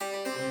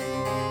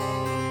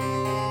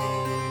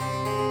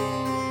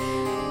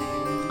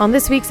On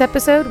this week's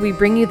episode, we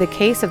bring you the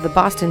case of the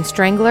Boston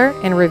Strangler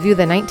and review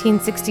the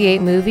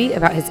 1968 movie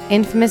about his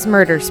infamous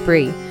murder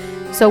spree.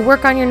 So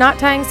work on your knot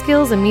tying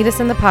skills and meet us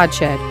in the pod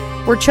shed.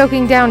 We're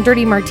choking down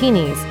dirty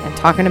martinis and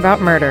talking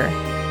about murder.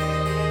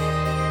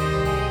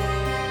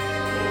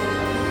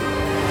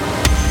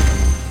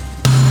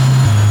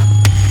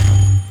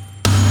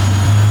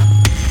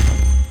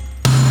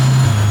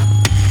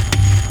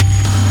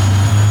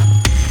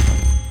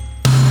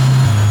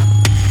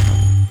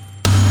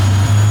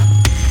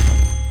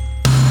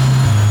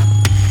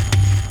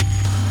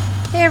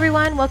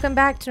 Welcome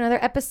back to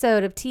another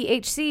episode of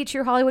THC,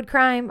 True Hollywood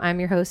Crime. I'm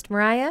your host,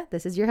 Mariah.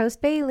 This is your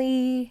host,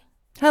 Bailey.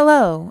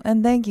 Hello,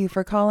 and thank you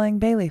for calling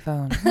Bailey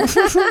Phone.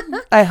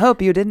 I hope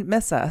you didn't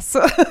miss us.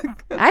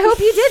 I hope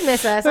you did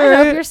miss us. I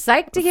hope you're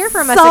psyched to hear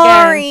from us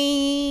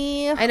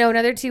again. I know,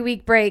 another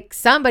 2-week break.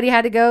 Somebody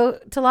had to go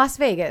to Las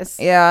Vegas.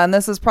 Yeah, and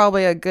this is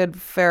probably a good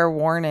fair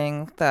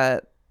warning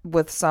that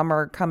with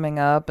summer coming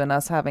up and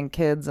us having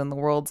kids and the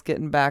world's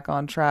getting back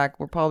on track,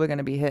 we're probably going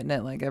to be hitting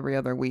it like every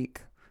other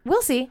week.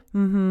 We'll see.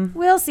 Mm-hmm.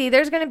 We'll see.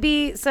 There's going to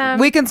be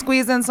some... We can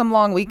squeeze in some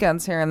long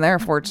weekends here and there,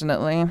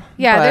 fortunately.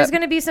 Yeah, there's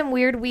going to be some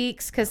weird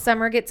weeks because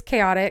summer gets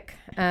chaotic.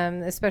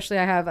 Especially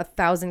I have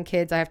 1,000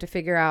 kids. I have to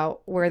figure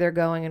out where they're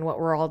going and what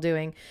we're all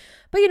doing.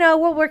 But, you know,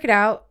 we'll work it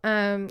out.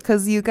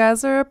 Because you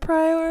guys are a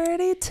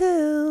priority,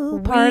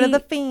 too. Part of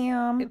the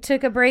fam.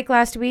 Took a break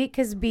last week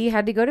because B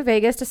had to go to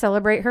Vegas to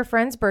celebrate her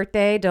friend's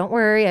birthday. Don't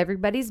worry.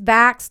 Everybody's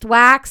vaxxed,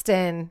 waxed,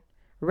 and...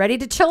 ready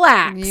to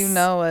chillax. You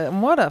know it.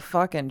 What a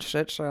fucking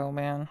shit show,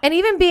 man. And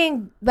even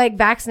being like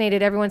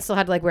vaccinated, everyone still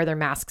had to like wear their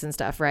masks and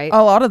stuff, right?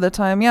 A lot of the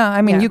time, yeah.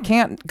 I mean, you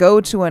can't go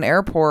to an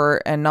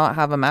airport and not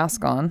have a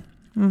mask on.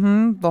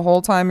 The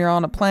whole time you're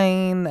on a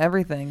plane,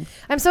 everything.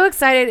 I'm so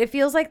excited. It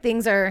feels like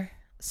things are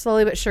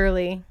slowly but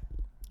surely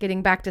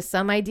getting back to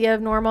some idea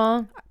of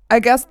normal. I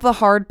guess the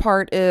hard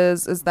part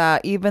is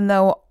that even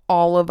though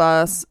all of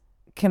us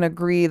can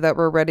agree that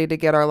we're ready to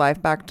get our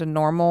life back to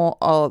normal,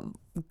 a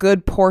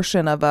good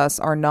portion of us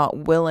are not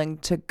willing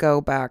to go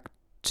back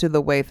to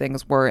the way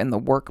things were in the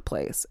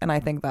workplace. And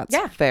I think that's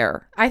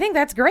fair. I think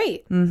that's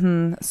great.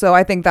 So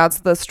I think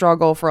that's the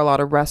struggle for a lot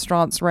of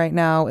restaurants right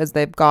now is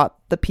they've got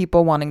the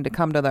people wanting to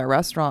come to their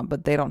restaurant,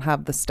 but they don't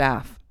have the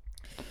staff.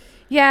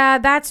 Yeah,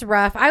 that's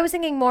rough. I was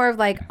thinking more of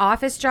like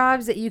office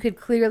jobs that you could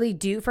clearly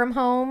do from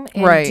home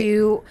and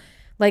do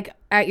like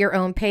at your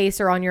own pace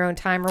or on your own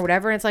time or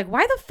whatever. And it's like,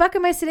 why the fuck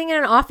am I sitting in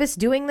an office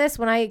doing this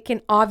when I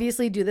can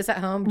obviously do this at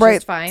home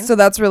just fine? So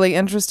that's really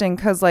interesting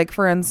because like,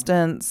 for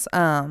instance,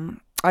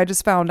 I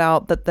just found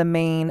out that the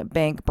main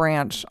bank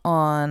branch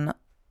on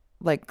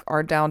like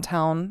our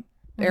downtown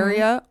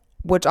area,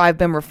 which I've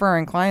been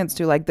referring clients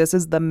to, like this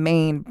is the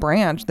main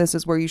branch. This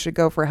is where you should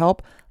go for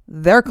help.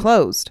 They're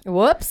closed.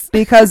 Whoops.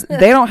 Because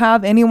they don't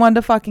have anyone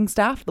to fucking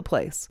staff the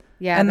place.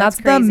 Yeah, and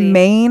that's crazy. The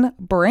main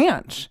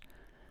branch.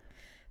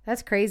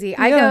 That's crazy.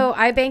 Yeah.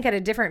 I bank at a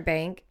different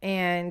bank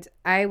and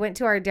I went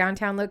to our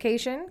downtown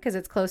location because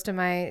it's close to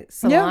my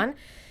salon.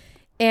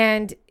 Yeah.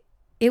 And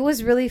it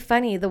was really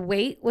funny. The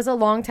wait was a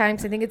long time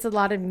because I think it's a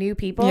lot of new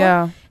people.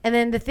 Yeah. And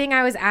then the thing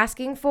I was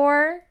asking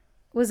for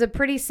was a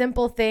pretty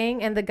simple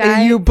thing. And the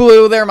guy... You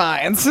blew their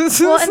minds.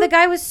 Well, and the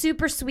guy was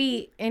super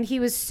sweet and he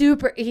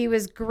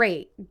was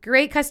great.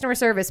 Great customer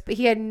service, but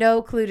he had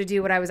no clue to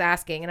do what I was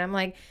asking. And I'm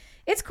like...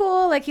 It's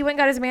cool. Like he went and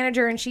got his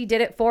manager and she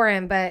did it for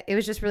him, but it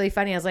was just really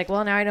funny. I was like,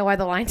 well, now I know why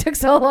the line took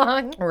so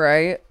long.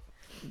 Right.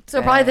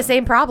 So probably the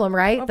same problem,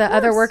 right? Of course.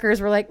 Other workers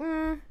were like,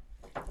 All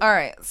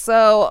right.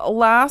 So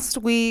last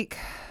week,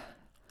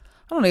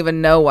 I don't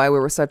even know why we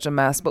were such a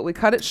mess, but we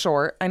cut it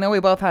short. I know we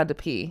both had to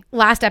pee.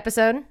 Last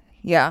episode?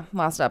 Yeah.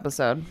 Last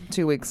episode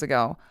 2 weeks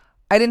ago.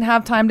 I didn't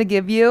have time to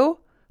give you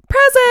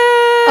presents.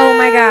 Oh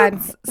my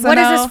God. So what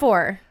is this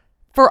for?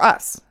 For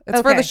us.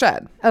 It's for the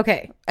shed.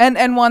 Okay.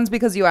 And one's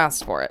because you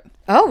asked for it.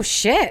 Oh,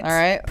 shit. All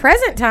right.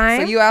 Present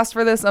time. So you asked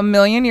for this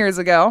 1,000,000 years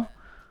ago.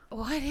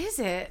 What is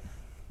it?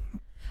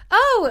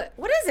 Oh,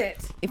 what is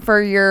it?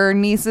 For your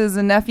nieces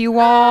and nephew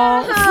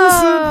wall.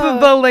 Oh.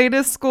 The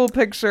latest school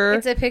picture.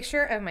 It's a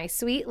picture of my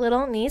sweet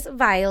little niece,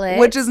 Violet.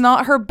 Which is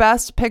not her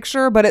best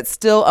picture, but it's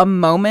still a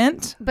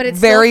moment. But it's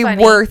very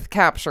funny. Worth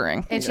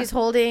capturing. And she's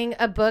holding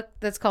a book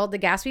that's called The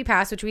Gatsby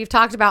Pass, which we've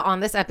talked about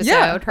on this episode.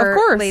 Yeah, her of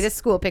course. latest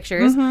school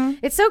pictures.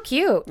 It's so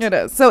cute. It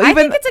is. So I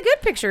think it's a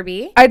good picture,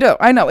 B. I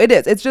know it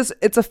is.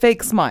 It's a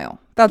fake smile.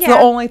 That's the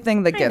only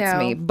thing that gets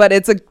me. But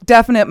it's a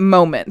definite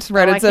moment,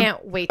 right? I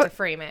can't wait to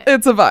frame it.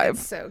 It's a vibe.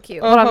 It's so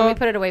cute. Hold on, let me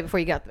put it away before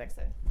you get the next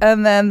one.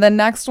 And then the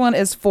next one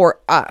is for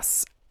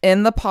us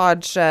in the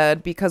pod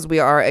shed because we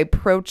are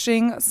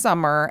approaching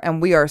summer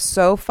and we are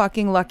so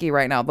fucking lucky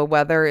right now. The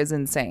weather is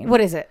insane. What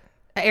is it?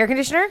 An air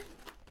conditioner?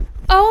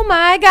 Oh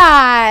my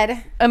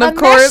God. And of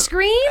course, mesh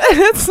screen?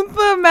 It's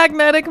the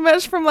magnetic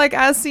mesh from like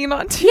As Seen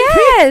on TV.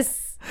 Yes.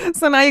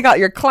 So now you got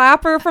your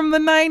clapper from the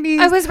 90s.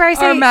 I was very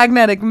our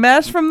magnetic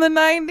mesh from the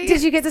 90s.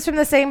 Did you get this from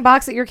the same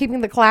box that you're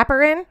keeping the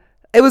clapper in?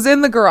 It was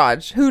in the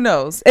garage. Who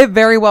knows? It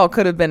very well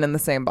could have been in the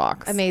same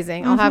box.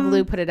 Amazing. I'll have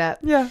Lou put it up.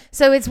 Yeah.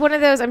 So it's one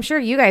of those, I'm sure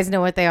you guys know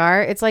what they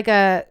are. It's like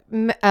a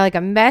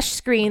mesh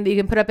screen that you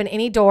can put up in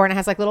any door, and it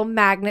has like little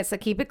magnets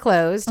that keep it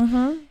closed.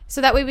 So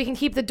that way we can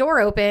keep the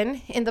door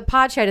open in the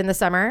pod shed in the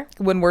summer.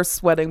 When we're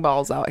sweating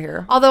balls out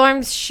here. Although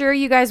I'm sure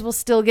you guys will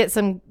still get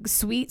some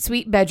sweet,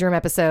 sweet bedroom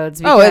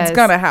episodes. Oh, it's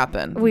going to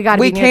happen. We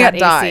can't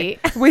die.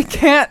 We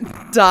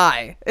can't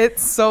die.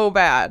 It's so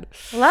bad.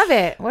 Love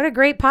it. What a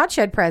great pod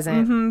shed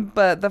present.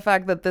 But the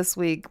fact that this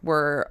week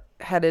we're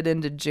headed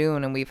into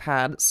June and we've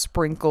had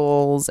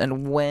sprinkles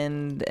and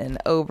wind and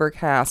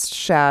overcast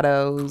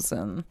shadows,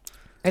 and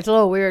it's a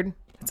little weird.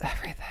 It's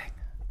everything.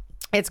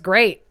 It's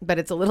great, but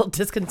it's a little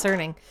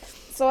disconcerting.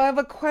 So I have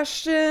a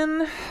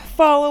question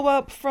follow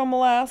up from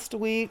last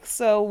week.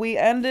 So we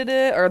ended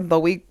it, or the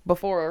week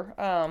before,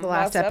 the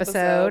last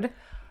episode.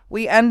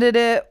 We ended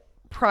it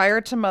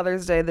prior to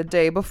Mother's Day, the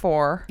day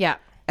before. Yeah.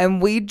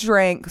 And we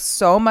drank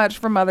so much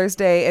for Mother's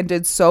Day and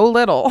did so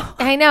little.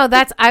 I know.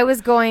 I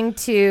was going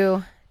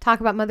to talk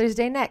about Mother's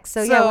Day next.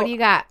 So yeah, what do you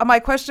got? My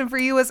question for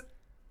you is,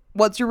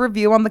 what's your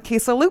review on the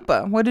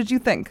Quesalupa? What did you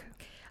think?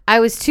 I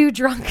was too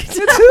drunk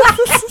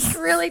to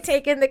really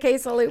take in the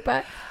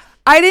Quesalupa.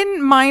 I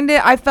didn't mind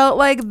it. I felt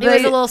like it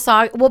was a little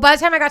soggy. Well, by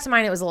the time I got to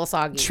mine, it was a little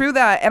soggy. True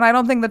that. And I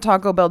don't think the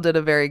Taco Bell did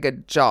a very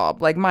good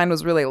job. Like, mine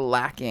was really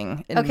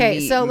lacking in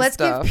meat so let's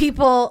give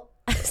people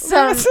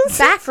some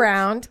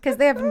background, because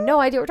they have no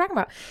idea what we're talking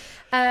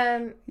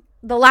about.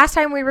 The last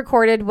time we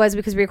recorded was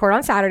because we record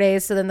on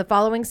Saturdays. So then the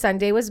following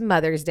Sunday was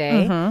Mother's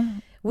Day.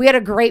 We had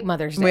a great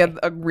Mother's Day. We had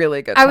a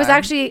really good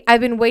time.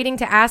 I've been waiting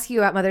to ask you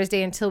about Mother's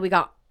Day until we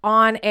got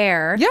on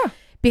air. Yeah.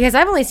 Because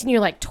I've only seen you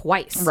like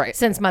twice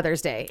since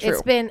Mother's Day. True.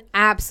 It's been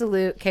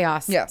absolute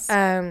chaos. Yes.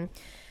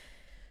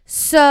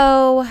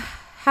 So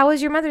how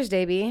was your Mother's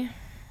Day, B?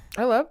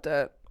 I loved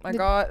it. I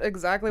got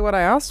exactly what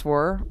I asked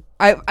for.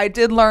 I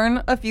did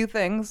learn a few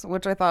things,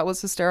 which I thought was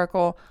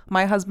hysterical.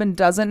 My husband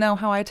doesn't know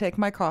how I take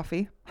my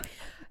coffee.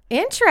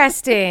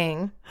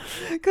 Interesting.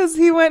 Because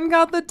he went and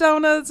got the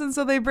donuts, and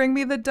so they bring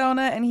me the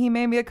donut, and he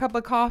made me a cup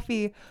of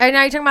coffee. And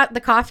now you're talking about the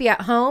coffee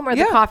at home, or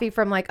the coffee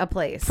from like a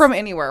place? From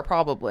anywhere,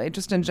 probably,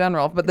 just in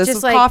general. But this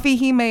is coffee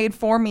he made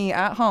for me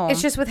at home.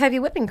 It's just with heavy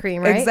whipping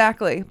cream, right?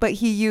 Exactly. But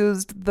he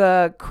used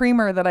the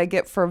creamer that I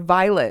get for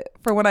Violet,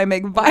 for when I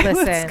make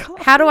Violet's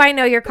coffee. How do I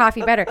know your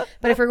coffee better?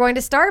 But if we're going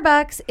to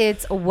Starbucks,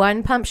 it's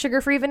 1 pump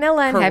sugar-free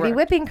vanilla and heavy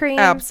whipping cream.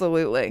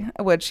 Absolutely.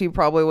 Which he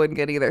probably wouldn't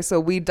get either.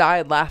 So we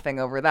died laughing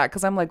over that,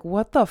 because I'm like,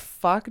 what the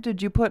fuck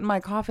did you put in my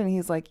coffee? And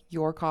he's like,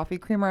 your coffee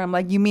creamer? I'm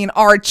like, you mean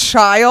our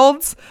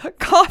child's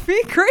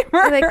coffee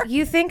creamer? Like,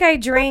 you think I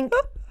drink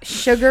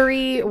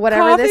sugary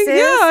whatever coffee? This is?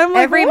 Yeah, I'm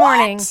like, every what?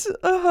 morning.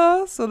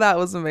 So that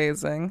was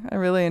amazing. I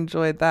really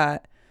enjoyed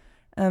that.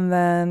 And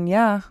then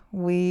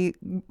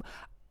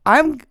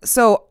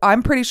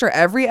I'm pretty sure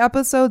every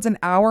episode's an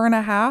hour and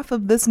a half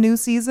of this new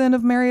season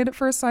of Married at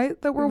First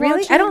Sight that we're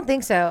watching. I don't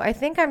think so. I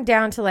think I'm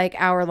down to like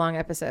hour-long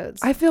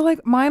episodes. I feel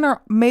like mine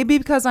are, maybe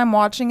because I'm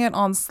watching it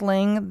on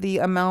Sling, the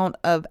amount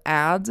of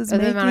ads is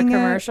making the amount of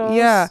commercials.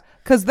 Yeah,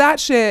 because that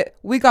shit,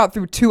 we got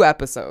through 2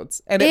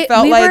 episodes, and it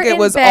felt like it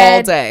was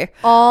all day.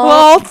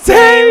 All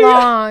day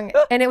long.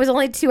 And it was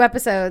only 2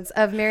 episodes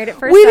of Married at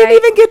First Sight. We didn't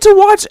even get to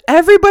watch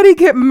everybody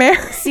get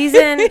married.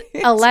 Season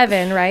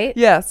 11, right?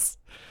 Yes.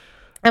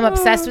 I'm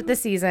obsessed with the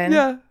season.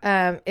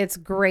 Yeah. It's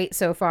great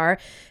so far.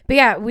 But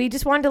yeah, we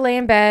just wanted to lay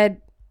in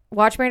bed,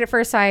 watch Married at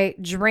First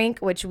Sight, drink,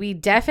 which we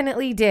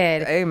definitely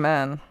did.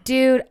 Amen.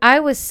 Dude,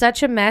 I was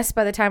such a mess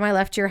by the time I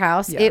left your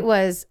house.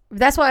 Yeah.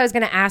 That's why I was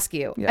going to ask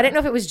you. Yeah. I didn't know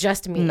if it was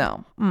just me.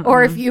 No.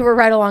 Or if you were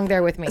right along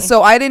there with me.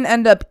 So I didn't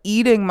end up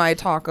eating my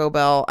Taco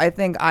Bell. I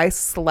think I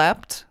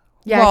slept.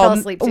 Yeah, I fell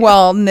asleep too.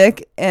 Well,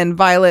 Nick and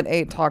Violet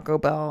ate Taco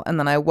Bell, and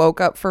then I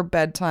woke up for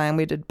bedtime.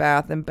 We did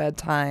bath and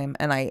bedtime,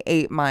 and I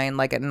ate mine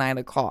like at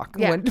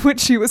 9:00 when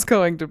she was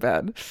going to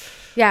bed.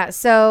 Yeah,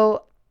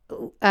 so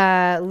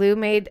Lou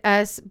made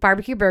us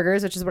barbecue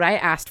burgers, which is what I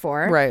asked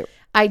for. Right.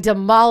 I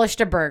demolished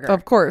a burger.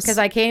 Of course. Because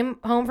I came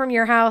home from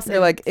your house.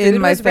 You're like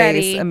in my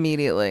face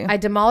immediately. I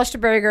demolished a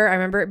burger. I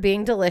remember it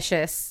being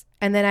delicious.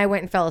 And then I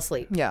went and fell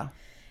asleep. Yeah.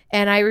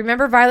 And I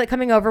remember Violet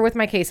coming over with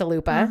my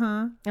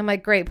Quesalupa. I'm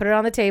like, great, put it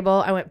on the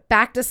table. I went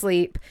back to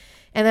sleep.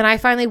 And then I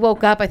finally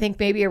woke up, I think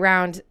maybe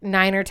around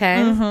 9 or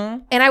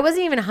 10. And I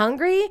wasn't even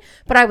hungry,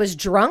 but I was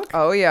drunk.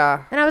 Oh,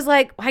 yeah. And I was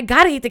like, I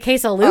got to eat the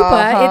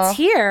Quesalupa. It's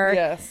here.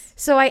 Yes.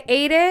 So I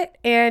ate it,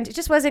 and it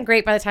just wasn't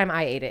great by the time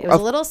I ate it. It was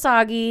a little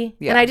soggy,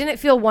 and I didn't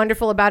feel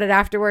wonderful about it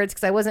afterwards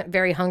because I wasn't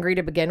very hungry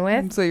to begin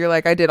with. So you're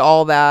like, I did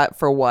all that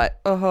for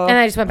what? And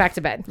I just went back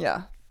to bed.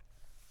 Yeah.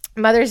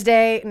 Mother's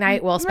Day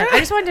night well spent. I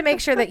just wanted to make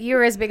sure that you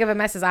were as big of a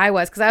mess as I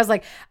was, because I was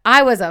like,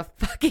 I was a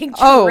fucking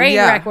train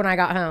wreck when I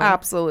got home.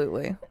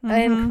 Absolutely.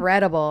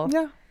 Incredible.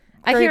 Yeah.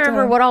 I can't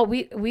remember what all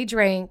we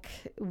drank.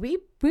 We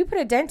put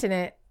a dent in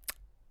it.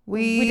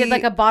 We did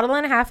like a bottle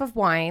and a half of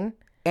wine.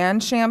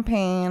 And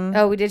champagne.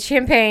 Oh, we did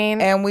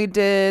champagne. And we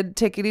did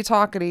tickety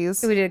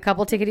talkities. We did a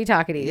couple tickety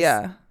talkities.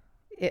 Yeah.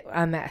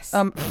 A mess.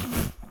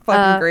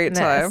 Fucking great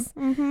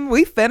time.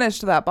 We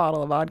finished that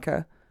bottle of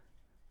vodka.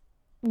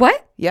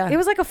 What? Yeah. It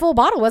was like a full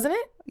bottle, wasn't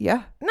it?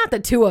 Yeah. Not the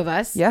two of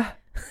us. Yeah.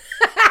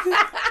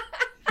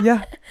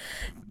 Yeah.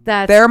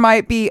 That's There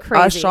might be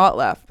crazy. a shot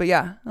left, but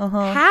yeah.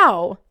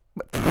 How?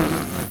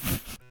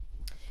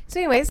 So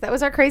anyways, that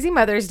was our crazy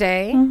Mother's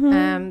Day.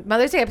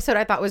 Mother's Day episode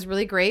I thought was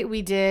really great.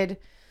 We did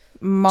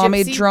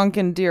Mommy Gypsy-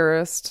 Drunken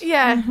Dearest.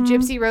 Yeah,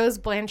 Gypsy Rose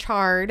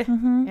Blanchard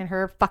and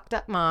her fucked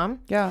up mom.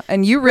 Yeah,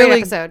 and you Great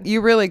really episode.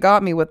 you really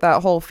got me with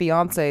that whole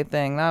fiance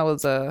thing. That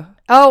was a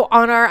Oh,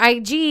 on our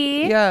IG.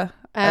 yeah.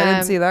 I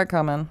didn't see that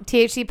coming.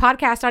 THC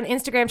podcast on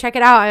Instagram. Check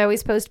it out. I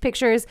always post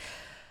pictures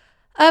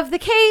of the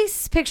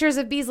case, pictures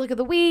of B's Look of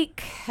the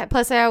Week.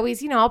 Plus, I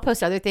always, I'll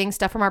post other things,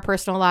 stuff from our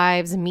personal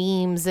lives,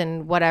 memes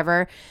and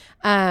whatever.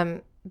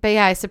 But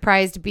yeah, I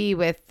surprised B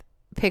with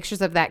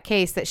pictures of that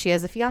case that she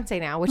has a fiance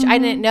now, which I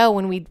didn't know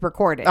when we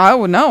recorded.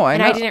 Oh no, I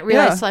know. I didn't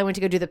realize until I went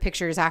to go do the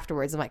pictures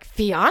afterwards. I'm like,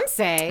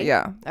 fiance?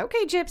 Yeah.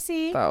 Okay,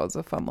 Gypsy. That was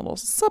a fun little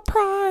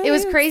surprise. It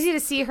was crazy to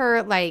see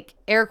her, like,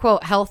 air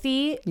quote,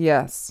 healthy.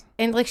 Yes.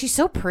 And, like, she's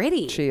so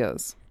pretty. She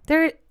is.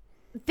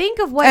 Think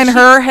of what And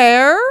her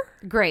hair?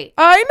 Great.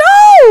 I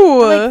know.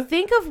 Like,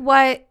 think of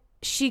what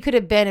she could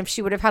have been if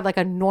she would have had, like,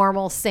 a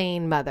normal,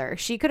 sane mother.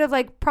 She could have,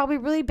 like, probably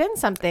really been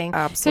something.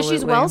 Absolutely.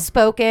 Because she's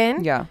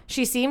well-spoken. Yeah.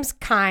 She seems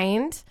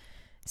kind.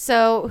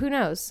 So, who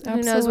knows?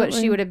 Absolutely. Who knows what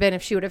she would have been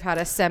if she would have had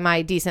a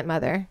semi-decent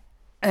mother.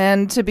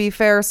 And to be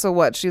fair, so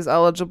what? She's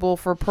eligible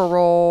for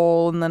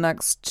parole in the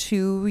next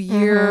 2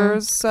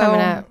 years. So,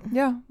 Coming up.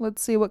 yeah,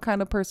 let's see what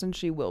kind of person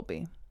she will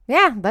be.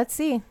 Yeah, let's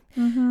see.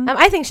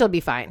 I think she'll be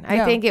fine.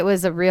 I think it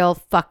was a real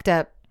fucked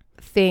up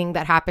thing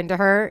that happened to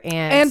her.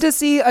 And to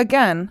see,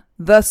 again,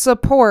 the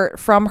support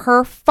from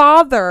her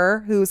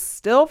father, who's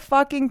still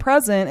fucking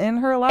present in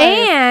her life.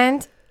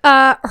 And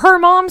her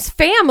mom's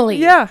family.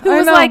 Yeah, Who I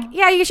was know. like,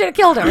 yeah, you should have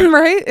killed her.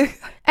 Right?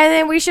 And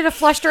then we should have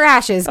flushed her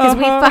ashes because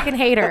we fucking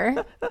hate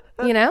her.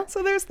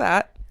 So there's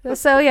that.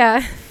 So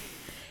yeah.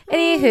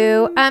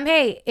 Anywho,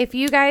 hey, if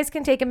you guys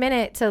can take a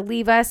minute to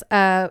leave us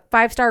a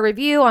 5-star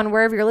review on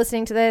wherever you're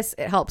listening to this,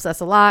 it helps us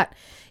a lot.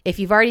 If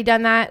you've already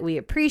done that, we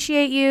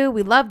appreciate you.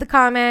 We love the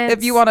comments.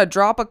 If you want to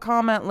drop a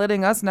comment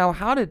letting us know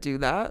how to do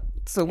that,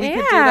 so we can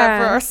do that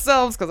for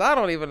ourselves, because I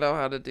don't even know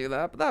how to do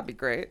that, but that'd be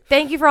great.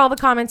 Thank you for all the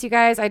comments, you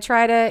guys. I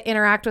try to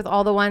interact with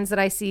all the ones that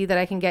I see that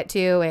I can get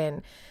to.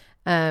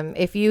 And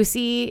if you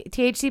see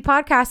THC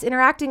Podcast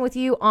interacting with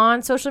you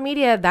on social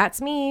media,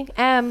 that's me,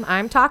 M.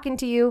 I'm talking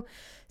to you.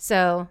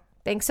 So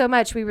thanks so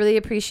much. We really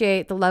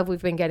appreciate the love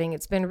we've been getting.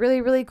 It's been really,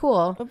 really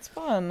cool. That's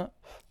fun.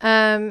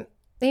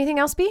 Anything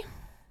else, B?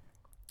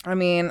 I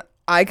mean,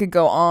 I could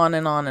go on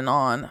and on and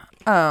on.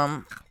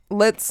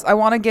 I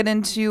want to get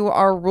into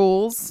our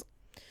rules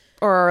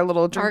or our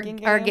little drinking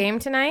game. Our game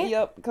tonight?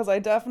 Yep, because I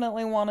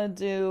definitely want to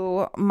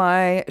do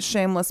my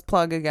shameless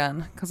plug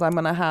again, because I'm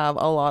going to have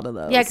a lot of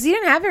those. Yeah, because you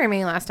didn't have very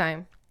many last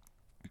time.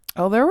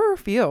 Oh, there were a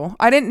few.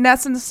 I didn't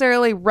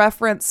necessarily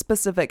reference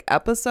specific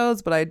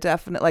episodes, but I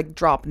definitely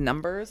drop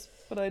numbers.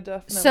 But I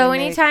definitely So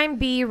anytime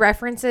B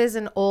references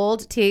an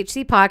old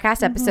THC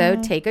podcast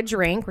episode, take a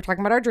drink. We're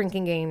talking about our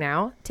drinking game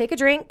now. Take a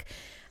drink.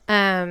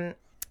 And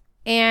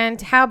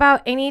how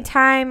about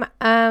anytime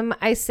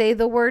I say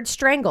the word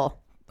strangle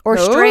or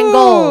strangled?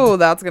 Oh,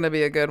 that's gonna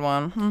be a good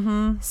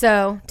one.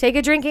 So take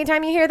a drink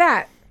anytime you hear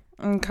that.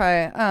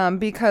 Okay.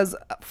 Because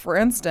for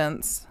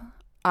instance,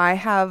 I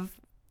have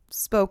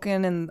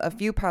spoken in a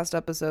few past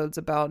episodes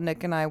about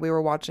Nick and we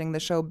were watching the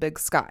show Big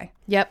Sky.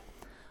 Yep.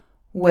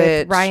 With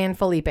With Ryan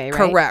Felipe, right?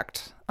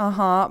 Correct.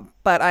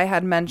 But I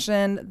had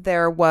mentioned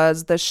there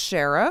was the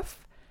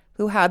sheriff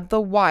who had the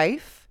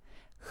wife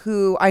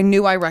who I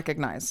knew I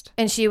recognized.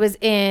 And she was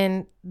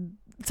in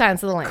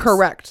Silence of the Lambs.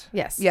 Correct.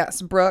 Yes.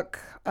 Yes. Brooke.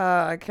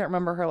 I can't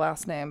remember her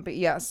last name, but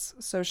yes.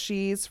 So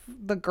she's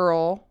the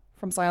girl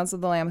from Silence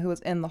of the Lamb who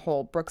was in the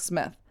hole, Brooke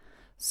Smith.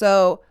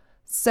 So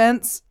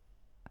since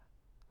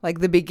like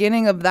the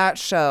beginning of that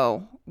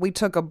show, we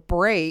took a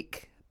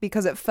break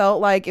because it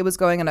felt like it was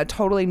going in a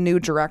totally new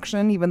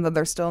direction, even though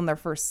they're still in their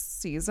first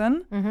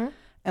season.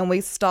 And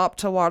we stopped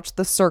to watch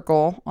The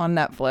Circle on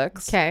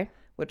Netflix, Okay.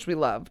 which we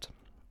loved.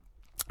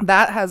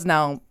 That has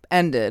now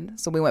ended.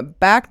 So we went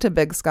back to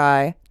Big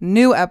Sky,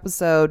 new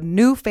episode,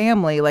 new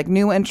family, like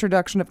new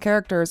introduction of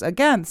characters.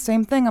 Again,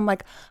 same thing. I'm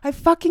like, I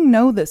fucking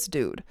know this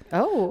dude.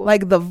 Oh.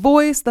 Like the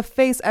voice, the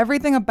face,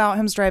 everything about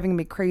him's driving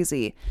me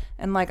crazy.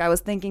 And like I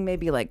was thinking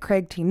maybe like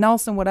Craig T.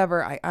 Nelson,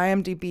 whatever. I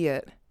IMDb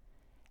it.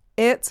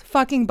 It's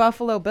fucking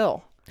Buffalo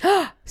Bill.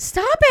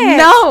 Stop it.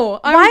 No.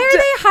 Why are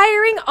they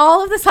hiring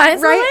all of the Silence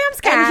of the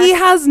Lambs cast? And he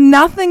has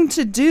nothing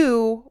to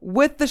do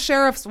with the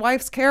sheriff's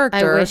wife's character.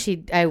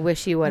 I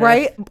wish he would have.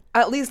 Right?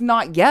 At least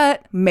not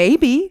yet.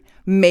 Maybe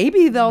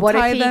they'll What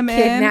if tie he them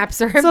kidnaps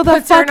her in. and So the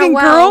puts her in a fucking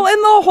well? girl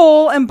in the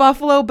hole and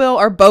Buffalo Bill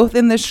are both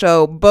in the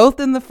show, both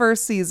in the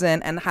first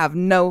season, and have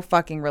no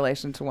fucking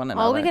relation to one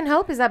another. All we can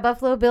hope is that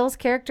Buffalo Bill's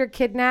character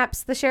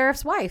kidnaps the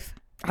sheriff's wife.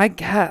 I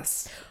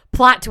guess.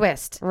 Plot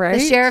twist. Right?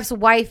 The sheriff's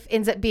wife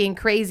ends up being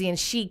crazy and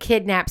she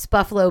kidnaps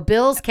Buffalo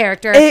Bill's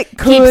character.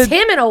 Keeps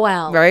him in a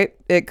well. Right?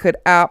 It could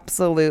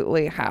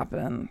absolutely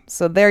happen.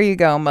 So there you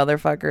go,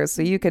 motherfuckers.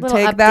 So you could Little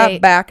take update.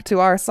 that back to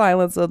our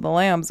Silence of the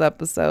Lambs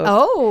episode.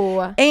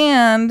 Oh.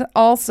 And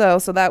also,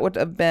 so that would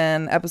have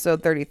been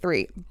episode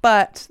 33.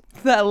 But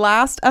the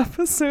last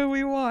episode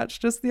we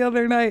watched just the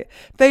other night,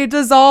 they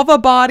dissolve a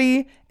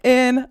body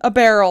in a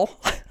barrel.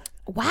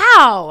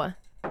 Wow.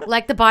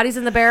 Like the bodies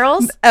in the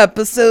barrels?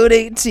 Episode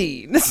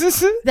 18.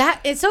 That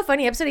it's so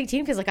funny. Episode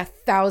 18 feels like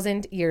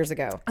 1,000 years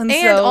ago. And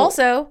And so-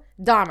 also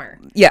Dahmer.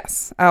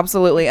 Yes,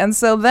 absolutely. And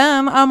so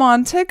then I'm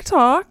on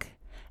TikTok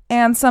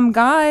and some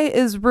guy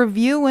is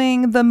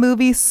reviewing the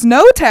movie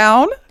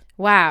Snowtown.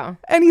 Wow.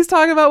 And he's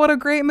talking about what a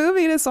great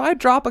movie it is. So I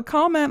drop a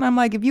comment and I'm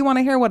like, if you want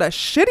to hear what a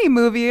shitty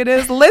movie it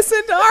is,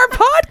 listen to our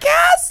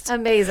podcast.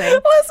 Amazing.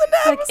 Listen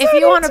to Like, episode if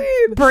you want 18.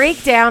 a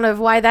breakdown of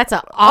why that's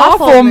an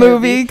awful Awful movie.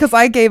 movie because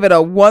I gave it a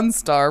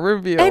 1-star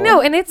review. I know,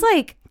 and it's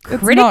like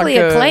It's critically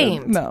not good.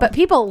 acclaimed, No. but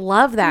people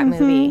love that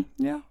movie.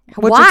 Yeah.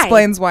 Which Why?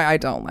 explains why I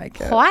don't like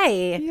it. Why?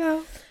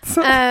 Yeah.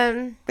 So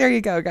there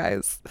you go,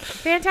 guys.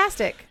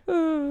 Fantastic.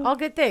 All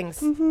good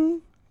things.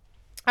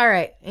 All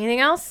right. Anything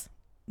else?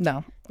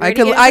 No. Ready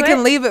to get I into can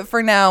it? leave it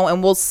for now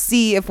and we'll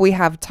see if we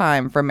have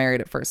time for Married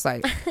at First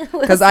Sight.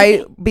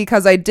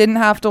 Because I didn't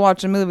have to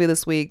watch a movie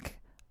this week.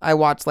 I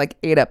watched like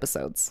 8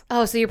 episodes.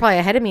 Oh, so you're probably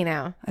ahead of me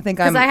now. I think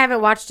Because I'm I haven't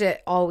watched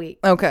it all week.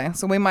 okay.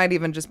 So we might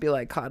even just be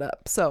like caught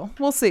up. So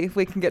we'll see if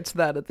we can get to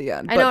that at the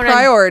end. I know, But and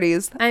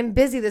priorities. I'm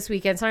busy this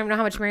weekend, so I don't even know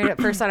how much Married at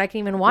First Sight I can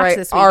even watch Right.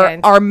 this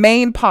weekend. Our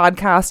main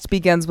podcast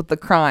begins with the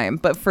crime,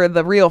 but for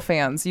the real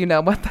fans, you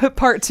know what the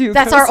part 2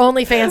 That's goes. our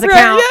OnlyFans Right,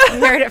 account. yeah.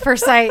 Married at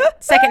First Sight,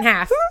 second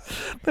half.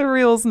 The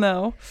reals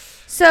know.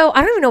 So I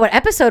don't even know what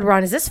episode we're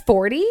on. Is this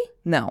 40?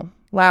 No.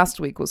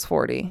 Last week was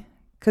 40.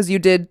 Because you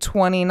did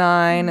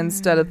 29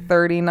 instead of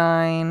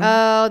 39.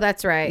 Oh,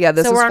 that's right. Yeah,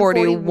 this so is we're on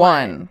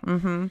 41.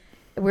 Mm-hmm.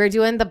 We're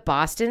doing the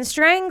Boston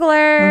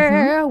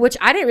Strangler, which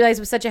I didn't realize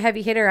was such a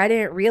heavy hitter. I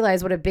didn't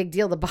realize what a big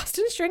deal the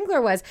Boston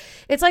Strangler was.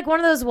 It's like one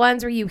of those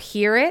ones where you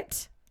hear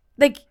it,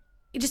 like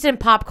just in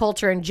pop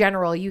culture in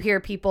general, you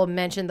hear people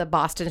mention the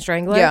Boston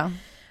Strangler. Yeah.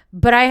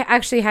 But I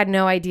actually had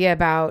no idea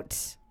about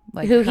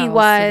Like who he how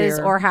was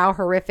severe. or how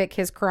horrific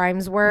his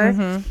crimes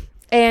were.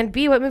 And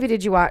B, what movie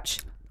did you watch?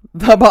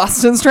 The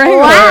Boston Strangler.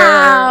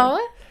 Wow.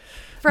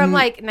 From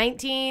like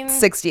 19...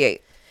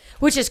 68.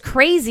 Which is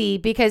crazy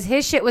because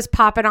his shit was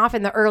popping off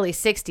in the early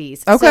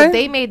 60s. Okay. So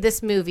they made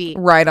this movie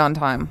Right on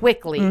time.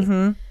 quickly.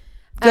 Good.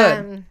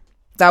 Um,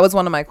 That was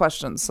one of my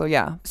questions. So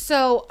yeah.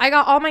 so I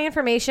got all my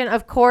information,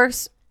 of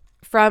course,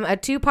 from a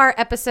 2-part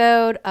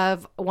episode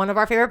of one of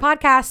our favorite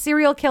podcasts,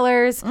 Serial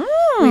Killers.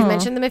 We've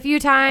mentioned them a few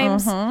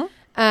times.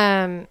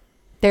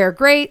 They're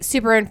great,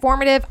 super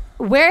informative.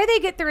 Where they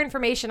get their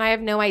information, I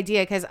have no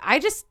idea because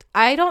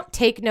I don't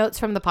take notes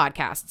from the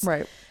podcasts.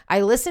 Right.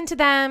 I listen to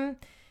them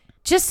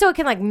just so it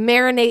can like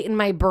marinate in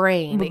my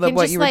brain. It What can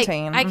just you like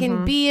retain. I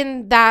can be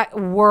in that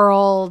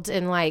world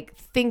and like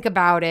think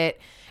about it.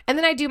 And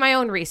then I do my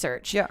own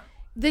research. Yeah.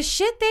 The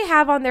shit they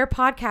have on their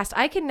podcast,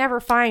 I can never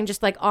find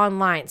just like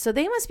online. So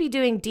they must be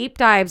doing deep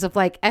dives of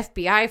like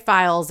FBI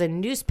files and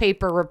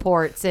newspaper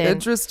reports and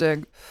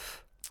Interesting.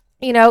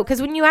 you know,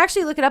 because when you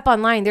actually look it up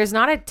online, there's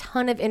not a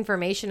ton of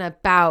information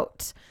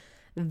about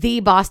the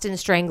Boston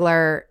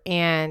Strangler,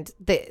 and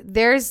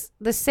there's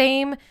the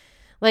same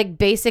like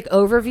basic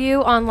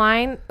overview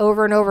online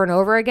over and over and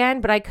over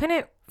again, but I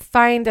couldn't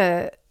find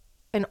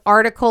an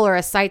article or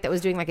a site that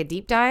was doing like a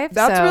deep dive.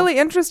 That's So- really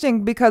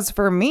interesting because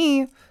for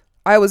me,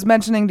 I was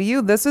mentioning to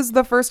you, this is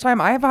the first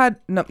time I have had,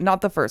 no,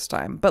 not the first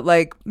time, but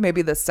like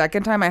maybe the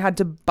second time I had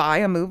to buy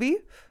a movie.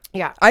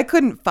 yeah. I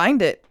couldn't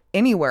find it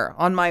anywhere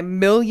on my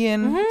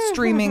million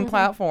streaming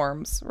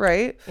platforms,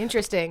 right?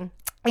 Interesting.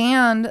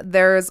 And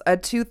there's a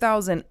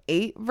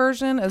 2008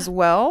 version as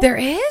well. There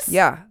is?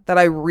 Yeah, that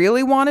I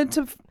really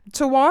wanted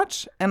to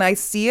watch, and I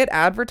see it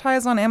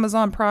advertised on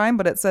Amazon Prime,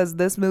 but it says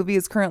this movie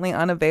is currently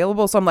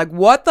unavailable. So I'm like,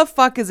 what the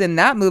fuck is in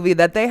that movie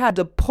that they had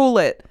to pull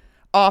it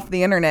off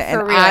the internet For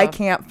and real. I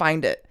can't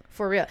find it?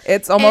 For real.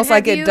 It's almost And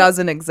like have it you-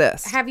 doesn't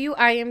exist. Have you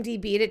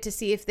IMDb'd it to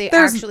see if they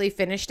There's- actually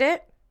finished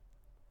it?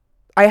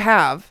 I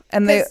have,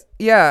 and they 'Cause-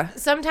 yeah.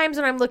 Sometimes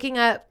when I'm looking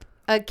up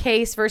a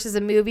case versus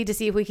a movie to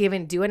see if we can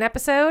even do an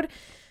episode,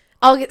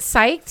 I'll get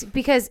psyched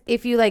because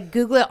if you like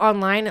Google it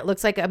online, it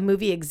looks like a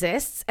movie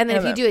exists. And then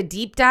if you do a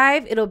deep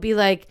dive, it'll be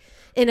like,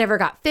 it never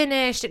got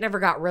finished. It never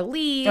got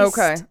released.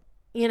 Okay.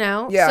 You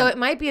know? Yeah. So it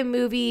might be a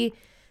movie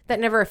that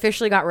never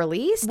officially got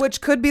released.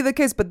 Which could be the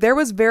case, but there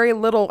was very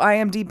little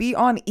IMDb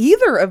on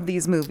either of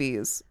these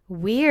movies.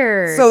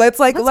 Weird. So it's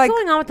like What's like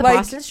going on with the like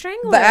Boston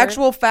Strangler? The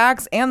actual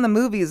facts and the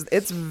movies,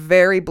 it's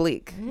very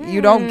bleak. You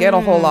don't get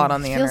a whole lot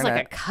on the Feels internet.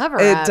 like a cover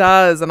It up.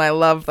 does, and I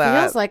love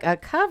that. Feels like a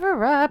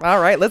cover up.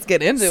 All right, let's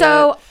get into it.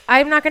 So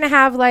I'm not going to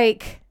have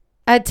like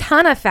a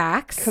ton of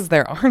facts. Because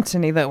there aren't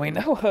any that we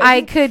know of.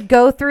 I could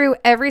go through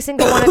every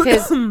single one of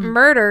his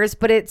murders,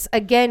 but it's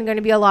again going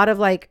to be a lot of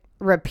like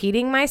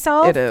repeating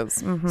myself. It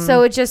is. Mhm.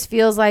 So it just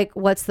feels like,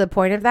 what's the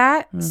point of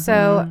that?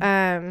 So,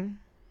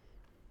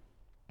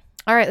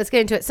 All right, let's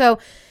get into it. So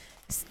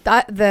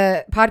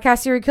the podcast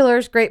Serial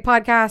Killers, great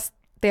podcast.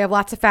 They have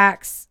lots of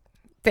facts.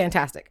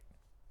 Fantastic.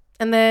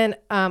 And then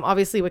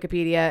obviously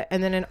Wikipedia,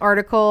 and then an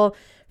article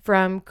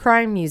from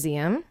Crime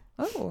Museum.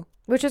 Oh.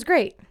 Which is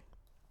great.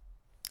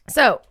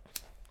 So,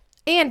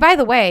 and by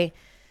the way,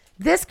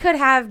 this could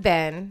have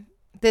been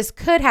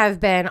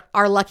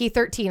our Lucky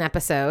 13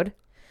 episode.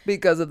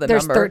 Because of the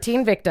There's number.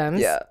 13 victims,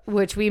 Yeah.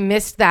 which we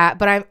missed that.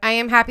 But I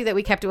am happy that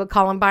we kept it with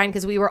Columbine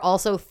because we were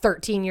also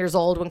 13 years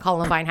old when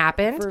Columbine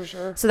happened. For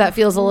sure. So that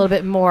feels a little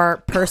bit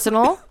more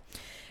personal.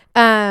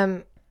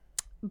 But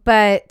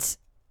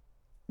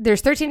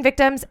there's 13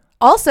 victims.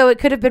 Also, it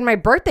could have been my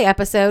birthday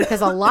episode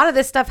because a lot of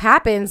this stuff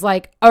happens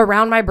like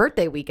around my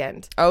birthday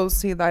weekend. Oh,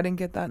 see, I didn't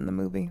get that in the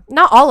movie.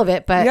 Not all of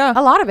it, but Yeah.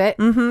 a lot of it.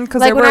 Mm-hmm.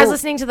 Like when I was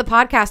listening to the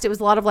podcast, it was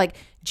a lot of like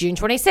June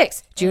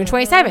 26th, June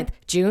 27th,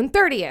 June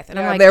 30th. And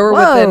I'm like, they were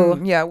whoa.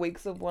 within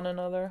weeks of one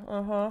another.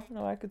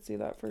 No, I could see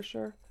that for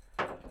sure.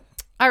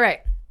 All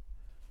right.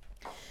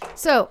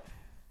 So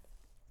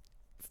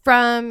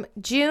from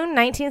June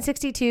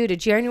 1962 to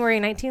January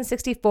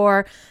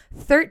 1964,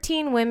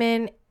 13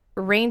 women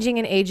ranging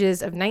in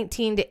ages of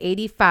 19 to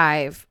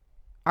 85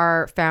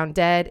 are found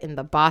dead in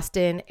the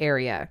Boston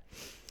area.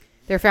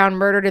 They're found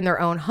murdered in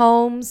their own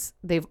homes.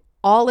 They've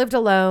all lived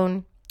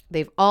alone.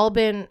 They've all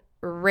been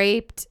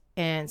raped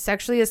and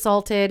sexually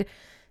assaulted.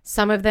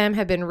 Some of them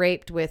have been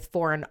raped with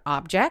foreign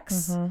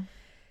objects.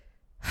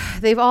 Mm-hmm.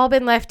 They've all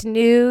been left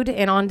nude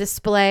and on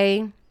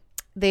display.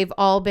 They've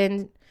all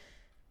been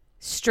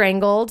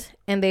strangled,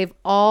 and they've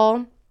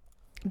all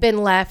been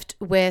left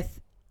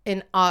with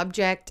an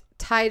object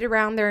tied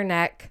around their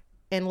neck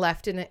and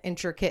left in an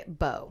intricate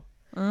bow.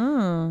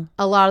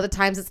 A lot of the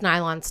times it's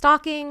nylon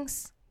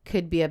stockings,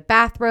 could be a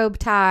bathrobe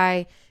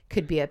tie,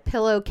 could be a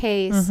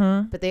pillowcase,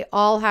 but they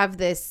all have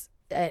this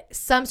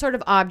some sort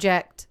of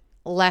object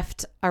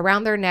left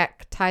around their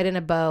neck, tied in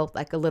a bow,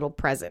 like a little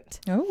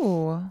present.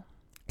 Oh.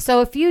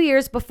 So a few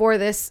years before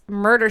this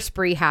murder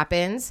spree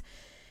happens,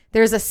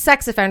 there's a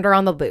sex offender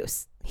on the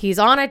loose. He's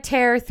on a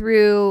tear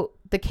through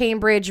the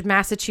Cambridge,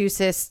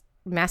 Massachusetts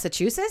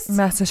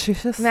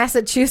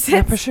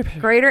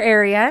greater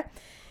area.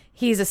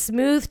 He's a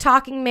smooth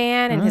talking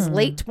man in his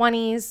late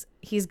 20s.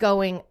 He's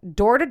going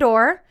door to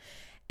door,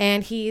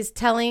 and he's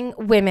telling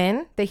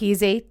women that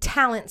he's a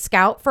talent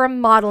scout for a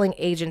modeling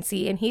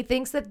agency, and he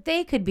thinks that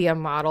they could be a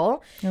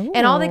model. Ooh.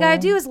 And all they got to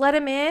do is let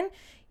him in.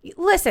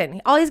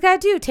 Listen, all he's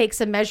got to do, take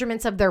some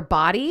measurements of their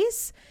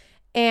bodies,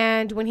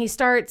 and when he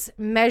starts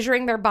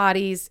measuring their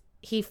bodies,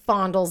 he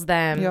fondles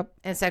them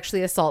and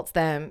sexually assaults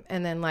them,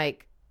 and then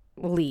like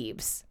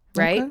leaves.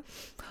 Right. Okay.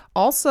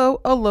 Also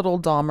a little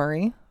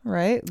Dahmer-y,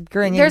 right?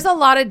 There's a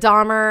lot of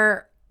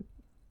Dahmer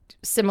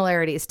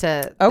similarities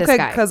to this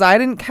guy. Because I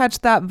didn't catch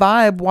that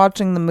vibe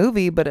watching the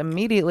movie, but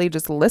immediately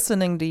just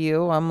listening to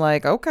you, I'm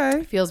like,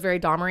 okay. Feels very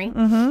Dahmer-y.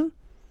 Mm-hmm.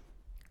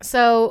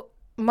 So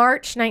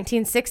March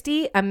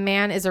 1960, a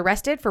man is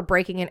arrested for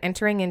breaking and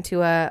entering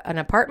into an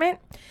apartment.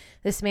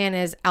 This man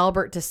is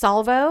Albert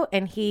DeSalvo,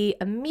 and he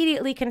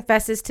immediately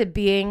confesses to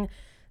being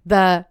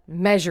the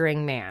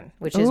measuring man,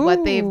 which is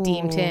what they've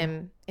deemed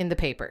him in the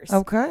papers.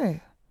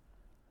 Okay.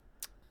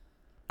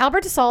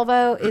 Albert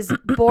DeSalvo is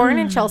born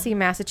in Chelsea,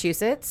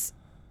 Massachusetts,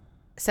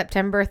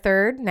 September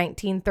 3rd,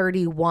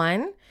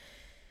 1931.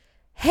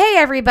 Hey,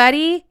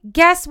 everybody.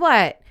 Guess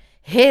what?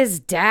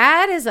 His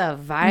dad is a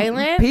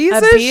violent,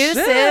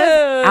 abusive,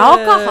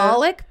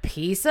 alcoholic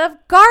piece of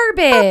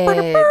garbage.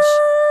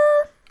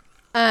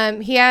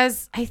 He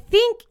has, I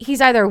think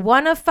he's either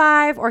one of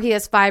 5 or he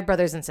has 5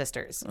 brothers and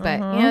sisters. But,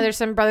 there's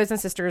some brothers and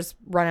sisters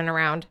running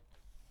around.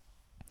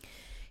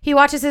 He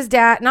watches his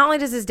dad. Not only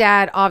does his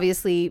dad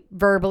obviously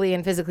verbally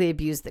and physically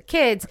abuse the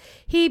kids,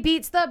 he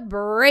beats the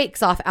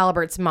brakes off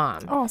Albert's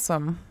mom.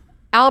 Awesome.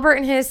 Albert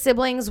and his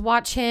siblings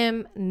watch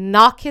him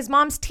knock his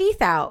mom's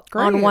teeth out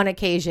on one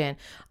occasion.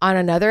 On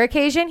another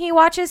occasion, he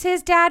watches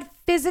his dad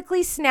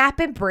physically snap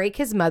and break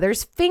his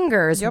mother's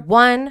fingers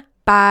one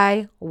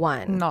by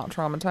one. Not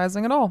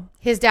traumatizing at all.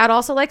 His dad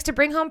also likes to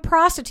bring home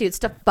prostitutes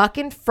to fuck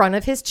in front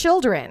of his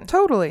children.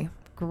 Totally.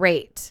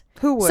 Great.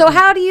 Who would? So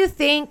how do you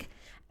think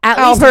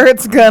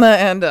Albert's gonna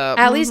end up?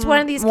 At least one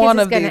of these kids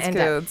is gonna end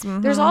up.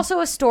 Mm-hmm. There's also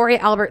a story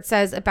Albert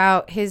says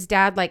about his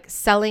dad like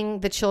selling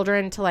the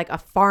children to like a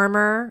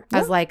farmer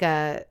as like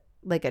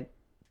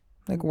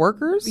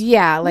workers.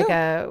 Yeah, like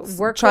a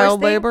workforce child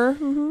thing. labor.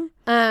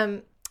 Mm-hmm.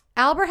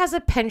 Albert has a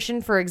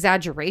penchant for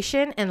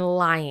exaggeration and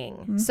lying.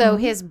 Mm-hmm. So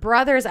his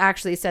brothers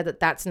actually said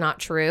that that's not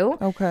true.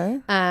 Okay.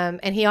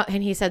 And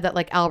he said that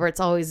like Albert's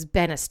always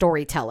been a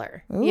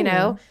storyteller. Ooh. You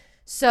know,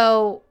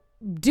 so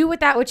do with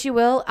that what you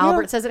will.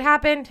 Albert says it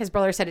happened. His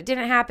brother said it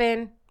didn't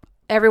happen.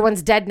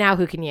 Everyone's dead now.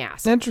 Who can you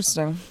ask?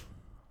 Interesting.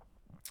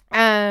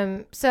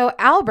 So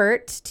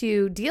Albert,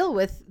 to deal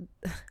with,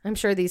 I'm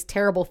sure, these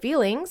terrible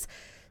feelings,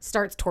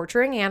 starts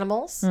torturing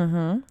animals,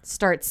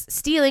 starts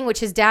stealing, which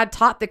his dad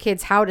taught the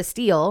kids how to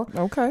steal.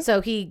 Okay. So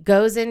he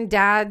goes in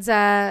dad's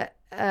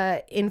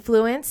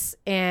influence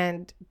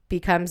and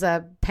becomes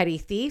a petty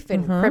thief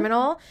and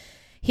criminal.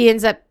 He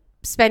ends up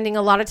spending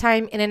a lot of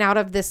time in and out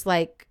of this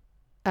like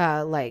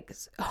like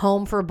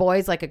home for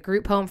boys, like a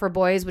group home for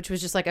boys, which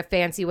was just like a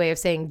fancy way of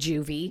saying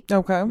juvie.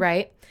 Okay.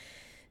 Right.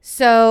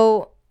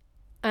 So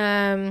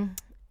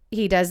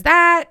he does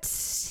that.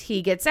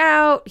 He gets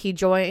out. He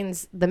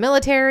joins the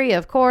military,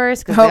 of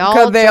course, because they all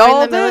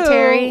join the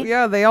military.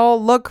 Yeah, they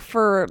all look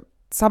for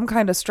some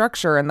kind of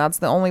structure, and that's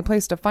the only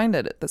place to find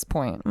it at this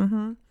point.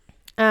 Mm-hmm.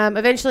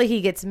 Eventually,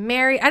 he gets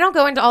married. I don't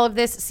go into all of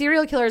this.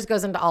 Serial Killers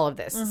goes into all of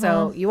this. Mm-hmm.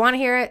 So you want to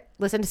hear it?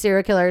 Listen to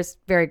Serial Killers.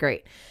 Very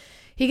great.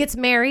 He gets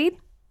married.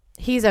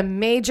 He's a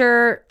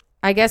major,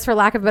 I guess for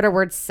lack of a better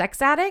word,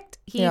 sex addict.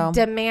 He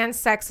demands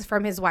sex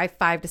from his wife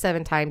 5 to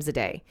 7 times a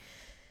day.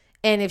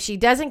 And if she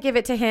doesn't give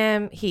it to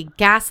him, he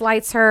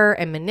gaslights her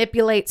and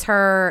manipulates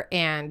her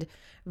and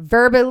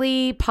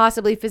verbally,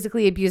 possibly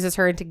physically abuses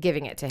her into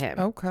giving it to him.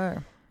 Okay.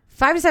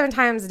 5 to 7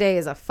 times a day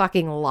is a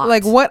fucking lot.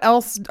 Like, what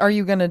else are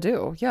you going to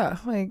do? Yeah.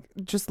 Like,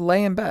 just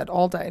lay in bed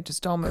all day.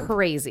 Just don't move.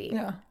 Crazy.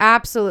 Yeah.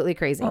 Absolutely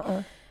crazy.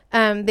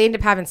 They end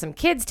up having some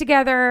kids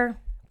together,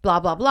 blah,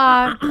 blah,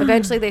 blah.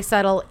 Eventually, they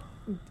settle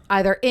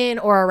either in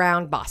or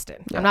around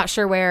Boston. Yeah. I'm not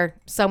sure where,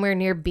 somewhere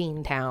near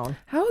Beantown.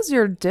 How is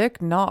your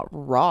dick not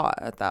raw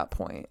at that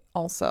point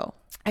also?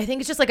 I think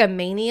it's just like a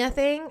mania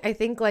thing. I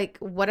think like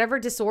whatever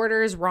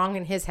disorder is wrong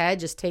in his head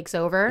just takes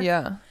over.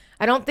 Yeah.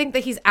 I don't think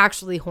that he's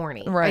actually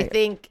horny. Right. I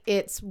think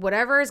it's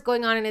whatever is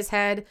going on in his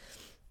head.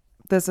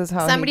 This is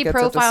how somebody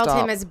profiled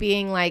him as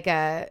being like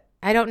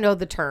I don't know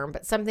the term,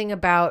 but something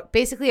about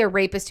basically a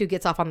rapist who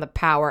gets off on the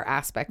power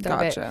aspect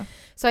of it.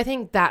 So I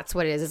think that's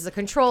what it is. It's a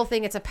control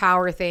thing. It's a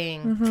power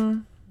thing. Mm-hmm.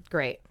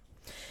 Great.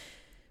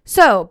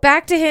 So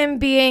back to him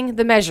being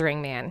the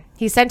measuring man.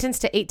 He's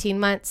sentenced to 18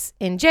 months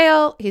in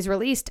jail. He's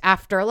released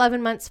after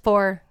 11 months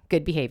for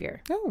good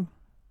behavior. Oh.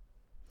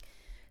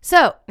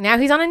 So now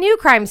he's on a new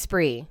crime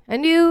spree. A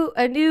new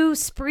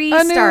spree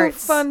starts. A new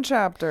fun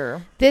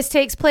chapter. This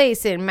takes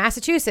place in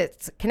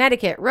Massachusetts,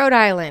 Connecticut, Rhode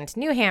Island,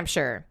 New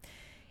Hampshire.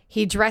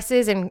 He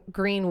dresses in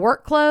green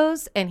work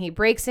clothes and he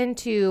breaks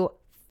into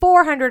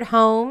 400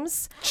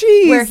 homes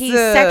where he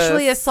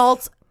sexually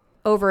assaults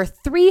over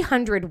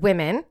 300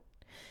 women.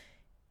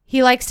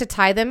 He likes to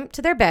tie them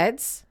to their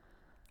beds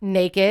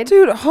naked.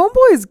 Dude,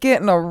 homeboy's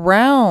getting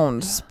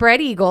around. Spread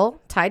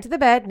eagle, tied to the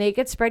bed,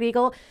 naked, spread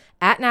eagle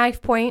at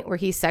knife point where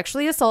he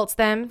sexually assaults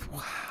them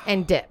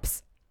and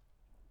dips.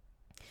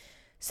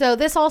 So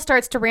this all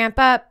starts to ramp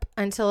up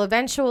until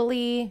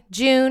eventually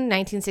June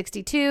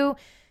 1962.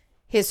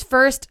 His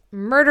first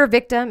murder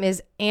victim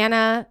is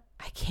Anna,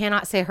 I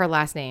cannot say her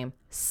last name,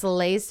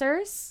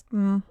 Slazers.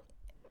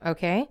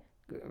 Okay.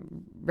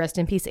 Rest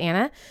in peace,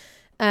 Anna.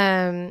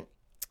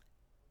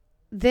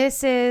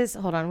 This is,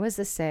 hold on, what does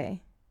this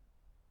say?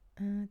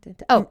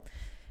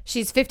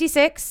 She's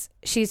 56.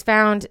 She's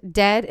found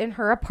dead in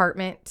her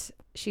apartment.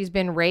 She's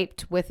been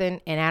raped with an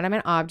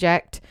inanimate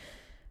object.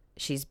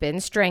 She's been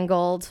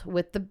strangled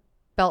with the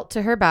belt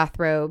to her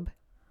bathrobe.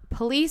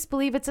 Police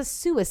believe it's a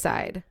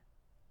suicide.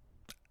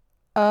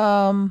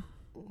 I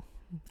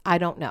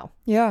don't know.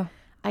 Yeah.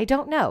 I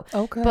don't know.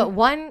 Okay. But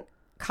one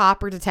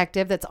cop or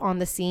detective that's on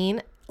the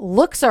scene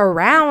looks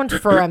around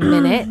for a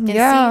minute and sees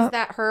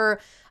that her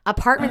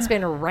apartment's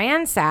been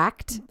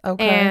ransacked.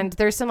 Okay. And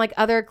there's some like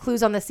other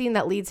clues on the scene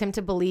that leads him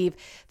to believe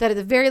that at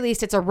the very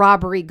least it's a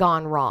robbery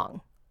gone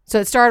wrong. So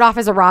it started off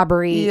as a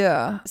robbery.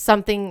 Yeah.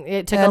 Something,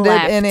 it took a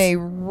left. in a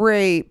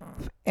rape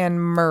and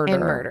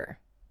murder.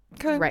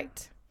 Okay.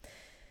 Right.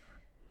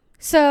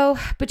 So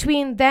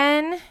between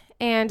then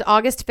and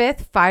August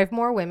 5th, 5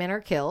 more women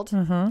are killed.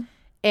 Mm-hmm.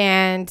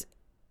 And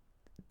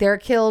they're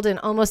killed in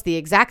almost the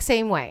exact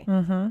same way.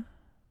 Mm-hmm.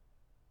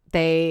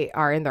 They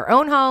are in their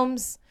own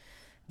homes.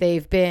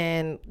 They've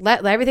been,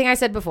 everything I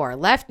said before,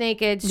 left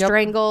naked,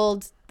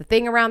 strangled, the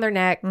thing around their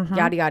neck,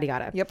 yada, yada,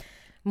 yada. Yep.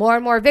 More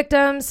and more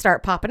victims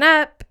start popping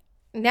up.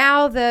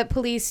 Now the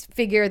police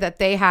figure that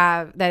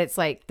that it's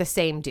like the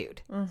same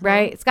dude,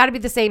 right? It's got to be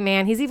the same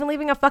man. He's even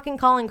leaving a fucking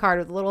calling card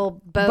with a little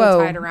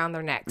bow tied around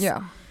their necks.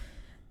 Yeah.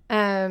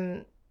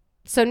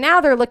 So now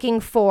they're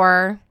looking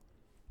for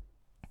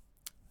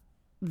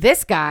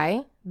this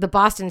guy, the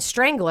Boston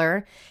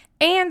Strangler,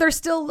 and they're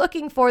still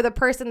looking for the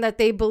person that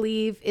they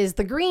believe is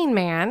the Green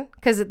Man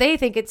because they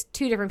think it's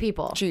 2 different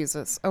people.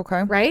 Jesus.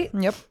 Okay. Right?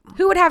 Yep.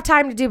 Who would have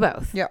time to do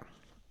both? Yeah.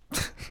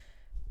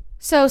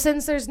 So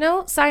since there's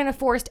no sign of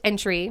forced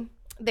entry,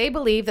 they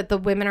believe that the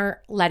women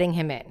are letting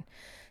him in.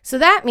 So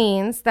that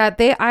means that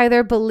they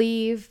either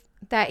believe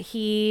that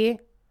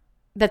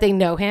they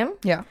know him.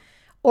 Yeah.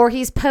 Or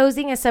he's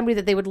posing as somebody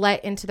that they would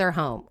let into their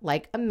home,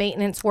 like a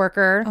maintenance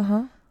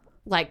worker,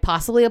 like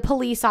possibly a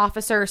police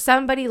officer,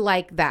 somebody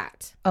like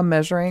that. A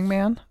measuring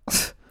man.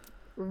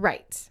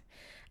 Right.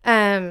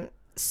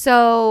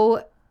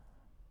 So,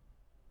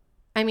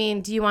 I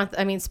mean,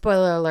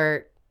 spoiler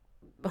alert,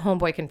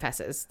 homeboy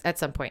confesses at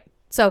some point.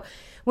 So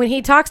when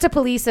he talks to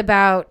police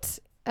about,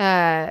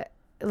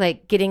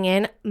 like getting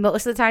in,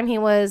 most of the time he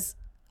was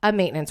a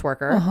maintenance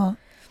worker.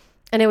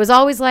 And it was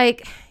always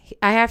like,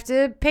 I have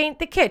to paint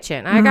the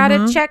kitchen. I got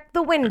to check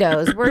the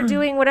windows. We're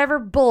doing whatever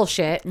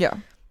bullshit. Yeah.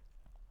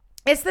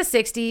 It's the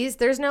 60s.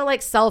 There's no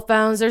like cell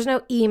phones. There's no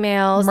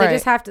emails. Right.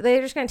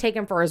 They're just going to take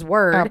him for his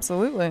word.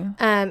 Absolutely.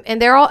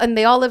 And they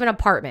all live in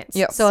apartments.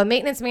 Yes. So a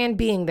maintenance man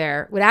being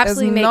there would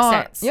absolutely make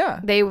sense. Yeah.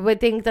 They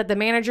would think that the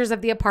managers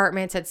of the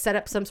apartments had set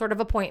up some sort of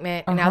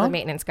appointment and now the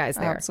maintenance guy's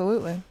there.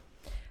 Absolutely.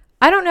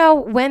 I don't know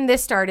when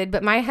this started,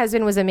 but my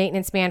husband was a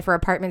maintenance man for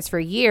apartments for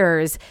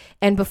years.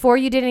 And before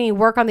you did any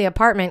work on the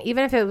apartment,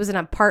 even if it was an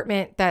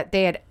apartment that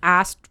they had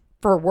asked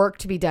for work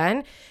to be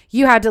done,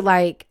 you had to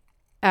like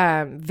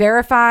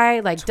verify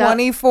like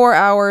 24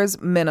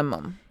 hours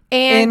minimum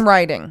in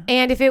writing.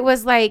 And if it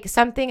was like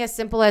something as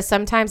simple as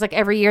sometimes like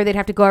every year they'd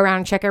have to go around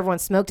and check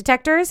everyone's smoke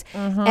detectors,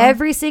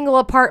 every single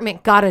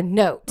apartment got a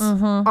note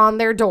on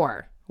their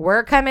door.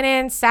 We're coming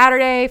in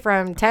Saturday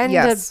from 10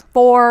 to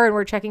 4 and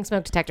we're checking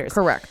smoke detectors.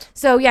 Correct.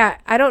 So yeah,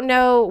 I don't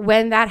know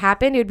when that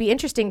happened. It would be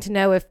interesting to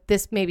know if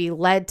this maybe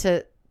led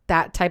to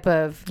that type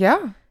of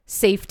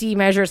safety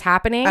measures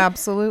happening.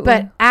 Absolutely.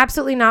 But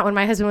absolutely not when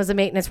my husband was a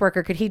maintenance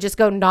worker. Could he just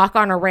go knock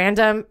on a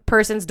random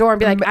person's door and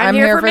be like, I'm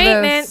here for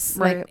maintenance?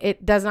 Right. Like,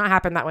 it does not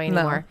happen that way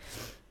anymore.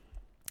 No.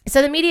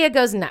 So the media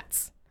goes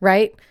nuts,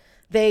 right?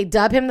 They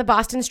dub him the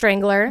Boston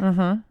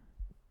Strangler.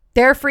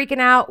 They're freaking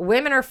out.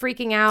 Women are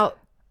freaking out.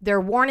 They're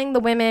warning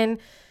the women,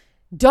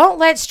 don't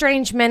let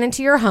strange men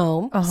into your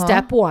home.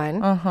 Step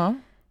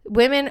one.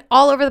 Women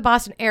all over the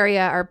Boston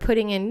area are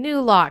putting in new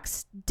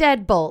locks,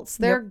 deadbolts.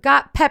 They're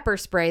got pepper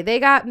spray. They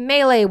got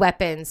melee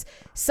weapons.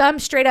 Some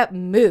straight up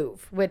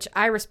move, which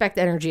I respect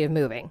the energy of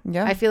moving.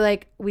 Yeah. I feel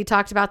like we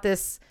talked about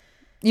this.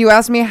 You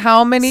asked me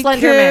how many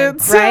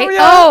kids. Right?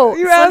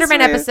 Slenderman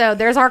episode.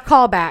 There's our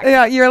callback.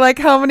 Yeah, you're like,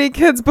 how many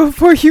kids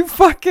before you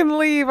fucking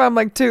leave? I'm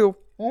like, 2.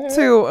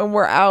 2, and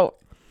we're out.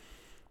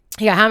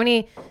 Yeah, how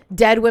many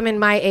dead women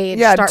my age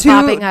start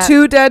popping up?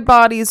 2 dead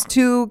bodies,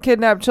 2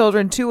 kidnapped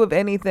children, 2 of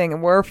anything,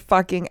 and we're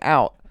fucking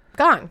out.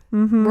 Gone.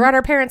 We're at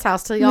our parents'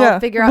 house till y'all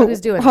figure out who's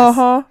doing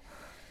this.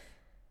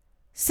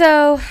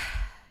 So,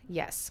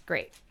 yes,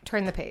 great.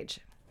 Turn the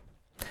page.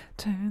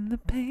 Turn the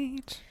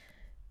page.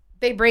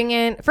 They bring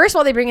in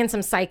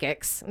some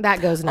psychics.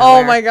 That goes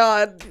nowhere. Oh my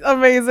God.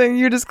 Amazing.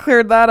 You just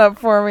cleared that up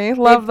for me.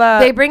 Love that.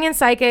 They bring in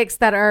psychics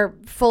that are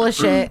full of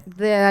shit.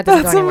 That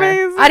doesn't go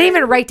anywhere. Amazing. I didn't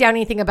even write down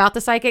anything about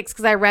the psychics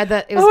because I read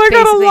that it was I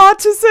got a lot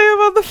to say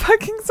about the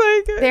fucking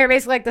psychics. They're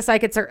basically like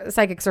the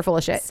psychics are full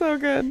of shit. So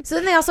good. So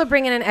then they also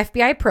bring in an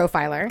FBI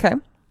profiler. Okay.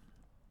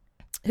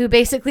 Who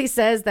basically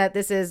says that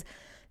this is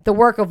the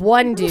work of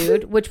one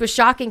dude, which was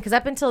shocking because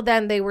up until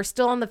then they were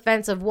still on the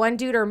fence of one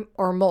dude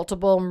or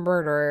multiple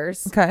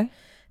murderers. Okay.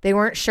 They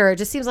weren't sure. It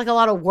just seems like a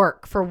lot of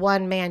work for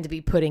one man to be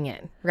putting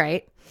in,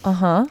 right?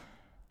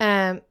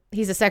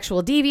 He's a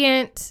sexual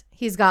deviant.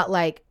 He's got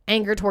like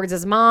anger towards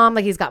his mom.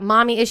 Like he's got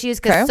mommy issues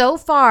because so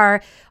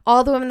far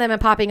all the women that have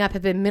been popping up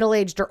have been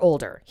middle-aged or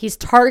older. He's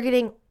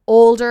targeting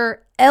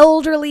older,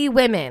 elderly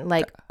women,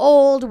 like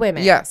old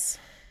women. Yes.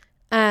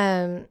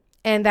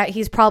 And that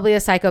he's probably a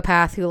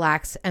psychopath who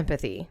lacks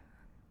empathy.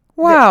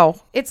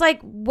 Wow. It's like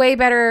way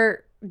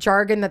better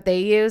jargon that they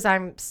use.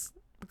 I'm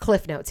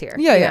cliff notes here.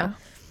 Yeah, you know?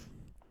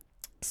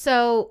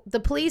 So the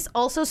police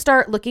also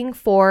start looking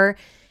for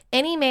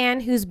any man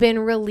who's been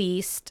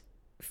released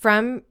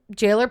from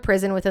jail or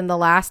prison within the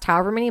last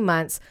however many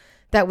months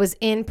that was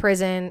in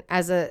prison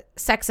as a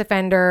sex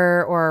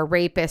offender or a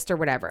rapist or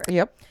whatever.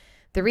 Yep.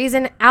 The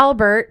reason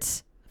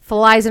Albert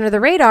flies under the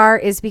radar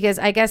is because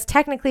I guess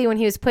technically when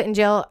he was put in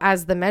jail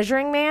as the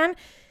measuring man,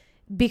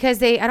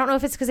 because I don't know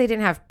if it's because they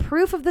didn't have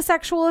proof of the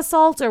sexual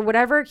assault or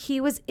whatever,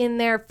 he was in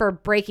there for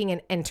breaking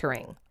and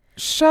entering.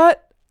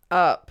 Shut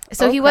up.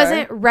 So he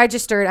wasn't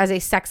registered as a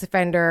sex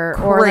offender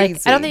or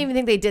like, I don't even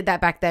think they did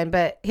that back then,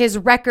 but his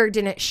record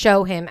didn't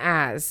show him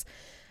as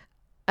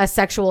a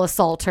sexual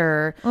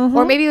assaulter,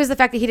 or maybe it was the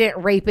fact that he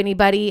didn't rape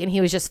anybody and he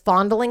was just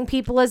fondling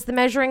people as the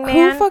measuring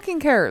man. Who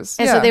fucking cares?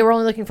 And so they were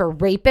only looking for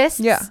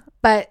rapists. Yeah.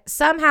 But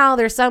somehow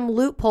there's some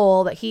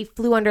loophole that he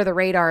flew under the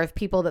radar of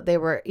people that they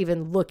were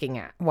even looking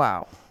at.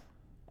 Wow.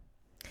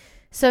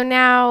 So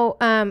now,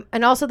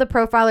 and also the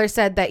profiler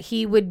said that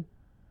he would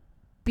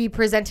be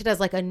presented as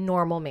like a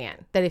normal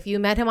man. That if you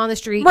met him on the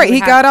street, he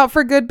got out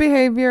for good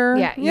behavior.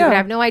 Yeah, you would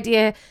have no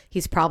idea.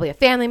 He's probably a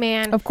family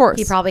man. Of course.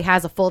 He probably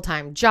has a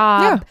full-time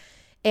job.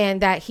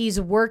 And that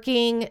he's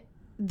working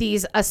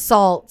these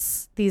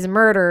assaults, these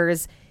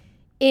murders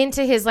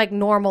into his like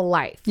normal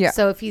life. Yeah.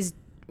 So if he's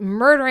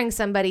murdering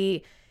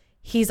somebody,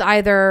 he's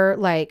either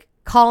like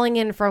calling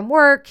in from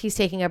work, he's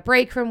taking a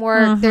break from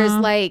work. There's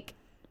like,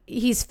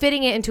 he's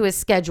fitting it into his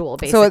schedule,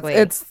 basically. So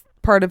it's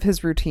part of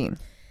his routine.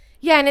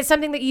 Yeah, and it's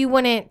something that you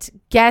wouldn't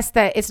guess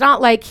that it's not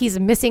like he's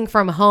missing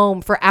from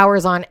home for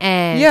hours on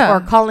end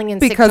or calling in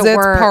sick to work. Because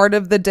it's part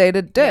of the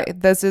day-to-day. Yeah.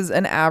 This is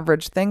an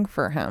average thing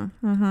for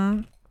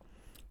him.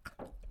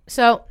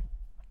 So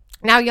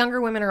now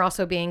younger women are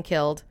also being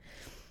killed.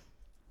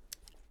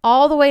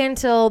 All the way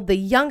until the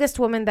youngest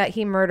woman that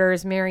he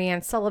murders,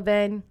 Marianne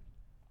Sullivan,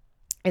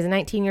 is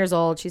 19 years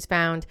old. She's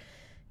found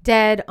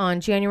dead on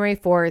January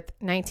 4th,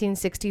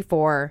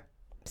 1964.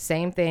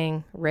 Same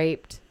thing,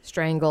 raped,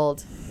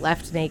 strangled,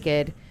 left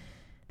naked.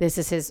 This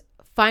is his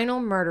final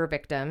murder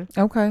victim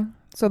Okay.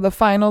 So the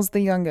final's the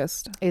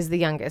youngest. is the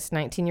youngest,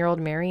 19-year-old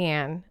Mary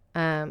Ann.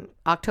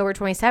 October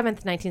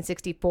 27th,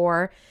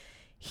 1964,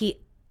 he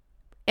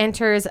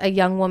enters a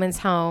young woman's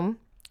home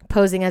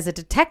posing as a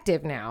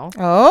detective now.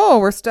 Oh,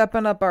 we're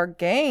stepping up our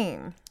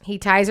game. He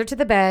ties her to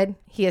the bed.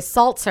 He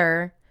assaults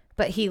her,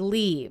 but he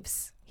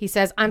leaves. He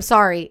says, "I'm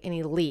sorry," and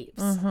he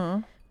leaves.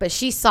 But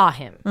she saw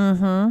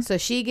him. So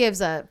she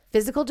gives a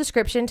physical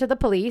description to the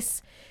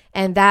police,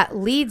 and that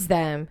leads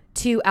them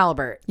to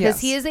Albert. Because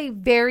he is a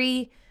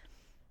very,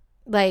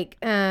 like,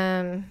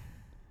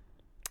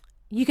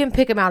 you can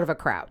pick him out of a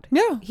crowd.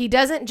 Yeah. He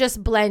doesn't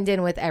just blend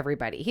in with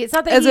everybody. It's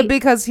not that Is it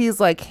because he's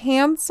like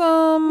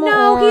handsome?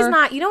 No, or? he's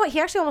not. You know what? He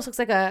actually almost looks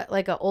like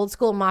a old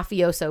school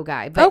mafioso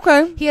guy. But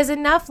Okay. he has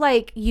enough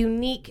like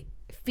unique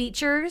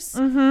features.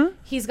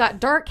 He's got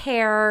dark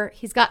hair.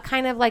 He's got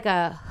kind of like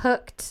a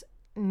hooked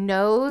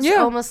nose,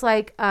 almost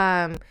like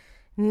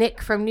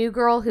Nick from New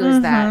Girl. Who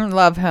is that?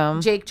 Love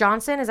him. Jake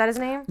Johnson. Is that his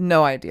name?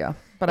 No idea,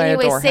 but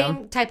Anyway, I adore same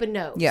him. type of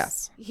nose.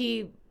 Yes.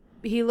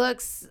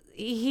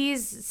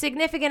 He's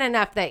significant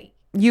enough that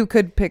You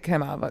could pick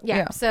him out of it.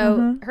 Yeah.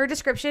 So her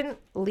description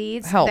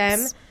leads Helps.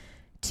 them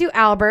to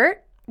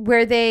Albert,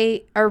 where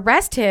they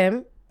arrest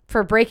him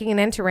for breaking and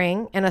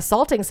entering and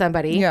assaulting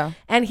somebody. Yeah.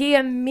 And he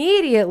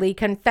immediately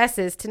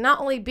confesses to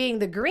not only being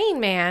the Green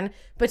Man,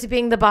 but to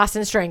being the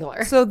Boston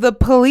Strangler. So the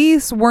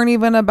police weren't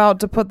even about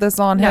to put this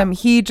on him.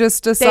 He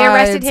just decides, They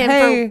arrested him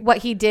hey, for what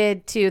he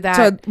did to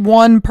that to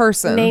one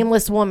person.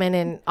 nameless woman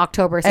in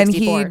October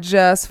 64. And he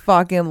just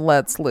fucking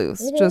lets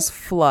loose. Just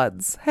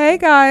floods. Hey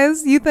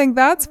guys, you think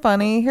that's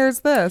funny?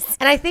 Here's this.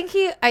 And I think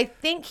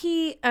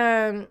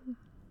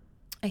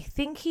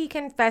he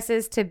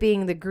confesses to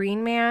being the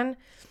Green Man.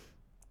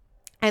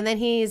 And then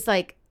he's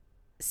like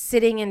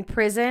sitting in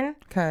prison.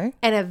 Okay.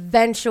 And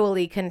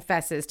eventually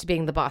confesses to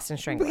being the Boston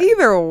Strangler.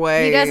 Either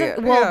way. He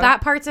doesn't. Well,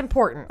 that part's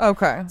important.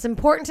 Okay. It's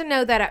important to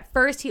know that at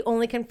first he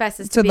only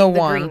confesses To to the being the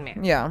one. Green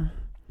Man. Yeah.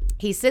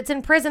 He sits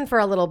in prison for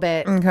a little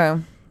bit. Okay.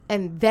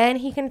 And then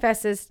he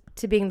confesses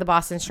to being the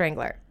Boston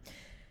Strangler.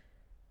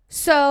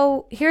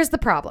 So here's the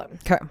problem.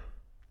 Okay.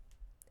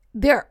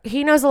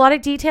 He knows a lot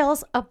of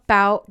details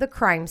about the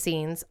crime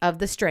scenes of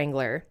the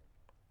Strangler.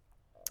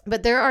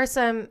 But there are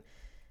some...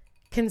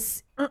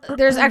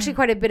 there's actually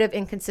quite a bit of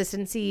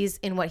inconsistencies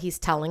in what he's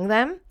telling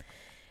them.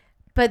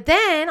 But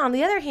then, on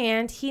the other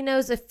hand, he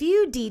knows a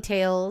few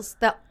details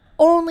that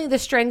only the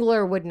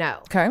Strangler would know.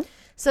 Okay.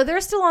 So they're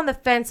still on the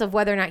fence of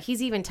whether or not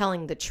he's even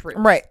telling the truth.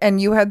 Right.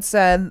 And you had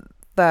said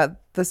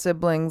that the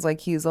siblings, like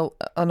he's an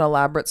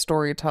elaborate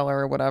storyteller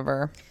or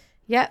whatever.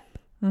 Yep.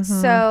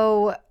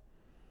 So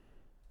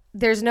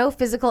there's no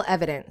physical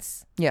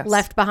evidence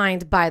left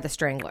behind by the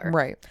Strangler.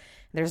 Right.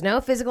 There's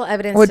no physical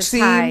evidence Which to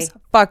tie... seems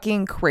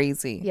fucking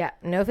crazy. Yeah,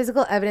 no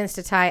physical evidence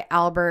to tie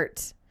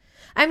Albert.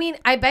 I mean,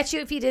 I bet you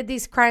if he did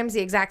these crimes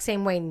the exact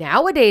same way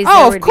nowadays,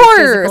 there would of be physical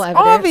course. evidence.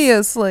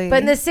 Obviously.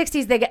 But in the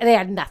 60s, they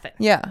had nothing.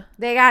 Yeah.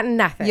 They got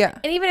nothing. Yeah.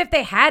 And even if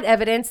they had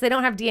evidence, they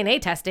don't have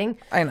DNA testing.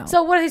 I know.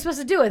 So what are they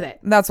supposed to do with it?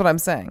 That's what I'm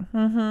saying.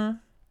 Mm-hmm.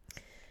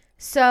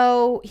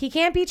 So he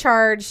can't be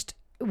charged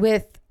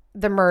with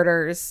the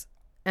murders,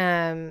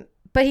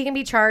 but he can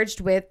be charged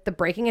with the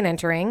breaking and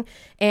entering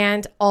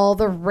and all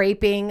the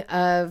raping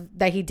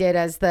that he did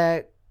as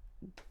the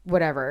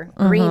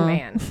Green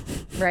Man,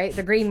 right?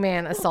 The Green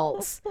Man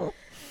assaults.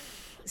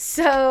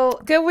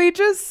 So can we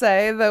just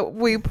say that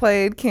we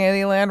played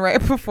Candyland right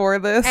before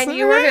this? And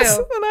you were who? And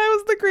I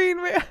was the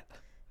Green Man.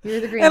 You were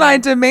the Green And Man. I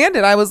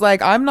demanded. I was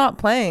like, I'm not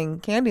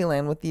playing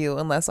Candyland with you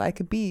unless I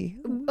could be.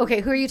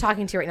 Okay, who are you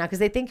talking to right now? Because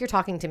they think you're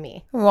talking to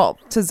me. Well,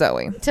 to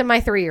Zoe. To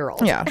my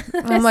 3-year-old. Yeah.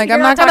 I'm like, You're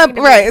I'm not not talking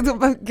going to to.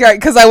 Right.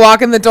 Because I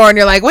walk in the door and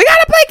you're like, we got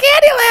to play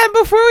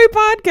Candyland before we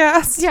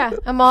podcast. Yeah.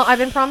 I've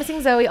been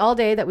promising Zoe all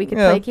day that we could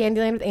play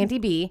Candyland with Auntie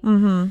B.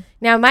 Mm-hmm.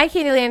 Now, my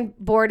Candyland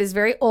board is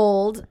very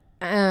old.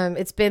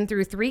 It's been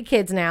through 3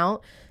 kids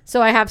now.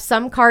 So I have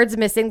some cards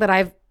missing that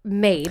I've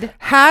made.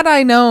 Had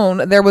I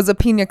known there was a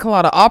pina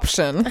colada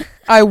option,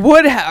 I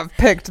would have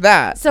picked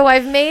that. So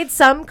I've made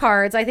some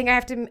cards. I think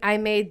I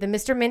made the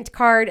Mr. Mint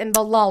card and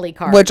the Lolly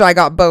card. Which I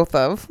got both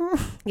of.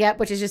 Yep,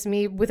 which is just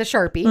me with a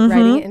Sharpie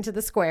writing it into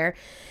the square.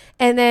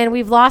 And then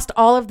we've lost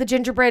all of the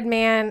Gingerbread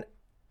Man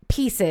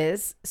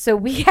pieces. So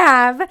we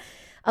have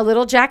a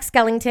little Jack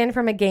Skellington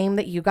from a game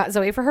that you got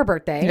Zoe for her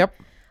birthday. Yep.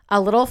 A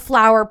little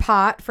flower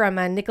pot from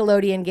a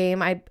Nickelodeon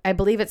game. I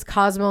believe it's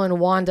Cosmo and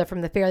Wanda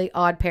from the Fairly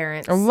Odd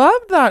Parents. I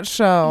love that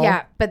show.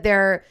 Yeah, but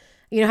they're,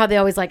 you know how they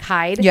always like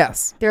hide?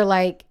 Yes.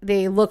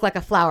 They look like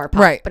a flower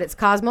pot. Right. But it's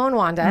Cosmo and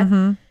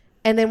Wanda.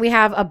 And then we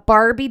have a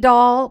Barbie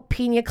doll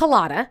pina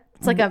colada.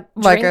 It's like a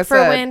drink for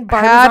when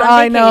Barbie's had on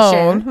I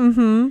vacation.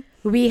 known.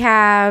 We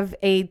have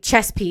a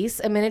chess piece,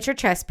 a miniature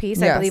chess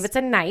piece. Yes. I believe it's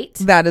a knight.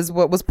 That is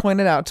what was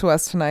pointed out to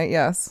us tonight.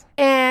 Yes.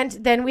 And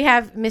then we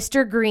have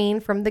Mr. Green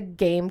from the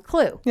game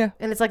Clue. Yeah.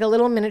 And it's like a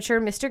little miniature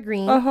Mr.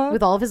 Green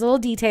with all of his little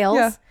details.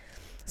 Yeah.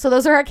 So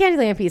those are our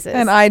Candyland pieces.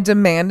 And I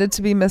demanded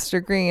to be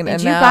Mr. Green. And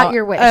you now, got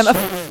your wish.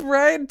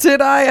 Right.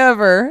 Did I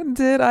ever?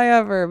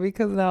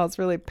 Because now it's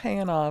really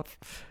paying off.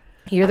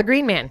 You're the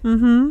Green Man.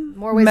 Mm-hmm.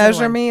 More ways Measure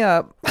than one. me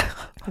up.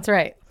 That's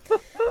right.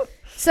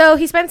 So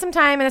he spent some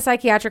time in a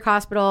psychiatric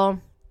hospital,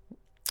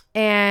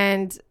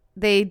 and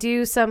they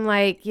do some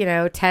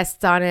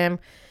tests on him,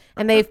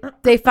 and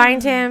they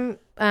find him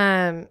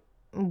fit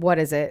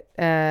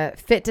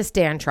to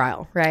stand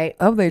trial, right?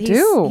 Oh, they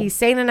do. He's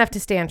sane enough to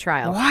stand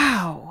trial.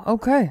 Wow.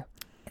 Okay.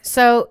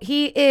 So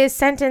he is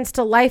sentenced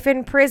to life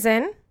in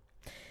prison.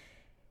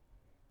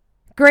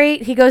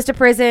 Great. He goes to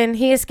prison.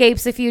 He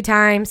escapes a few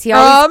times.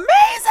 Amazing.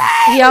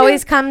 He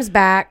always comes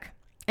back,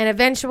 and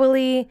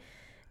eventually,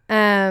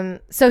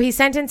 so he's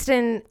sentenced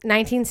in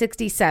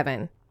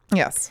 1967.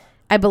 Yes.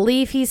 I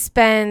believe he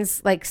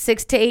spends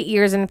 6 to 8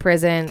 years in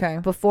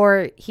prison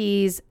before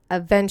he's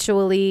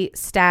eventually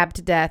stabbed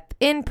to death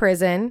in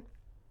prison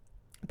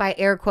by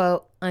air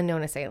quote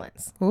unknown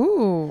assailants.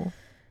 Ooh.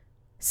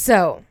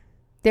 So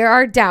there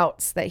are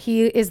doubts that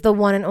he is the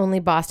one and only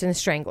Boston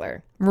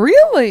Strangler.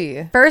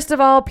 Really? First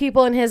of all,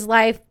 people in his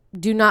life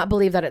do not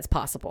believe that it's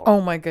possible. Oh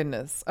my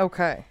goodness.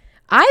 Okay.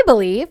 I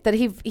believe that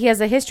he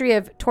has a history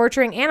of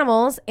torturing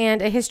animals and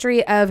a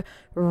history of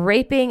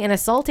raping and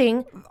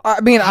assaulting.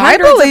 I mean, I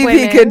believe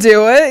he could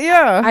do it.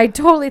 Yeah. I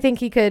totally think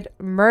he could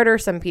murder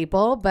some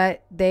people,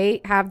 but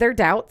they have their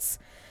doubts.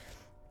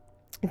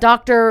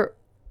 Dr.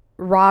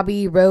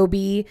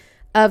 Roby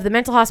of the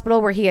mental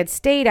hospital where he had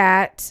stayed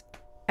at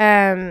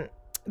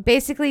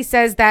basically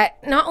says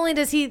that not only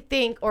does he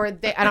think, I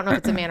don't know if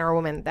it's a man or a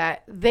woman,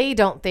 that they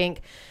don't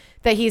think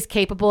that he's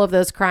capable of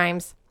those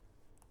crimes.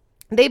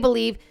 They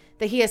believe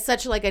that he has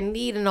such a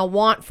need and a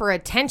want for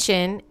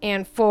attention,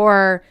 and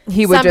for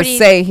he would just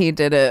say he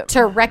did it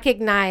to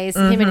recognize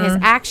him and his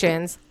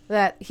actions,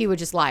 that he would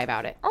just lie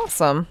about it.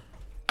 Awesome.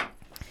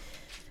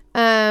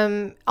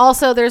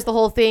 Also, there's the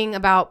whole thing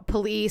about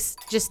police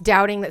just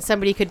doubting that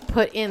somebody could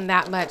put in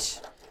that much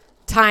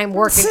time,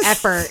 work, and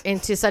effort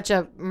into such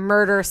a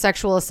murder,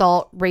 sexual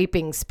assault,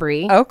 raping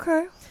spree.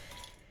 Okay.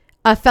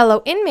 A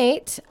fellow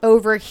inmate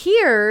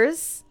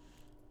overhears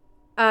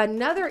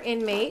another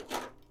inmate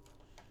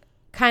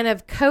kind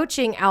of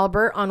coaching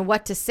Albert on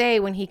what to say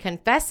when he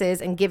confesses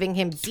and giving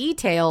him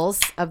details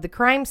of the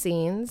crime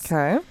scenes.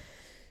 Okay.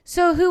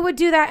 So who would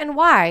do that and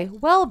why?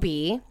 Well,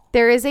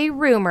 there is a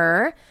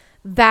rumor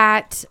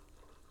that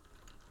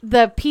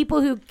the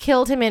people who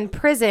killed him in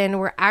prison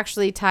were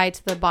actually tied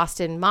to the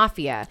Boston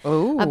Mafia.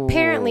 Ooh.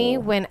 Apparently,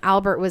 when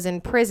Albert was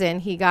in prison,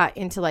 he got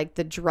into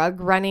the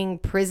drug running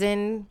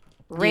prison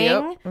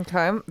ring. Yep.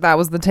 Okay. That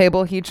was the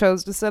table he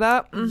chose to sit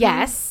at. Mm-hmm.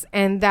 Yes.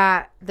 And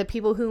that the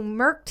people who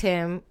murked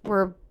him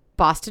were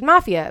Boston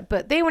Mafia,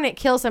 but they wouldn't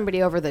kill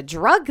somebody over the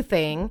drug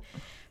thing.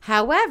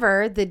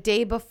 However, the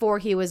day before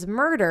he was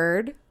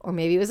murdered, or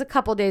maybe it was a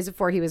couple days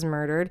before he was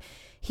murdered,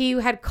 he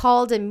had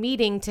called a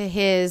meeting to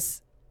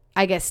his,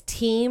 I guess,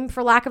 team,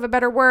 for lack of a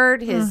better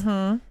word, his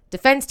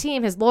defense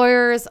team, his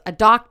lawyers, a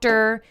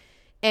doctor.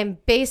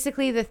 And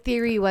basically the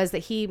theory was that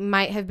he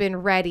might have been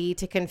ready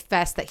to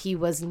confess that he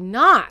was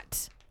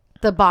not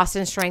the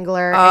Boston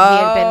Strangler and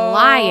he had been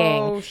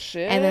lying.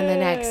 Shit. And then the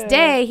next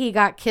day he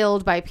got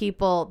killed by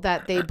people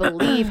that they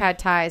believe had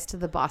ties to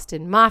the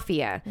Boston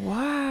Mafia.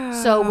 Wow.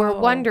 So we're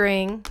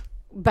wondering,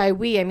 by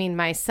we, I mean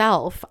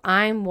myself,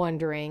 I'm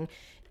wondering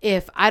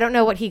if, I don't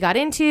know what he got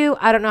into.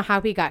 I don't know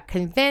how he got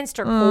convinced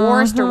or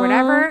coerced or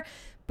whatever.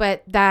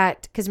 But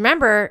that, because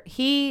remember,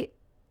 he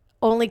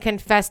only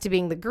confessed to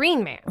being the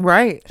Green Man.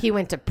 Right. He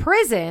went to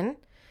prison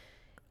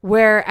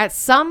where at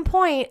some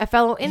point a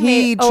fellow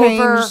inmate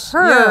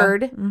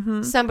overheard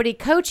somebody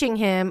coaching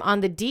him on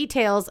the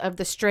details of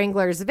the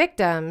Strangler's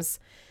victims.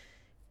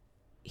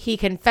 He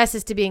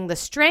confesses to being the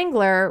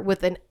Strangler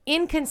with an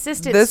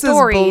inconsistent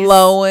stories. This is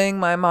blowing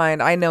my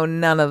mind. I know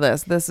none of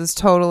this. This is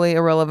totally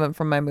irrelevant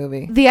from my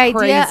movie. The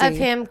idea of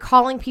him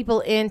calling people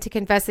in to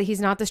confess that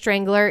he's not the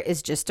Strangler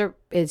is just a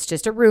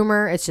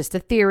rumor. It's just a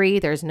theory.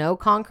 There's no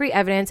concrete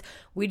evidence.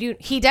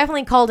 He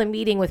definitely called a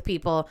meeting with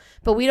people,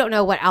 but we don't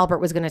know what Albert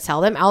was going to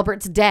tell them.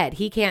 Albert's dead.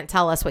 He can't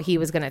tell us what he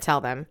was going to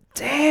tell them.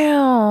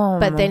 Damn.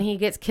 But then he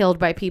gets killed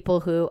by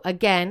people who,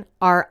 again,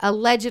 are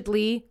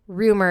allegedly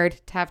rumored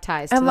to have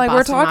ties to the Boston Mafia. And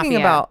we're talking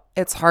about,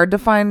 it's hard to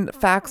find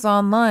facts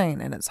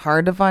online, and it's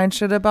hard to find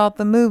shit about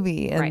the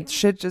movie, and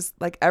shit just,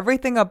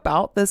 everything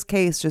about this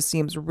case just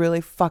seems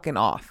really fucking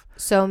off.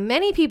 So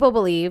many people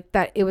believe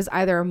that it was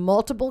either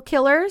multiple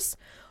killers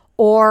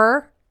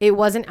or it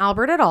wasn't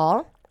Albert at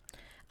all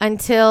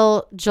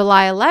until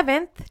July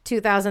 11th,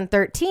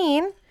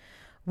 2013,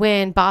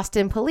 when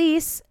Boston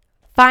police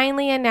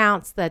finally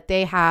announced that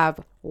they have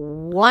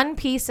one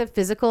piece of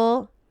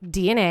physical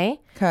DNA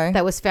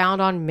that was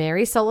found on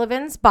Mary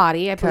Sullivan's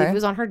body. I believe it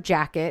was on her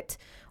jacket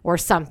or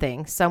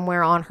something,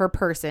 somewhere on her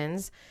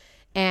persons.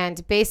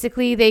 And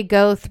basically they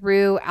go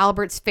through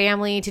Albert's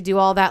family to do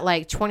all that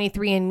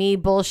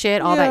 23andMe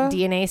bullshit, all that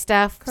DNA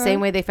stuff.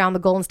 Same way they found the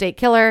Golden State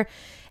Killer.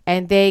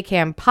 And they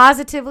can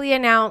positively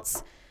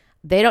announce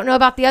they don't know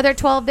about the other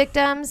 12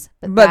 victims,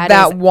 but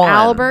that is one.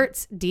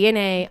 Albert's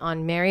DNA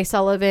on Mary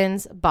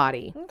Sullivan's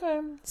body. Okay.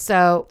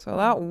 So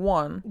that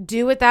one.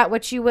 Do with that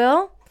what you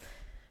will.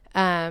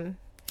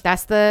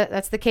 That's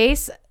the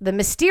case. The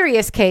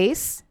mysterious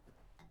case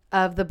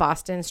of the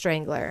Boston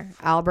Strangler.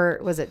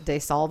 Albert, was it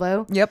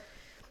DeSalvo? Yep.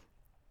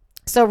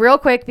 So real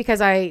quick, because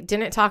I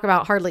didn't talk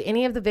about hardly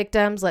any of the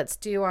victims, let's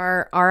do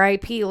our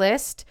RIP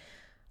list.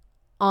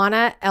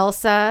 Anna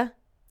Elsa.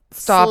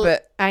 Stop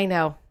it. I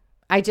know.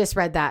 I just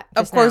read that.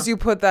 Of course you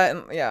put that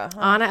in. Yeah.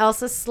 Anna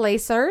Elsa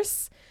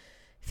Slasers,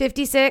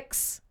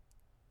 56.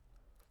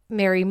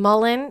 Mary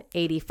Mullen,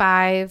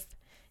 85.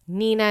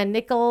 Nina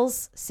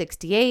Nichols,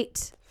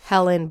 68.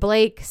 Helen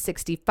Blake,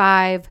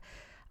 65.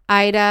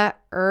 Ida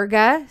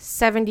Erga,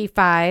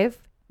 75.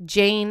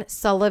 Jane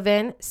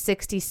Sullivan,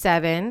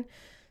 67.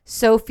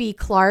 Sophie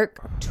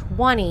Clark,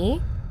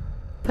 20.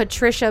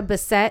 Patricia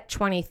Bissett,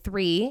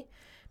 23.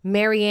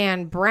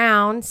 Marianne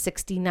Brown,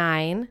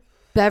 69.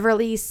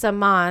 Beverly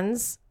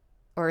Sammons,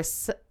 or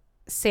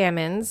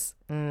Sammons,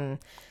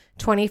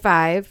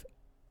 25.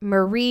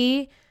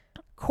 Marie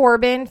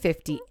Corbin,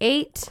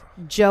 58.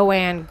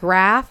 Joanne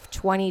Graff,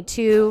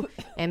 22.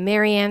 And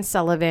Marianne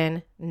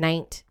Sullivan,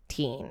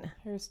 19.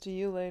 Here's to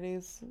you,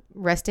 ladies.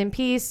 Rest in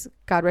peace.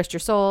 God rest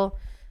your soul.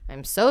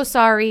 I'm so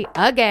sorry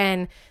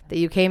again that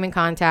you came in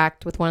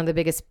contact with one of the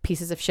biggest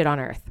pieces of shit on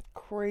earth.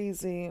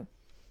 Crazy.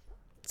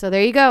 So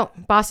there you go.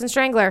 Boston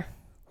Strangler.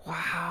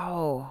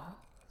 Wow.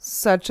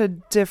 Such a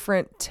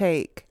different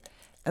take.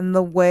 And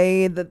the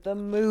way that the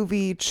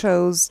movie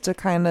chose to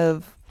kind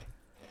of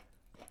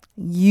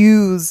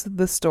use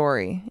the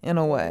story in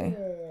a way.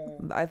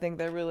 I think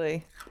they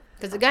really...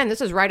 Because again, this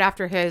is right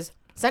after his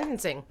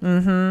sentencing.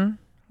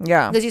 Mm-hmm.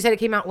 Yeah. Because you said it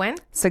came out when?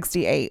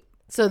 68.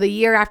 So the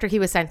year after he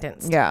was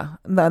sentenced. Yeah.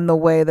 And the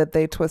way that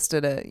they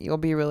twisted it, you'll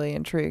be really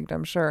intrigued,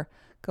 I'm sure.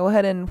 Go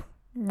ahead and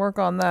work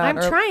on that. I'm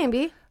trying,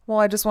 B. Well,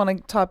 I just want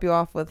to top you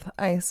off with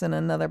ice and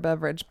another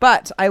beverage.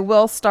 But I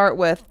will start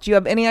with, do you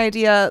have any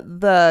idea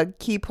the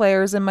key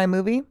players in my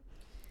movie?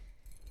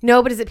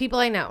 No, but is it people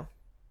I know?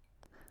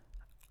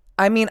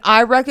 I mean,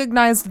 I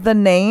recognized the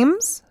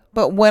names,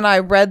 but when I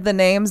read the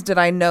names, did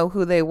I know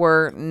who they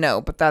were?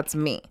 No, but that's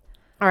me.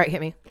 All right,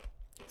 hit me.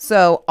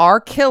 So our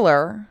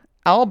killer,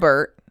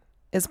 Albert,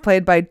 is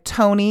played by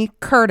Tony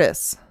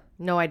Curtis.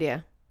 No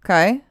idea.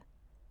 Okay.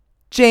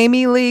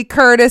 Jamie Lee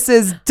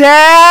Curtis's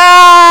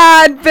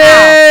dad,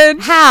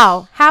 bitch.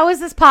 How is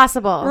this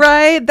possible?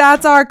 Right?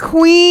 That's our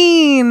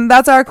queen.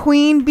 That's our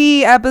Queen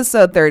Bee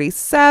episode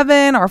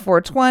 37, our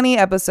 420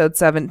 episode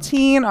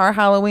 17, our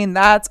Halloween.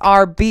 That's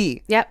our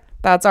B. Yep.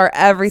 That's our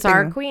everything. It's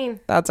our queen.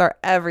 That's our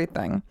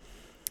everything.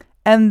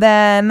 And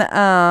then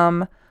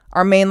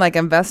our main like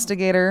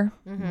investigator,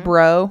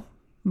 Bro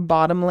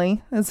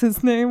Bottomley is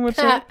his name, which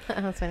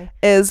That's funny.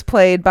 is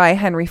played by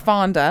Henry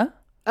Fonda.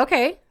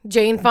 Okay.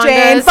 Jane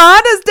Fonda's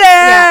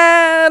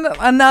dad. Yeah.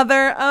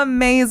 Another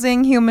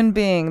amazing human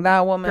being.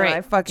 That woman Great.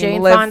 I fucking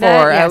Jane live Fonda,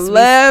 for. yes, I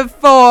live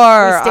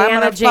for. We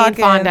stand on Jane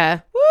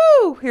Fonda.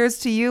 Woo! Here's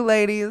to you,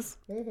 ladies.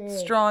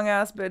 Strong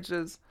ass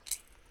bitches.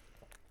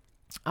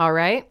 All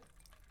right.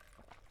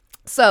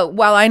 So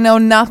while I know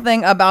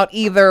nothing about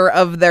either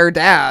of their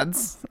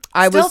dads,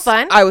 I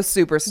was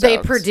super stoked. They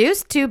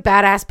produced two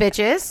badass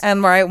bitches.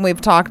 And right,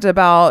 we've talked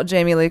about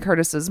Jamie Lee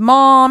Curtis's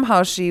mom,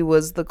 how she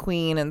was the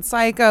queen in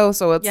Psycho.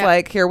 So it's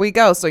like, here we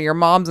go. So your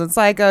mom's in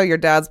Psycho, your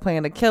dad's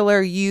playing a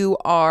killer. You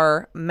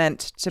are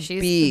meant to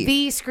She's be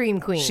the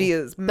Scream Queen. She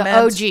is the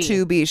meant OG.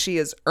 to be. She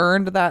has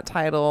earned that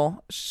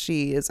title.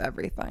 She is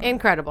everything.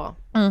 Incredible.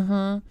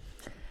 Mm-hmm.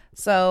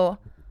 So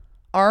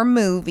our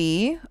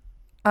movie,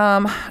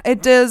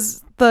 it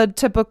does the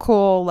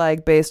typical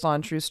like based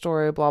on true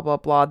story, blah blah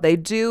blah. They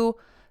do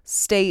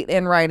state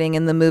in writing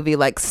in the movie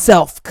like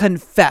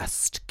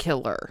self-confessed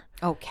killer.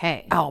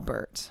 Okay.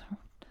 Albert.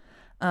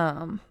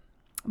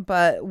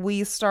 But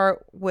we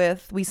start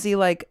with, we see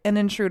like an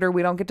intruder.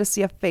 We don't get to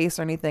see a face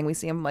or anything. We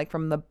see him like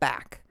from the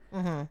back,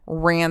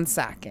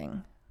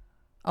 ransacking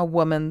a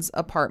woman's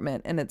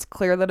apartment. And it's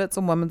clear that it's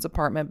a woman's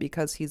apartment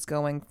because he's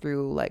going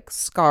through like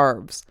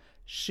scarves,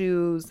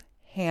 shoes,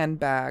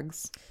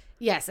 handbags.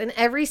 Yes, and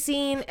every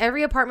scene,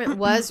 every apartment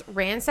was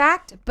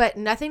ransacked, but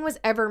nothing was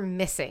ever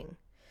missing.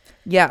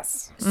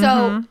 Yes.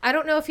 So I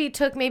don't know if he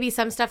took maybe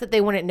some stuff that they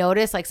wouldn't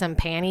notice, like some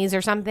panties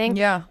or something.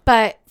 Yeah.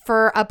 But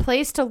for a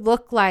place to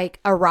look like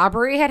a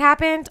robbery had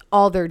happened,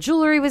 all their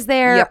jewelry was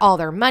there, Yep. all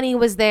their money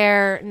was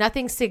there,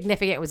 nothing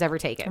significant was ever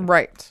taken.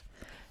 Right.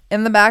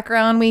 In the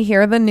background, we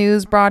hear the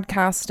news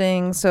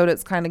broadcasting, so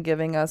it's kind of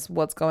giving us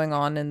what's going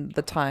on in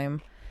the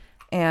time.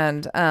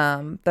 And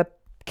the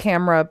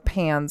camera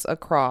pans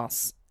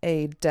across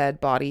a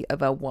dead body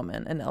of a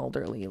woman, an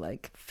elderly,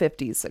 like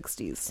 50s,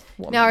 60s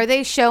woman. Now, are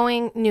they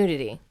showing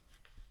nudity?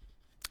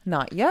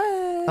 Not yet.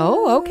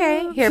 Oh,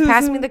 okay. Here,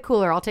 pass me the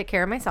cooler. I'll take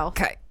care of myself.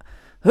 Okay.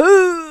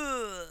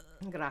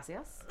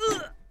 Gracias.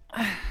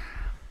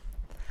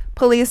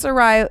 Police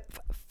arrive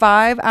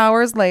 5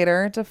 hours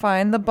later to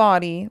find the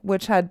body,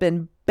 which had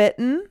been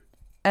bitten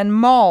and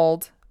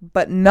mauled,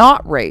 but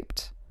not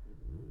raped.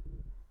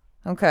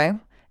 Okay.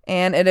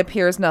 And it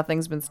appears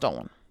nothing's been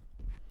stolen.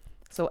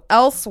 So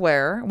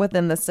elsewhere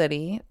within the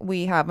city,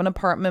 we have an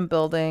apartment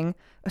building.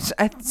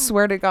 I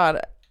swear to God,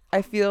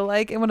 I feel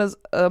like it was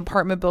an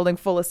apartment building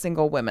full of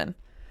single women.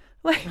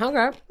 Like,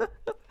 Okay. it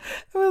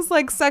was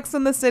like Sex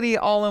in the City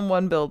all in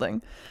one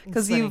building.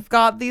 Because you've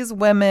got these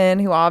women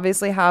who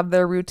obviously have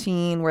their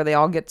routine where they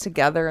all get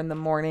together in the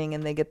morning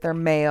and they get their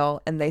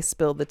mail and they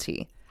spill the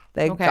tea.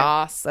 They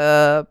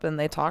gossip and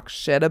they talk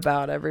shit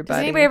about everybody.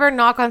 Does anybody ever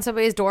knock on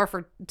somebody's door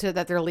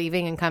that they're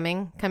leaving and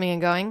coming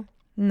and going?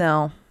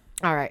 No.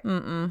 All right.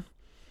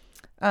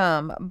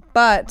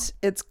 But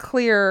it's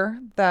clear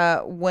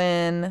that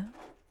when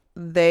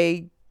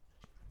they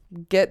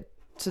get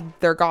to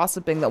their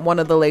gossiping, that one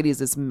of the ladies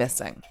is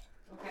missing.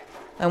 Okay.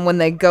 And when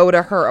they go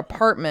to her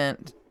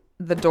apartment,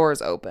 the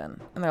door's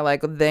open. And they're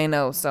like, they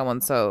know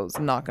so-and-so's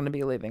not going to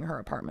be leaving her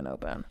apartment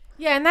open.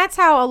 Yeah, and that's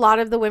how a lot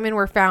of the women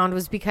were found,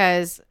 was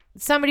because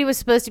somebody was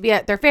supposed to be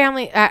at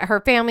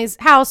her family's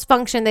house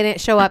function. They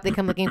didn't show up. They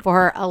come looking for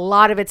her. A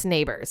lot of it's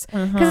neighbors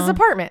because it's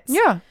apartments.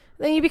 Yeah.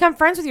 Then you become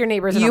friends with your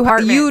neighbors in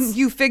apartments.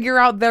 You figure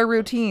out their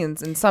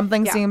routines and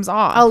something seems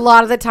off. A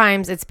lot of the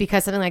times it's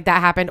because something like that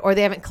happened, or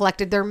they haven't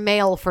collected their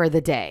mail for the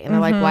day. And they're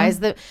like, why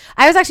is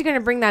I was actually going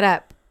to bring that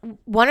up.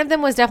 One of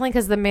them was definitely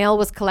because the mail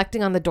was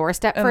collecting on the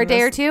doorstep for a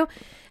day or two.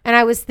 And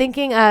I was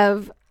thinking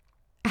of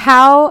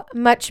how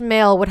much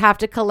mail would have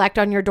to collect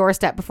on your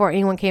doorstep before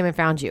anyone came and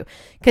found you.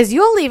 Because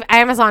you'll leave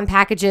Amazon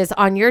packages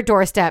on your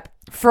doorstep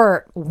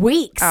for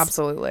weeks.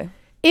 Absolutely.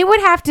 It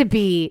would have to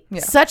be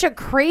such a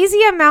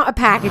crazy amount of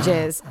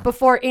packages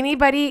before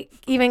anybody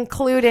even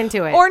clued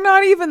into it. Or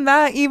not even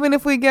that. Even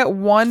if we get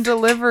one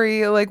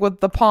delivery, like with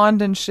the pond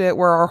and shit,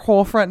 where our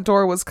whole front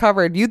door was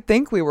covered, you'd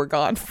think we were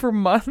gone for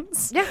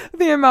months. Yeah.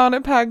 The amount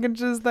of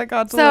packages that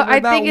got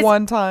delivered that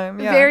one time.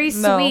 Yeah. Very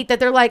sweet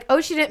that they're like,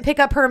 oh, she didn't pick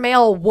up her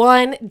mail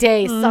one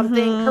day.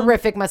 Something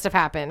horrific must have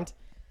happened.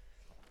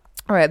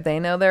 All right.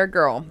 They know their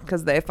girl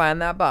because they find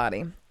that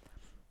body.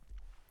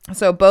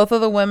 So both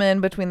of the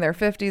women between their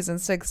 50s and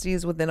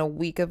 60s, within a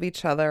week of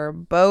each other,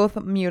 both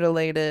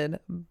mutilated,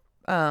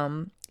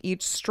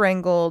 each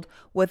strangled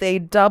with a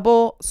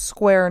double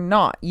square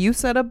knot. You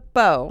said a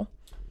bow,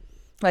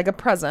 like a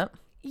present.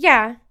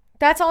 Yeah.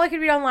 That's all I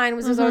could read online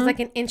was always like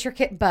an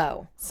intricate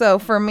bow. So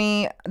for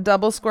me,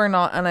 double square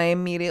knot, and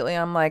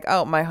I'm like,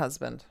 oh, my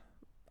husband.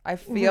 I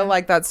feel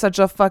like that's such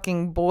a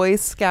fucking Boy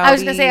Scout. I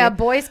was going to say a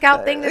Boy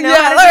Scout thing to know.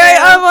 Yeah, right.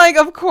 I'm like,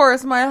 of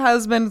course, my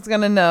husband's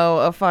going to know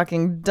a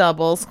fucking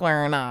double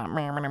square knot.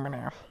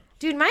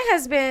 Dude, my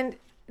husband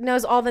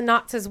knows all the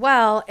knots as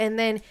well. And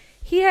then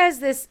he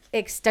has this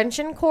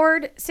extension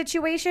cord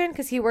situation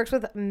because he works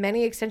with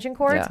many extension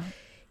cords. Yeah.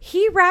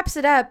 He wraps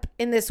it up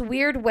in this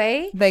weird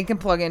way. They can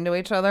plug into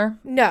each other?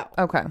 No.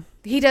 Okay.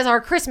 He does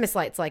our Christmas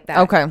lights like that.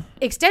 Okay.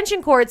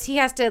 Extension cords, he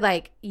has to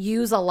like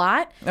use a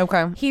lot.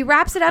 Okay. He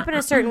wraps it up in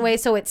a certain way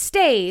so it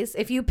stays.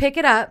 If you pick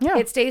it up,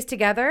 it stays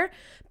together.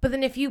 But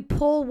then if you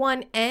pull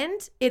one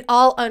end, it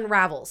all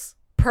unravels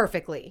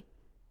perfectly.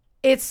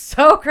 It's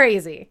so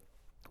crazy.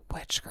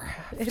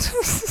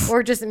 Witchcraft.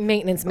 Or just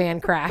maintenance man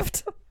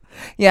craft.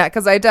 Yeah,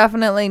 because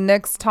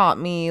Nick's taught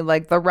me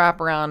like the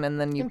wraparound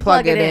and then you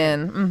plug it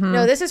in. Mm-hmm.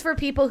 No, this is for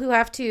people who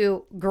have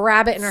to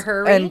grab it in a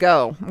hurry. And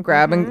go. The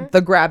grab and go.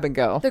 The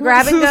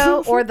grab and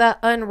go or the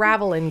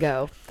unravel and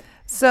go.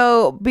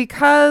 So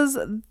because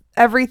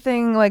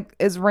everything like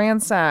is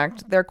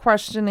ransacked, they're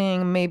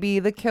questioning maybe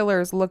the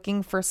killer's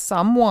looking for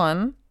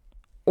someone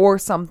or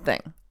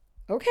something.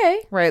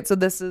 Okay. Right, so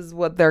this is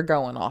what they're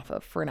going off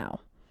of for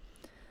now.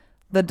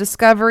 The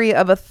discovery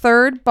of a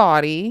third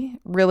body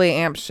really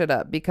amps shit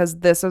up because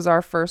this is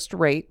our first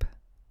rape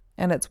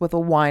and it's with a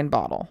wine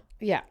bottle.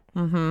 Yeah.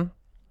 Mm-hmm.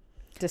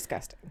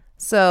 Disgusting.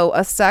 So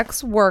a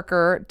sex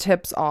worker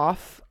tips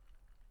off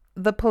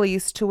the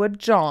police to a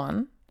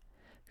John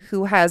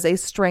who has a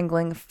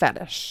strangling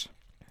fetish.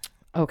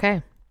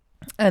 Okay.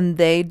 And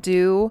they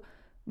do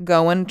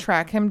go and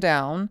track him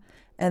down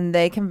and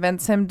they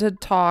convince him to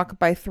talk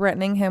by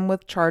threatening him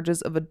with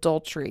charges of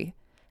adultery.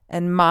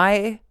 And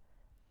my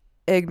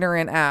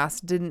ignorant ass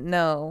didn't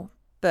know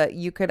that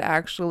you could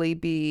actually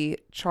be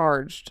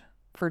charged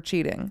for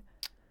cheating,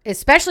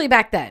 especially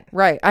back then.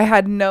 Right. I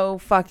had no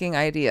fucking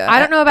idea. I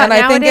don't know about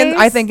and nowadays.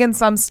 I think in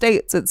some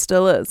states it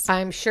still is.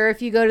 I'm sure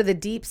if you go to the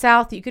deep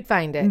south you could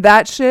find it.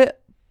 That shit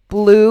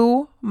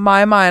blew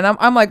my mind.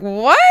 I'm like,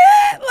 what?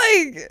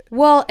 Like,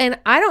 well, and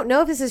I don't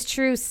know if this is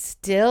true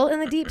still in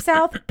the deep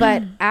south,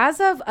 but as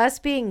of us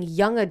being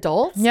young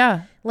adults,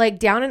 like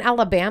down in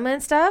Alabama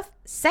and stuff,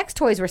 sex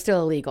toys were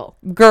still illegal.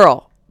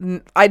 Girl,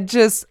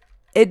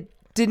 it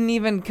didn't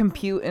even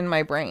compute in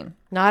my brain.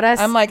 Not us.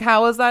 I'm like,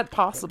 how is that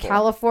possible?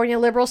 California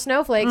liberal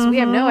snowflakes. We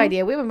have no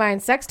idea. We've been buying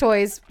sex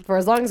toys for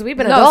as long as we've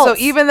been adults.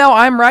 So even though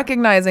I'm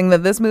recognizing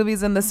that this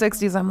movie's in the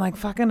 60s, I'm like,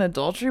 fucking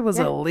adultery was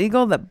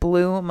illegal? That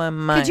blew my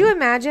mind. Could you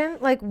imagine?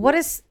 Like, what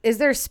is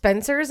there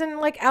Spencer's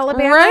in like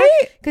Alabama?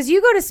 Right? Because you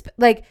go to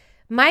like,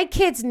 my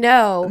kids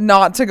know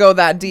not to go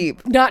that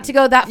deep, not to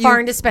go that far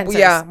into Spencer's.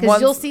 Yeah,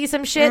 because you'll see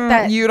some shit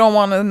that you don't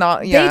want to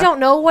not. Yeah, they don't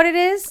know what it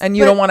is, and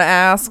you don't want to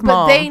ask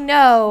mom. But they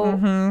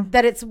know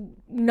that it's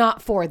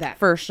not for that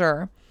for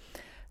sure.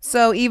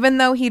 So even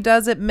though he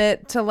does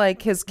admit to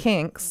like his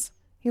kinks,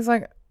 he's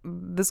like,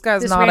 this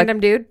guy's not random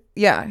dude.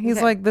 Yeah, he's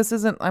Okay. like, this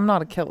isn't, I'm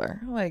not a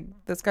killer. Like,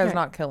 this guy's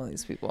not killing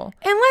these people.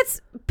 And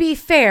let's be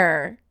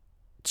fair.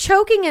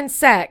 Choking and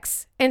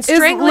sex and Is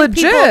strangling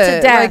legit. people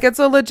to death. Like, it's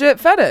a legit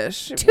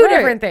fetish. Two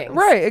different things.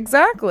 Right,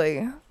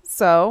 exactly.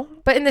 So,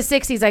 But in the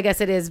 60s, I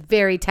guess it is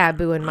very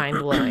taboo and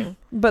mind-blowing.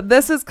 but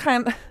this is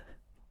kind of,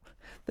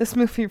 this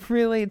movie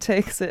really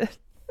takes it.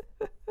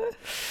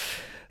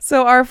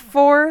 So our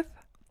fourth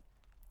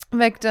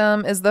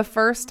victim is the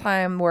first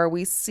time where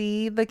we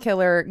see the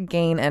killer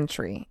gain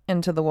entry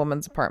into the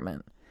woman's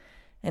apartment.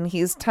 And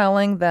he's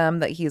telling them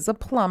that he's a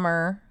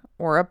plumber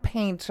or a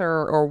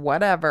painter or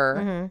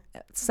whatever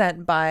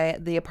sent by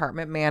the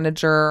apartment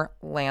manager,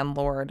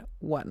 landlord,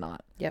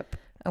 whatnot. Yep.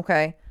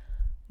 Okay.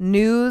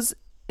 News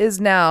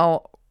is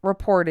now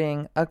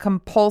reporting a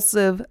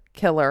compulsive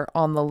killer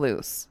on the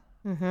loose.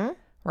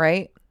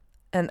 Right?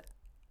 And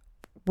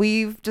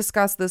we've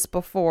discussed this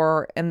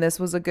before, and this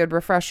was a good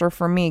refresher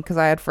for me because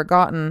I had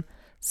forgotten.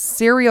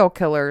 Serial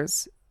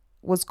killers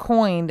was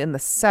coined in the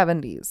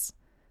 70s.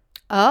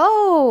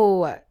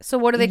 Oh, so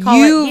what do they call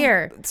it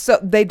here? So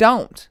they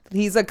don't.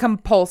 He's a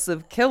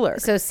compulsive killer.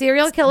 So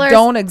serial killers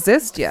Don't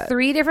exist yet.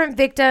 3 different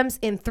victims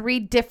in 3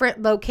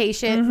 different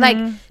locations. Like,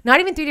 not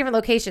even 3 different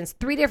locations,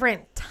 3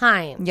 different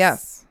times.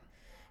 Yes.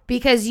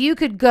 Because you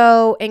could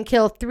go and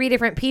kill 3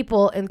 different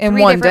people in 3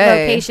 one different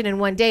day. locations in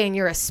one day, and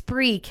you're a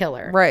spree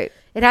killer. Right.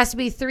 It has to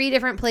be 3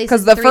 different places.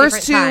 Because the 3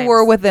 first 2 different times.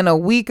 were within a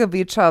week of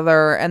each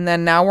other, and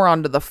then now we're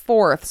on to the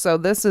 4th. So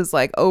this is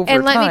like over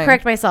And let me time.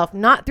 correct myself,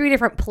 not 3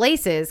 different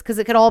places, because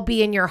it could all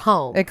be in your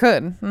home It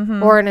could.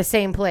 Mm-hmm. or in the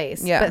same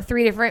place. Yeah. But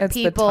 3 different It's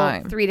the people,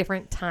 time. 3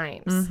 different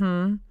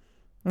times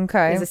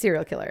Okay. is a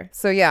serial killer.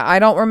 So yeah, I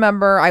don't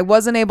remember. I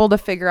wasn't able to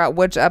figure out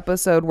which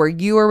episode where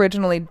you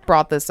originally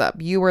brought this up.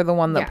 You were the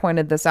one that Yeah.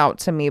 pointed this out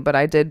to me, but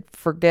I did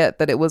forget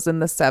that it was in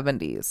the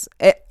 70s.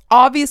 It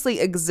obviously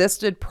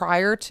existed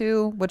prior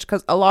to, which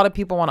because a lot of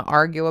people want to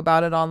argue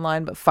about it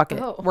online, but fuck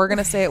it. Oh. We're going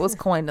to say it was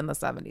coined in the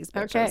 70s.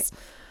 Okay.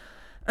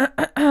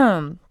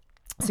 Bitches.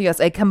 So yes,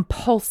 a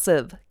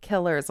compulsive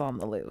killer is on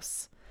the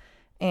loose.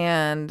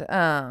 And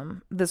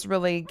this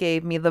really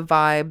gave me the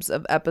vibes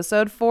of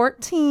episode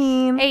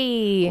 14.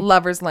 Hey.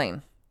 Lover's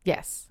Lane.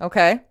 Yes.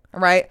 Okay.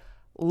 Right.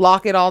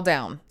 Lock it all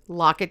down.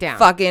 Lock it down.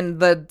 Fucking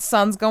the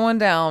sun's going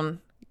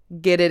down.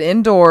 Get it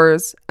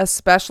indoors,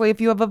 especially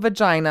if you have a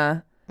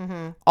vagina.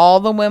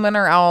 All the women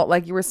are out,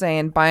 like you were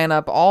saying, buying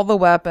up all the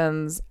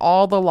weapons,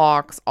 all the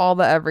locks, all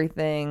the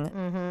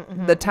everything.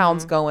 The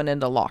town's going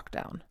into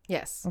lockdown.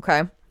 Yes.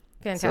 Okay.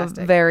 Fantastic.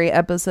 So very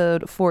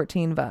episode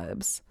 14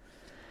 vibes.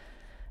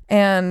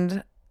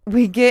 And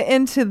we get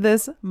into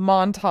this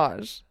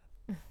montage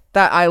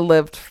that I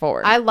lived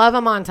for. I love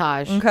a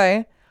montage.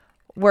 Okay.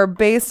 Where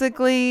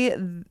basically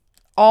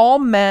all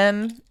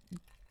men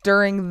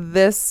during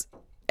this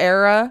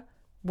era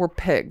were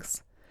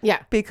pigs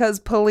Yeah.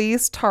 because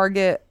police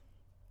target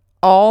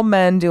all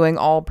men doing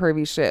all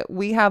pervy shit.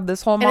 We have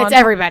this whole And it's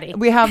everybody.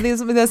 We have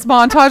this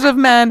montage of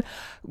men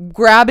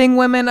grabbing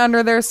women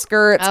under their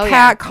skirts, Oh,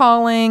 yeah.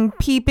 catcalling,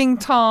 peeping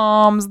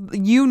toms,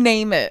 you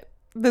name it.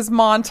 This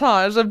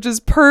montage of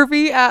just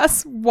pervy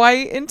ass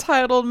white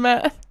entitled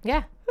men.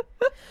 Yeah.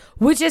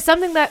 Which is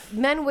something that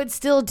men would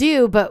still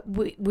do, but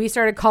we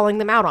started calling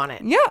them out on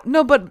it. Yeah,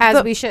 no, but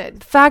As we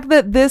should. Fact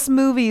that this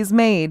movie's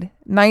made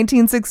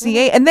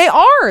 1968 Mm-hmm.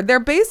 and they're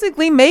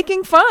basically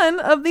making fun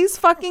of these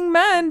fucking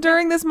men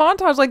during this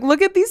montage. Like,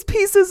 look at these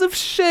pieces of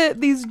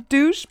shit, these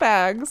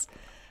douchebags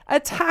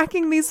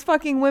attacking these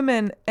fucking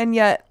women, and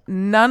yet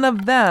none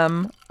of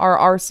them are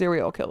our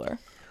serial killer.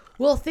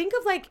 Well, think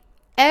of like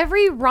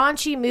every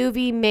raunchy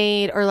movie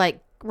made or like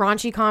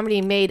raunchy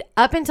comedy made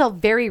up until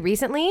very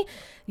recently.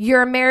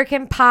 Your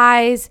American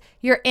Pies,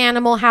 your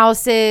Animal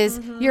Houses,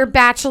 your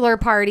bachelor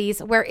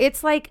parties, where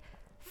it's like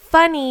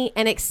funny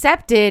and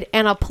accepted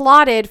and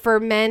applauded for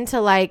men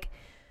to like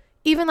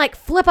even like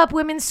flip up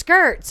women's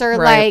skirts or Right.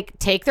 like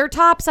take their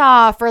tops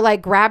off or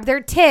like grab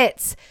their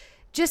tits.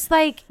 Just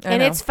like, I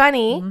and know. it's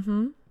funny,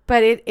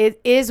 but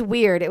it is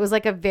weird. It was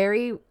like a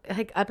very,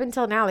 like up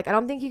until now, like I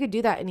don't think you could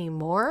do that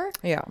anymore,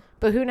 Yeah.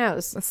 but who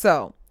knows?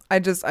 So I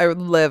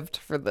lived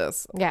for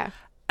this. Yeah.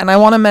 And I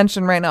want to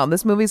mention right now,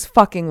 this movie's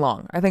fucking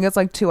long. I think it's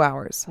like 2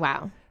 hours.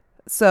 Wow.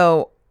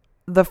 So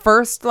the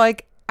first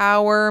like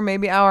hour,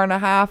 maybe hour and a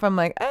half, I'm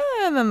like,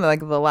 and then like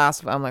the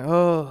last, I'm like,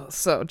 oh,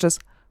 so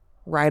just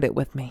ride it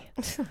with me.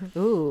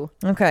 Ooh.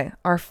 Okay.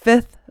 Our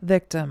fifth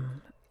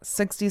victim,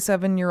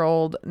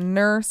 67-year-old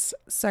nurse,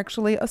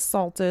 sexually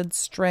assaulted,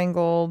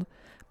 strangled.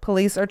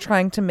 Police are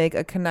trying to make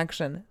a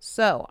connection.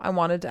 So I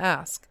wanted to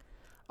ask,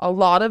 a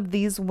lot of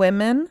these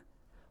women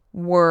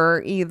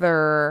were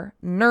either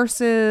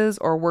nurses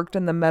or worked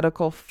in the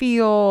medical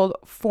field,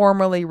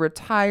 formerly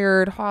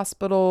retired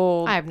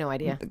hospital. I have no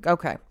idea.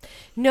 Okay.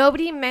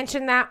 Nobody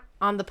mentioned that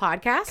on the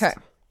podcast. Okay.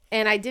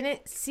 And I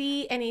didn't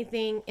see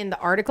anything in the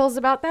articles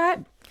about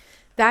that.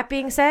 That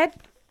being said,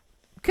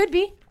 could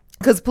be.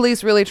 Because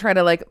police really try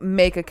to like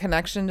make a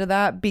connection to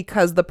that,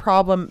 because the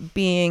problem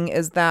being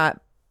is that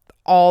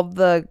all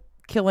the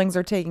killings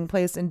are taking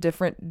place in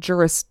different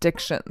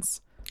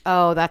jurisdictions.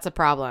 Oh, that's a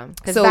problem.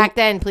 Because So- back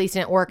then, police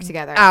didn't work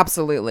together.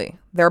 Absolutely.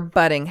 They're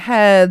butting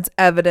heads.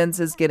 Evidence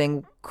is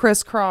getting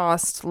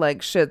crisscrossed.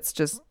 Like, shit's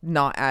just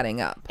not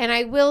adding up. And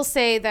I will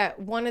say that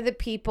one of the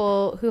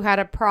people who had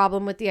a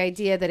problem with the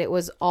idea that it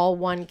was all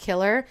one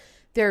killer,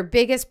 their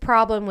biggest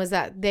problem was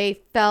that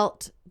they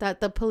felt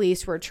that the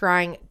police were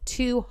trying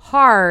too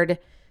hard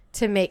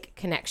to make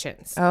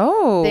connections.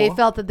 Oh. They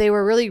felt that they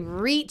were really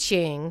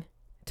reaching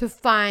to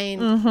find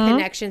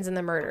connections in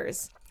the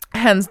murders.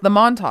 Hence the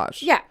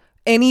montage. Yeah.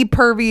 Any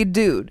pervy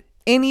dude,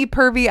 any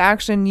pervy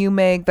action you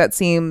make that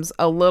seems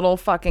a little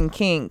fucking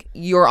kink,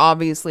 you're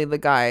obviously the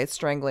guy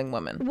strangling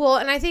women. Well,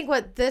 and I think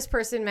what this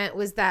person meant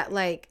was that,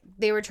 like,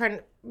 they were trying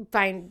to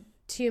find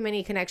too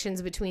many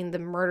connections between the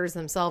murders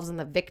themselves and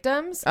the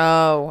victims.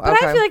 Oh, okay.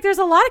 But I feel like there's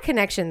a lot of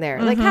connection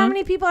there. Like, how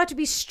many people have to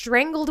be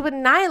strangled with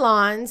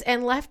nylons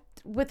and left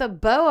with a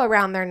bow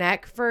around their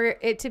neck for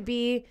it to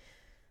be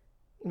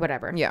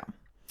whatever? Yeah.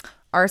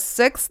 Our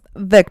sixth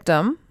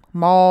victim,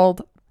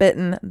 mauled,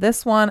 bitten,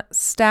 this one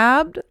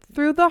stabbed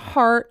through the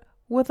heart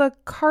with a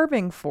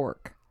carving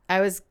fork.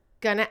 I was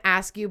going to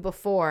ask you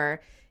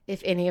before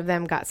if any of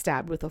them got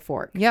stabbed with a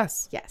fork.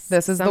 Yes. Yes.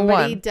 This is the one.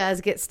 Somebody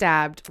does get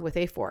stabbed with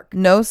a fork.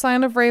 No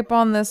sign of rape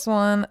on this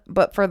one,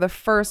 but for the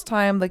first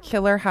time, the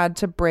killer had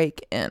to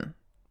break in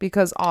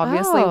because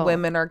obviously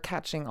women are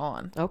catching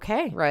on.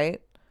 Okay.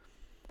 Right?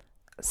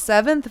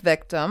 Seventh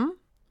victim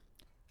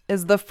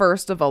is the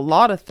first of a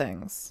lot of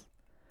things.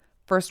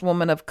 First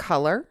woman of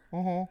color.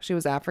 She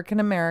was African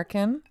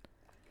American.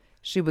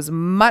 She was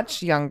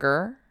much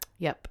younger.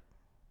 Yep.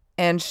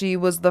 And she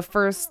was the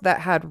first that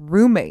had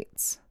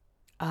roommates.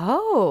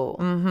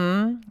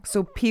 Oh.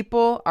 So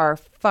people are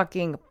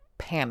fucking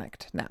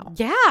panicked now.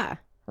 Yeah.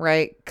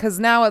 Right? Because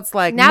now it's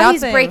like now nothing,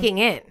 he's breaking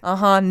in.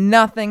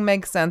 Nothing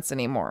makes sense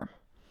anymore.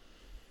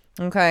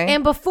 Okay.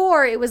 And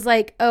before it was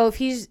like, oh,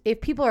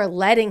 if people are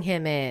letting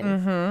him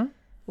in,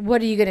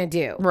 what are you gonna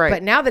do? Right.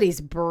 But now that he's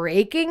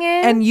breaking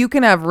in, and you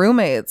can have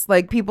roommates.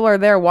 Like, people are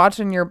there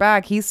watching your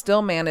back. He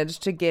still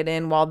managed to get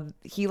in while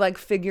he like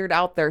figured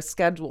out their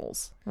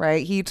schedules.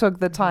 Right? He took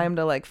the time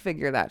to like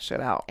figure that shit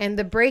out. and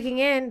the breaking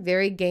in,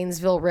 very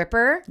Gainesville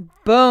Ripper,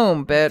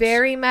 Boom, bitch.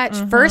 very much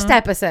first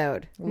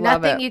episode.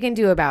 Love Nothing it. you can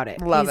do about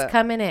it. Love he's it.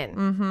 coming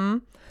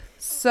in.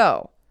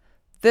 So,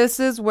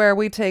 this is where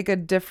we take a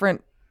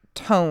different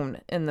tone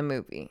in the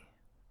movie.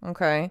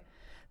 Okay?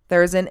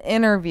 There's an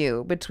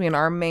interview between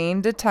our main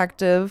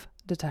detective,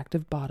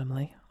 Detective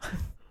Bottomley.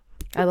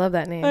 I love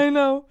that name. I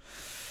know.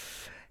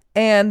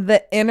 And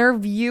the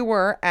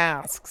interviewer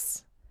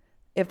asks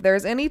if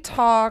there's any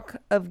talk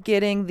of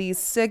getting these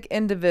sick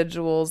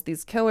individuals,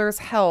 these killers,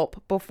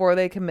 help before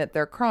they commit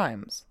their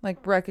crimes.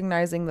 Like,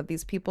 recognizing that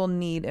these people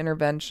need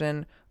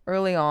intervention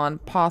early on,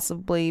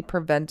 possibly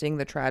preventing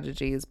the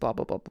tragedies, blah,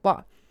 blah, blah, blah,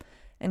 blah.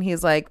 And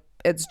he's like,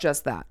 it's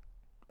just that.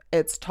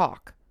 It's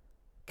talk.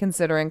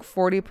 Considering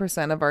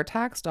 40% of our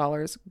tax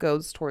dollars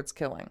goes towards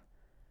killing.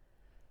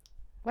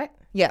 What?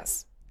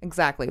 Yes,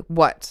 exactly.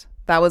 What?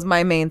 That was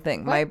my main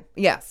thing.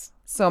 Yes.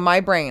 So my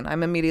brain,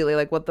 I'm immediately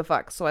like, what the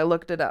fuck? So I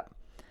looked it up.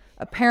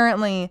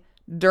 Apparently,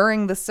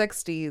 during the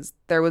 60s,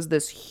 there was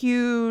this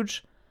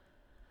huge,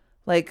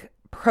 like,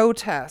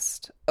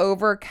 protest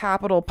over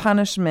capital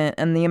punishment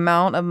and the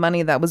amount of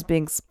money that was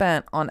being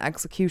spent on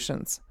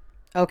executions.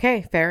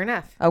 Okay, fair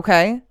enough.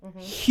 Okay?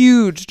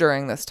 Huge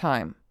during this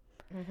time.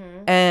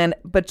 And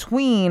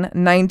between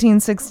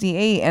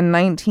 1968 and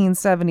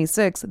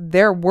 1976,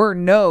 there were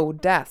no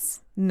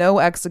deaths, no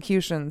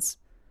executions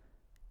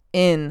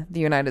in the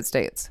United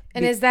States.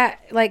 And is that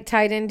like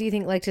tied in, do you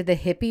think, like to the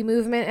hippie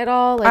movement at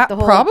all? Like the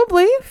whole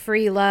probably.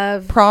 free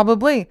love?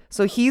 Probably.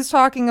 So he's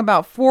talking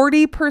about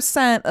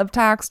 40% of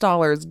tax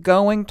dollars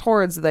going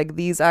towards like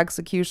these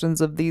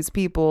executions of these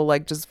people.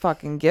 Like, just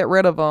fucking get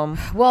rid of them.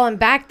 Well, and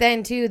back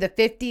then too, the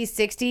 50s,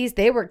 60s,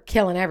 they were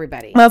killing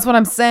everybody. That's what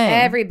I'm saying.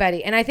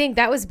 Everybody. And I think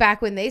that was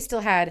back when they still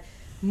had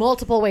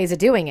multiple ways of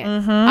doing it.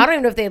 I don't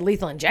even know if they had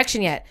lethal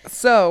injection yet.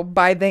 So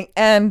by the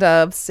end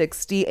of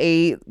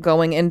 68,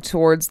 going in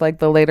towards like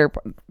the later,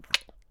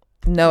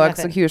 no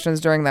executions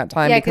during that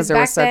time because there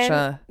was such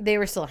a. They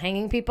were still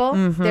hanging people.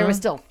 There was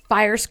still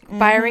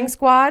firing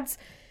squads.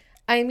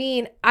 I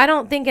mean, I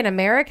don't think in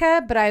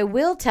America, but I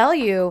will tell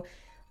you,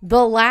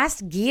 the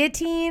last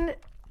guillotine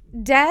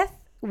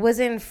death was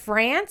in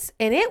France,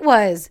 and it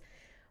was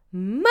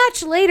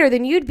much later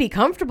than you'd be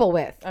comfortable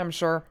with. I'm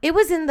sure. It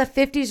was in the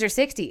 50s or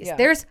 60s. Yeah.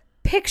 There's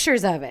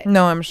pictures of it.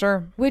 No, I'm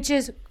sure. Which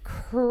is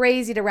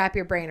crazy to wrap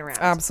your brain around.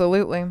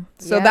 Absolutely.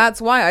 So Yep. that's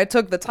why I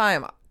took the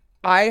time.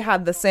 I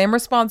had the same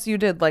response you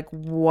did, like,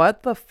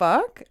 what the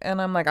fuck?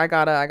 And I'm like, I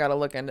gotta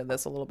look into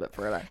this a little bit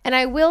further. And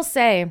I will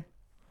say,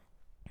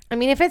 I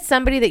mean, if it's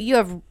somebody that you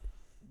have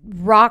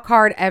rock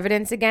hard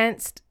evidence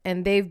against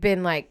and they've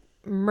been like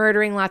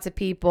murdering lots of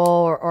people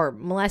or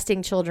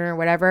molesting children or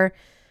whatever,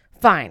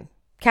 fine.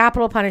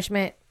 Capital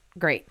punishment,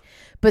 great.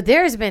 But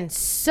there's been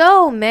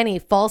so many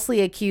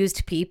falsely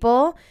accused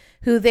people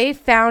who they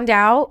found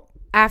out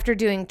after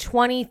doing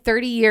 20,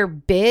 30-year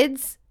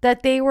bids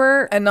that they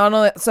were. And not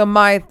only, so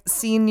my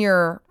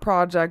senior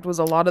project was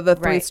a lot of the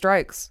three Right.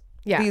 strikes.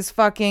 Yeah. These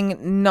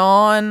fucking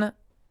non-violent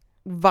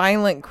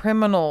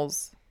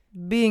criminals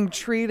being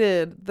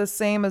treated the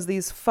same as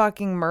these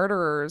fucking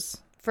murderers.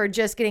 For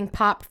just getting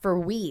popped for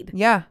weed.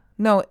 Yeah.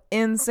 No,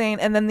 insane.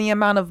 And then the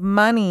amount of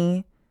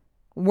money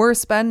we're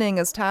spending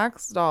as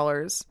tax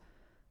dollars.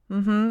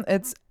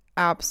 It's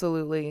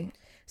absolutely.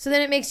 So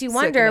then it makes you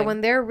wonder, sickening.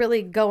 when they're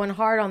really going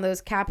hard on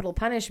those capital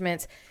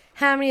punishments,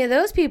 how many of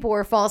those people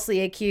were falsely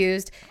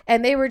accused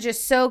and they were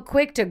just so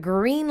quick to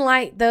green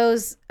light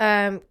those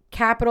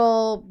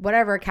capital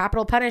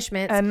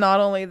punishments. And not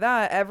only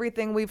that,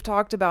 everything we've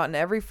talked about in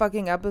every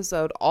fucking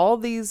episode, all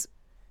these,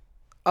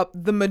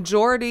 the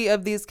majority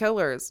of these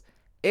killers,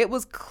 it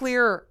was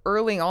clear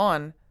early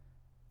on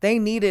they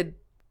needed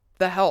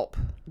the help.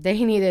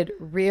 They needed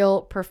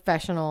real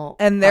professional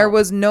And there help.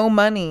 was no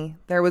money.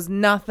 There was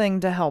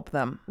nothing to help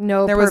them.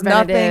 No There was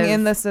nothing preventative-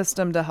 in the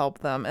system to help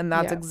them. And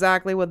that's Yeah.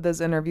 exactly what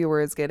this interviewer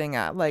is getting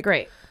at. Like,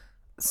 Great.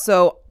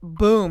 so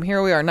boom,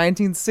 here we are,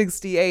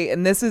 1968.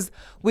 And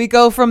we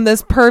go from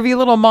this pervy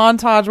little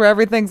montage where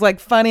everything's like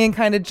funny and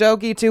kind of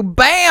jokey to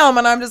bam.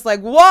 And I'm just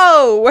like,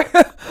 whoa,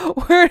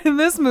 where did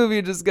this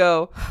movie just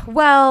go?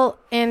 Well,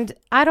 and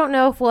I don't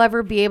know if we'll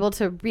ever be able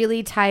to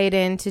really tie it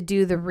in to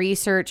do the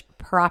research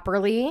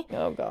properly.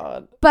 Oh,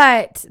 God.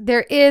 But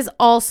there is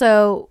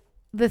also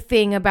the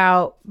thing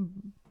about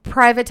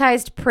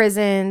privatized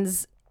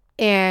prisons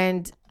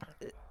and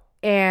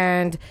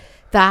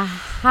the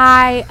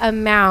high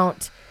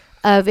amount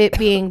of it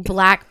being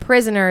black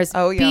prisoners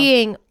Oh, yeah.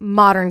 being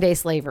modern day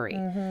slavery.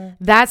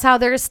 That's how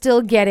they're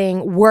still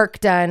getting work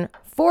done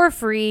for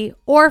free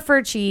or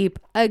for cheap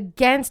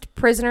against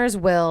prisoners'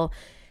 will.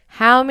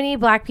 How many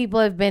black people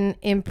have been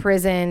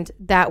imprisoned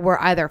that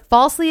were either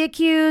falsely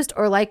accused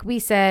or, like we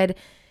said,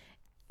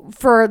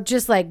 for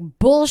just like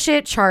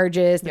bullshit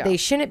charges that Yeah. they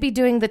shouldn't be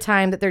doing the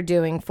time that they're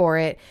doing for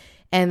it.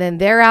 And then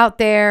they're out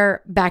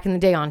there back in the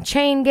day on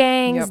chain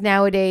gangs, Yep.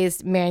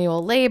 nowadays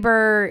manual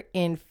labor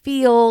in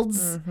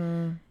fields,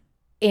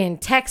 in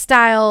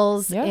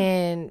textiles, Yeah.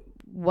 in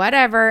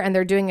whatever. And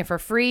they're doing it for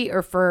free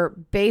or for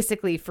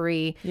basically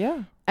free Yeah.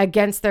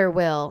 against their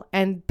will.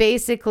 And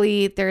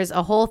basically there's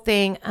a whole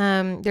thing.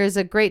 There's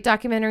a great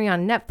documentary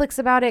on Netflix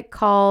about it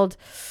called,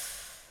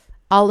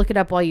 I'll look it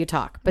up while you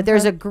talk, but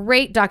there's a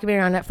great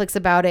documentary on Netflix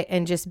about it,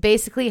 and just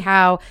basically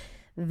how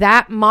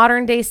that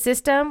modern day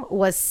system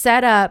was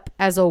set up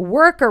as a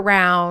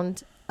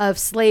workaround of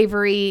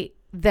slavery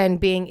then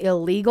being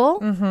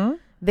illegal.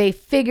 They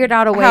figured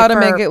out a way How to for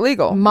make it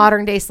legal.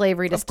 modern day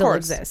slavery to Of still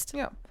course. exist.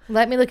 Yeah.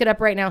 Let me look it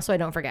up right now so I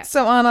don't forget.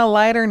 So on a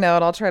lighter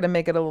note, I'll try to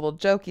make it a little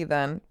jokey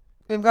then.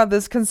 We've got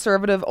this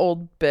conservative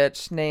old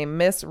bitch named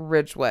Miss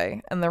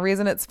Ridgway. And the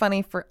reason it's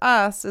funny for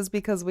us is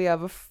because we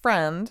have a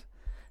friend,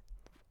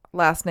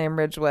 last name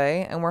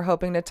Ridgway, and we're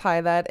hoping to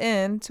tie that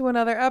in to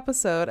another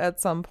episode at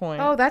some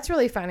point. Oh, that's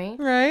really funny.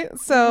 Right?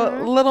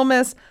 So little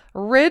Miss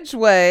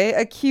Ridgway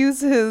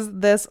accuses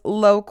this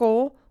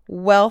local,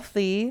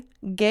 wealthy,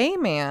 gay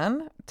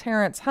man,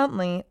 Terrence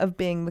Huntley, of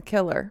being the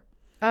killer.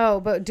 Oh,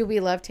 but do we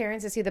love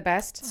Terrence? Is he the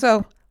best?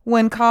 So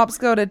when cops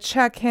go to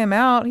check him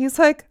out, he's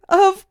like,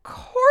 of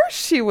course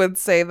she would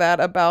say that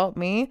about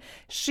me.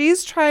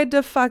 She's tried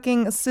to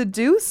fucking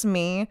seduce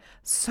me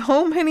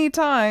so many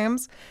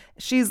times.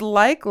 She's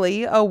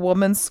likely a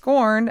woman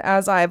scorned,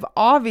 as I've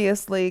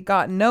obviously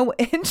got no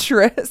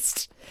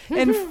interest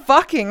in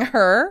fucking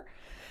her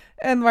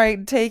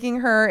and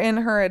taking her in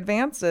her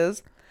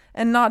advances.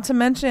 And not to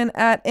mention,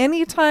 at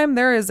any time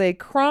there is a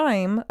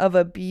crime of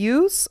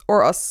abuse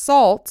or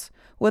assault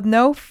with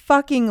no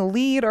fucking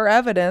lead or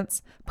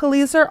evidence,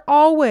 police are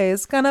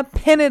always gonna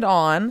pin it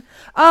on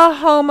a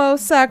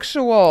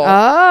homosexual.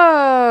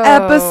 Oh.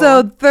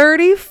 Episode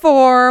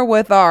 34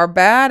 with our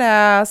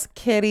badass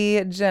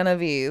Kitty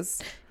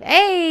Genovese.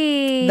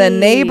 Hey. The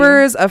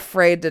neighbors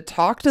afraid to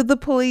talk to the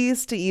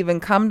police, to even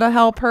come to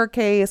help her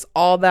case,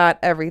 all that,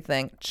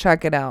 everything.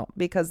 Check it out,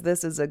 because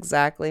this is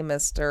exactly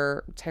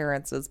Mr.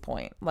 Terrence's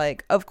point.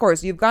 Like, of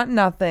course, you've got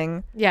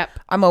nothing. Yep.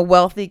 I'm a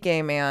wealthy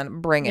gay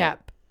man. Bring it.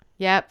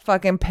 Yep.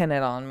 Fucking pin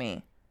it on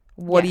me.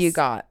 What do you Yes.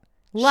 got?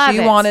 Love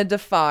she it. wanted to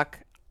fuck.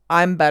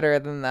 I'm better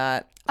than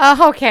that.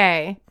 Oh,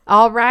 okay.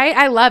 All right.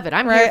 I love it.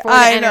 I'm here Right? for the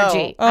I know.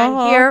 energy. Uh-huh.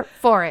 I'm here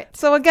for it.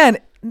 So again,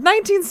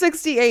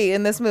 1968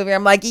 in this movie.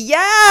 I'm like,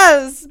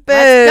 yes, bitch.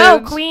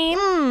 Let's go, queen.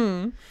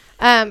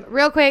 Mm.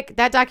 Real quick,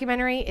 that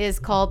documentary is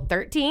called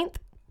 13th.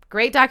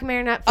 Great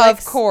documentary on Netflix.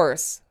 Of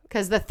course.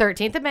 Because the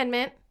 13th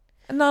Amendment.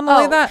 And not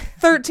only Oh. that,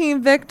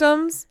 13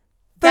 victims.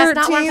 That's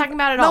not what I'm talking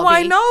about at all, No,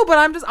 I B. know, but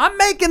I'm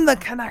making the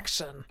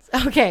connection.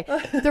 Okay.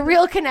 The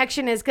real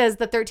connection is because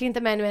the 13th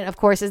Amendment, of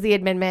course, is the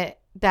amendment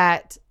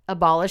that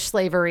abolished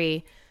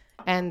slavery.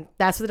 And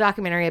that's what the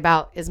documentary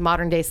about is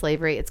modern day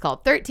slavery. It's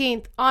called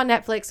 13th on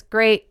Netflix.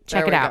 Great.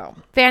 Check There it we out.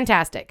 go.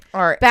 Fantastic.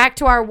 All right. Back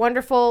to our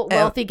wonderful,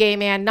 wealthy gay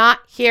man, not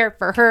here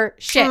for her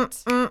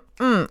shit.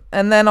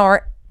 And then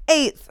our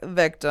 8th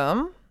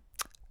victim,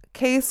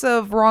 case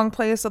of wrong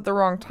place at the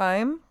wrong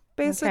time,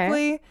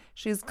 basically. Okay.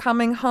 She's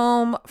coming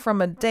home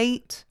from a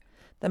date.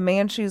 The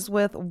man she's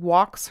with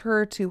walks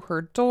her to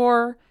her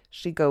door.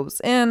 She goes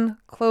in,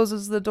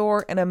 closes the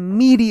door, and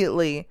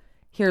immediately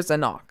hears a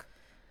knock.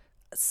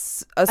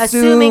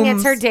 assuming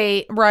it's her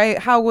date. Right?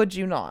 How would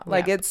you not?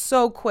 Like, Yeah. it's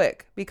so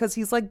quick because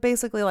he's like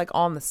basically like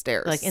on the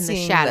stairs, Like in the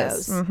seeing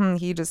shadows. this.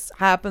 He just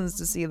happens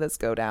to see this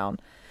go down.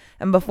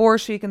 And before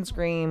she can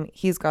scream,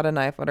 he's got a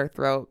knife at her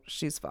throat.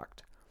 She's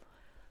fucked.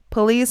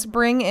 Police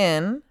bring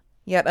in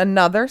yet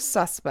another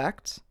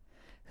suspect,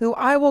 who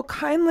I will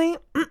kindly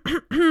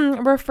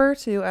refer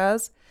to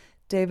as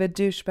David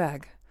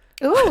Douchebag.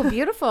 Ooh,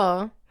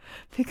 beautiful.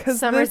 Because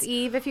Summer's this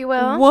Eve, if you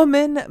will.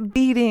 woman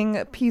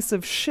beating piece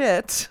of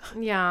shit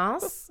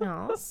Yes.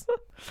 Yes.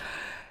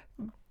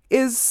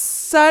 is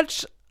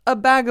such a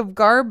bag of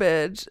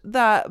garbage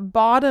that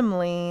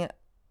Bottomley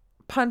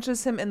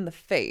punches him in the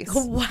face.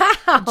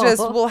 Wow. Just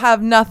will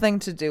have nothing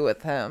to do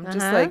with him. Just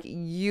Uh-huh. like,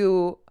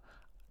 you,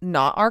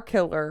 not our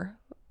killer,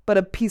 but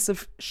a piece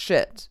of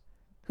shit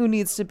who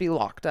needs to be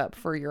locked up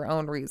for your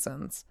own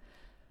reasons.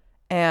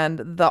 And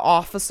the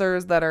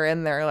officers that are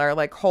in there are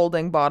like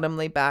holding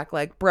Bottomley back,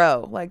 like,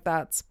 bro, like,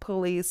 that's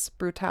police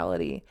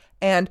brutality.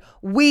 And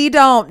we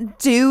don't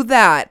do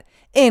that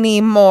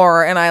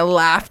anymore. And I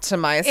laughed to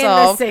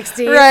myself. In the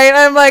 60s. Right.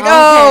 I'm like, Okay.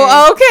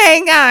 oh,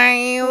 okay,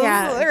 guys.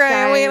 Yeah,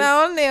 right. We guys.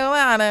 don't do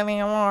that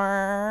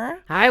anymore.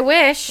 I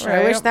wish. I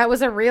Right. wish that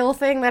was a real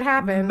thing that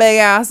happened. Big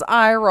ass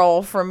eye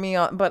roll from me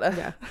on, but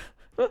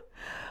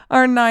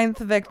our 9th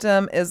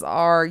victim is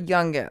our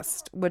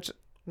youngest, which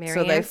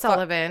Mary they Ann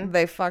Sullivan.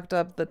 they fucked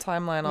up the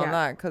timeline on Yeah.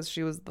 that because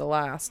she was the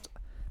last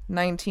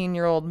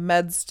 19-year-old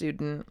med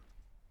student.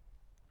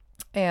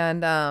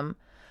 And I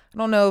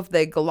don't know if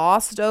they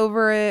glossed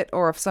over it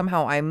or if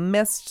somehow I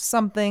missed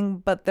something,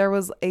 but there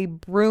was a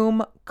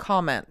broom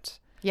comment.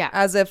 Yeah.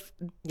 As if,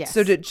 Yes.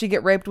 so did she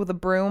get raped with a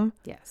broom?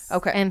 Yes.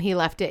 Okay. And he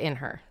left it in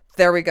her.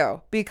 There we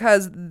go.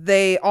 Because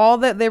all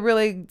that they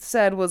really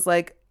said was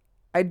like,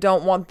 I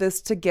don't want this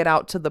to get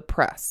out to the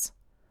press.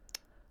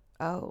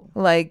 Oh.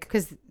 Like,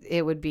 Because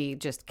it would be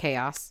just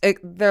chaos.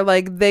 they're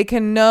like, they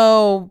can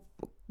know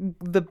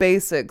the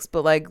basics,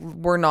 but like,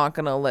 we're not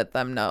going to let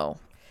them know.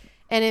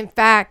 And in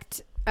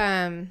fact,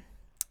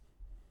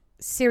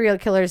 Serial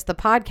Killers, the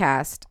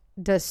podcast,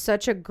 does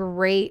such a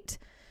great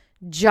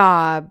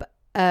job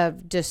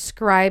of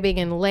describing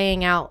and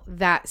laying out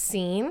that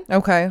scene.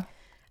 Okay.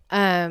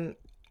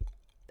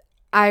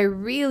 I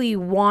really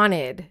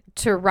wanted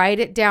to write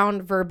it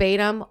down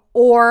verbatim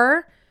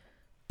or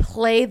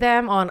play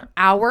them on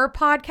our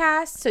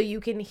podcast so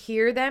you can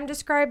hear them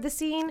describe the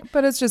scene.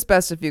 But it's just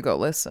best if you go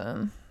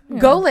listen.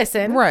 Go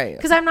listen. Right.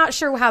 Because I'm not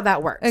sure how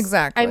that works.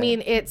 Exactly. I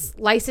mean, it's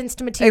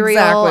licensed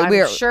material.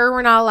 Exactly. I'm sure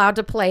we're not allowed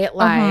to play it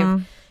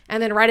live.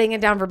 And then writing it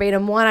down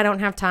verbatim. 1, I don't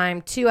have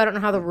time. 2, I don't know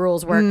how the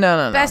rules work.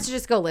 No. Best to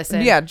just go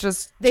listen. Yeah,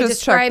 just check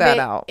describe that it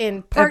out.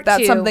 in part if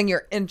that's 2. something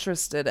you're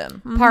interested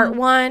in. Part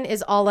 1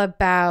 is all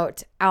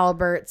about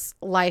Albert's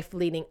life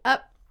leading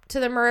up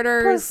to the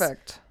murders.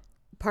 Perfect.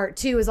 Part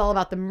 2 is all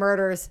about the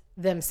murders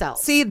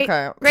themselves. Seed Great,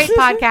 count. great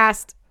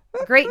podcast,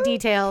 great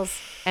details,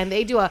 and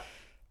they do a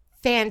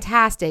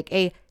fantastic,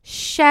 a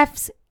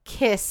chef's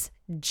kiss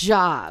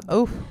job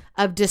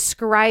of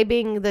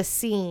describing the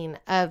scene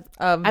of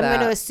I'm going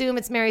to assume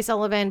it's Mary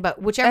Sullivan,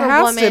 but whichever It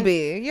has woman to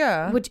be,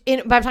 yeah. but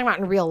I'm talking about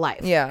in real life.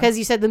 Yeah. Because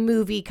you said the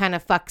movie kind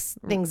of fucks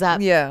things up.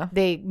 Yeah.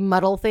 They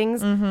muddle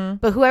things.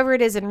 But whoever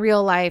it is in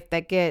real life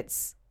that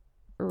gets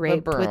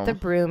raped with the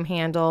broom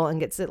handle and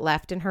gets it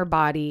left in her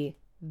body,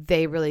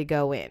 they really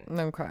go in.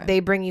 Okay. They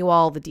bring you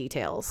all the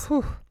details.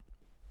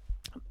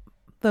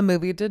 The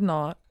movie did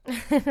not.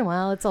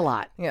 Well, it's a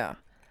lot. Yeah.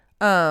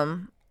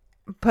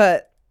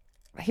 But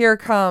here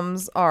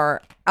comes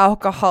our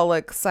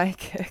alcoholic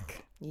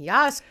psychic.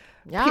 Yes.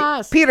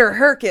 Yes. Peter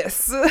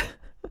Herkus,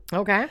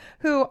 Okay.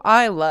 who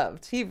I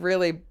loved. He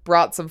really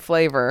brought some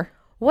flavor.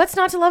 What's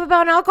not to love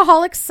about an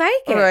alcoholic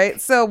psychic? Right.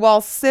 So while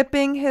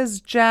sipping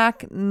his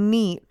Jack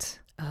neat,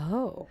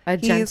 Oh, a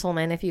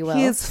gentleman, if you will.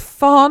 he's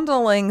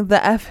fondling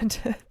the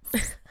evidence.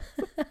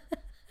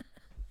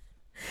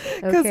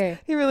 Because Okay.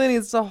 he really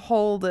needs to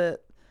hold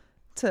it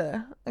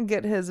to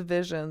get his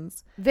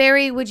visions.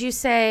 Very, would you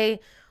say,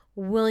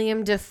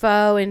 William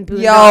Defoe and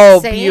Boondock Yo,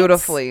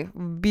 Saints?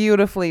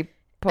 beautifully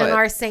put. In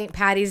our St.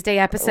 Patty's Day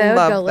episode.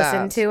 Love Go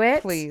listen that, to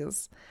it.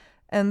 please.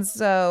 And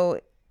so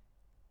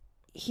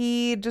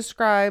he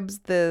describes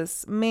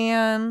this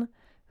man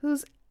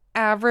who's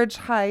average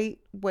height,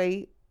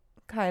 weight,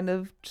 kind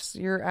of just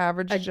your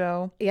average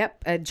Joe.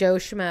 Yep, a Joe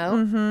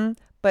Schmo.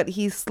 But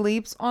he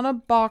sleeps on a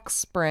box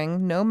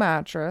spring, no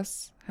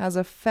mattress, has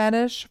a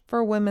fetish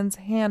for women's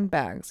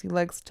handbags. He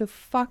likes to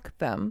fuck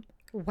them.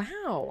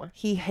 Wow.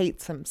 He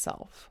hates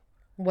himself.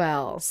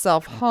 Well,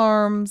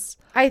 Self-harms.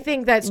 I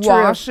think that's true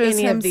of Washes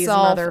any of these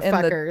himself in the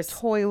motherfuckers.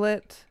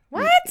 toilet.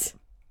 What?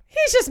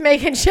 He's just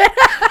making shit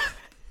up.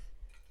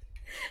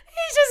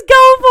 He's just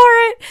going for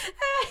it.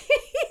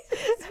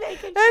 He's just making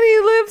shit. And he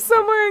lives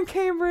somewhere in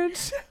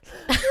Cambridge.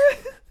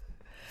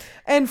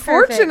 And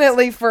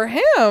fortunately for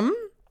him,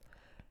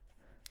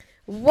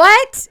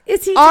 What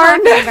is he our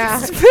talking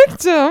next about?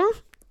 victim,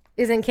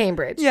 Is in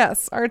Cambridge.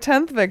 yes, our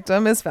 10th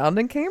victim is found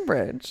in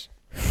Cambridge.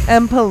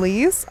 And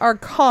police are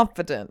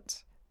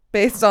confident,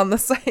 based on the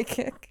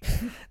psychic,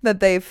 that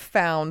they've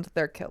found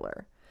their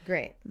killer.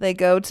 Great. They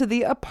go to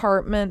the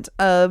apartment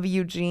of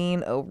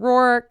Eugene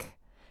O'Rourke.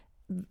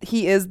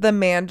 He is the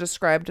man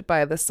described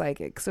by the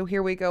psychic. So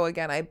here we go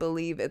again. I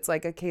believe it's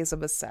like a case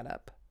of a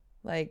setup.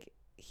 Like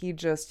he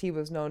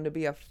was known to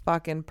be a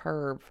fucking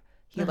perv.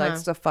 He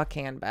likes to fuck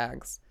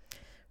handbags.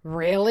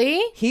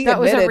 Really? He that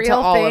was a admitted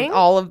real to thing?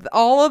 all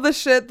of the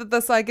shit that the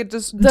psychic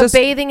just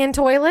bathing in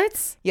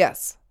toilets?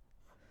 Yes.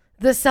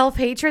 The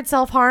self-hatred,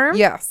 self-harm?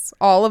 Yes.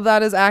 All of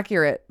that is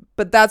accurate.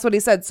 But that's what he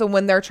said. So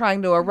when they're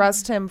trying to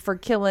arrest him for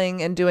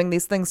killing and doing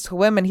these things to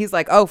women, he's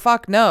like, "Oh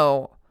fuck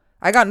no.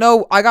 I got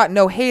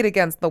no hate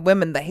against the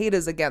women. The hate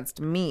is against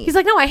me." He's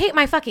like, "No, I hate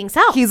my fucking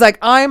self." He's like,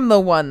 "I'm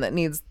the one that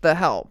needs the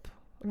help."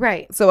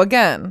 Right. So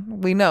again,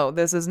 we know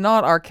this is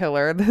not our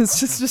killer.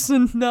 This is just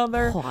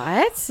another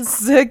What?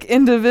 sick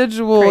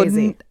individual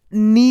Crazy.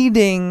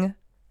 Needing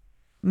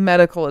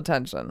medical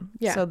attention.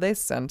 Yeah. So they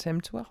sent him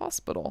to a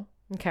hospital.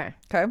 Okay.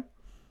 Okay.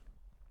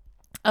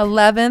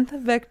 11th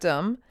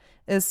victim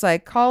is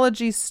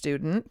psychology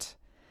student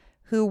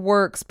who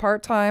works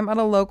part-time at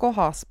a local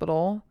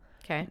hospital.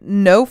 Okay.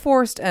 No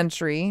forced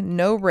entry,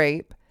 no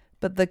rape,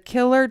 but the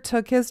killer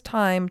took his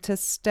time to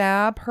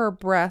stab her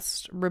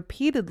breast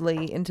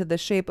repeatedly into the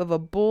shape of a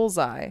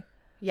bullseye.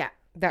 Yeah,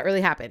 that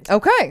really happened.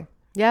 Okay.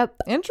 Yep.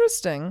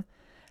 Interesting.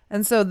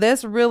 And so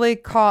this really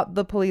caught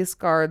the police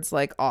guards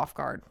like off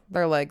guard.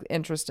 They're like,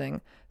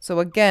 interesting. So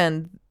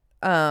again,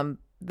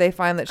 they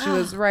find that she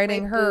was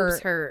writing My boobs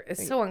hurt.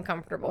 It's so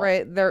uncomfortable.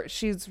 right there.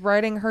 She's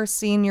writing her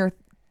senior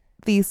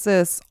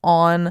thesis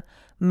on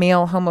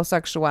male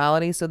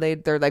homosexuality. So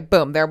they're like,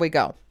 boom, there we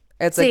go.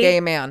 It's a gay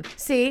man.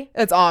 See?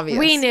 It's obvious.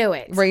 We knew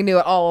it. We knew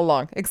it all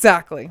along.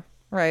 Exactly.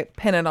 Right.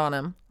 Pin it on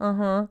him.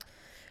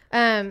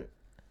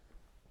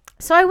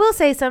 So I will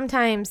say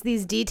sometimes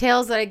these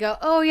details that I go,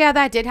 oh yeah,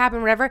 that did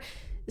happen, whatever.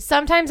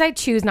 Sometimes I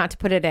choose not to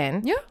put it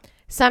in. Yeah.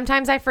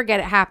 Sometimes I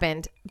forget it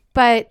happened.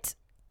 But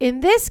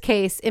in this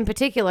case in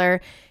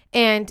particular,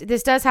 and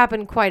this does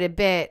happen quite a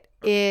bit,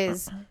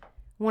 is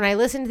when I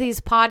listen to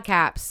these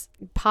podcasts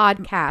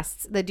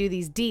that do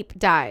these deep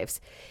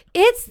dives,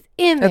 it's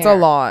in there. It's a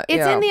lot. It's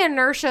yeah. in the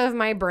inertia of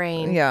my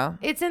brain. Yeah.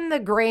 It's in the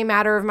gray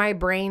matter of my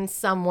brain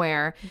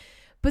somewhere.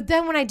 But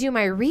then when I do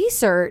my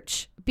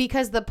research,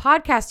 because the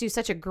podcasts do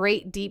such a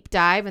great deep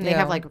dive and they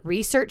have like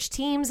research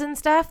teams and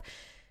stuff,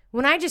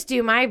 when I just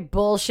do my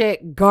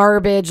bullshit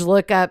garbage,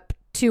 look up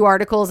 2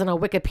 articles in a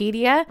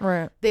Wikipedia,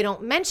 Right. they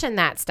don't mention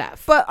that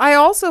stuff. But I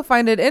also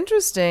find it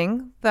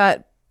interesting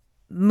that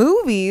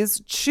movies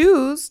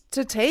choose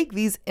to take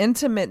these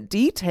intimate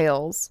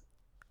details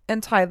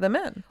and tie them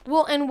in.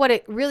 Well, and what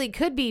it really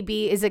could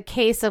be is a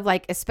case of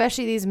like,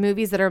 especially these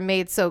movies that are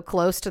made so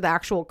close to the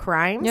actual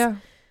crimes. Yeah.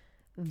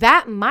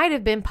 That might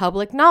have been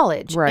public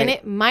knowledge. Right. And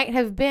it might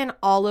have been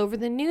all over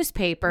the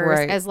newspapers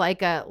Right. as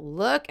like a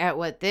look at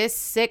what this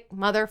sick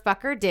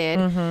motherfucker did.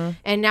 Mm-hmm.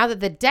 And now that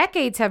the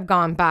decades have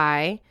gone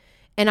by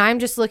and I'm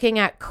just looking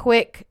at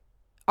quick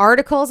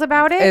articles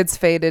about it, It's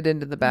faded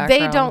into the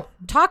background. they don't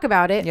talk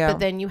about it. Yeah. But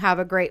then you have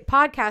a great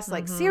podcast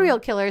like Serial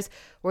Killers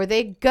where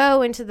they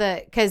go into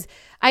because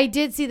I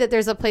did see that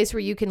there's a place where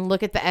you can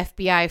look at the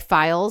FBI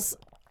files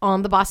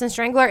on the Boston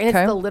Strangler, and Okay.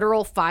 it's the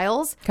literal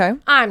files. Okay.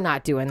 I'm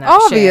not doing that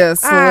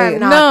Obviously. shit. I'm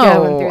not No,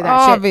 going through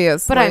that shit.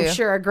 obviously. But I'm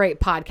sure a great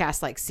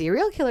podcast like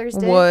Serial Killers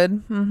did. Would.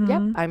 Mm-hmm.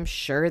 Yep, I'm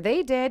sure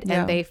they did, Yeah.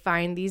 and they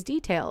find these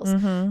details.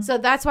 Mm-hmm. So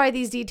that's why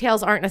these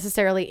details aren't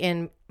necessarily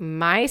in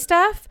my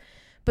stuff.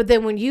 But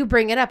then when you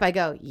bring it up, I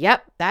go,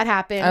 yep, that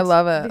happened. I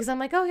love it. Because I'm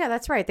like, oh, yeah,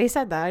 that's right. They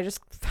said that. I just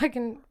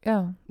fucking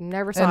Yeah.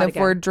 never saw And it if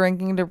again. we're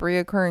drinking to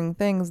reoccurring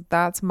things,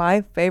 that's my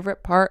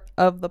favorite part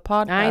of the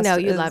podcast. I know,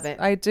 you love it.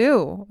 I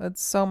do.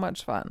 It's so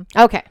much fun.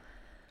 Okay.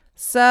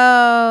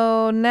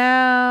 So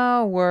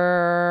now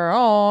we're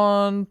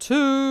on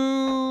to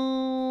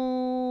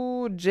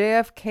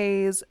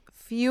JFK's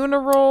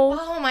funeral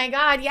Oh, my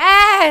God.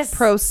 Yes.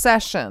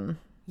 procession.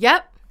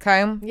 Yep.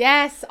 Okay.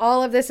 Yes.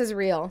 All of this is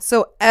real.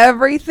 So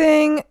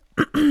everything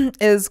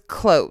is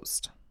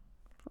closed,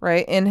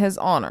 right, in his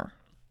honor.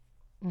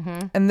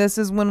 Mm-hmm. And this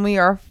is when we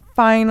are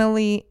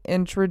finally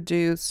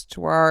introduced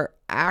to our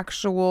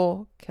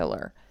actual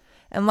killer.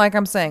 And like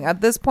I'm saying,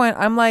 at this point,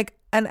 I'm like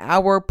an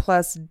hour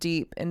plus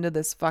deep into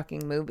this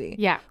fucking movie.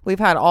 Yeah. We've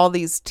had all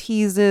these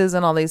teases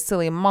and all these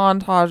silly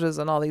montages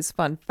and all these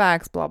fun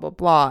facts, blah, blah,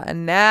 blah.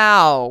 And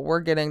now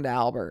we're getting to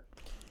Albert.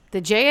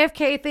 The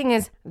JFK thing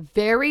is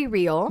very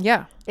real.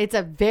 Yeah. It's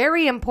a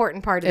very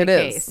important part of It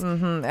the is. case.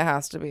 Mm-hmm. It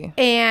has to be.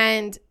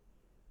 And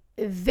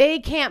they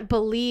can't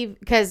believe,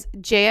 because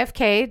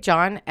JFK,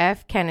 John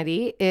F.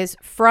 Kennedy, is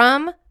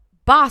from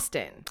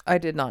Boston. I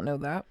did not know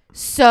that.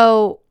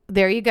 So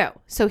there you go.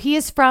 So he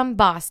is from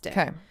Boston.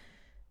 Okay.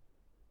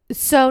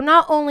 So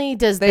not only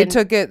does They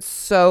took it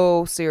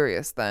so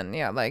serious then.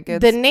 Yeah, like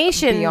it's the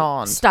nation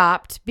beyond.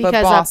 stopped But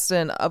because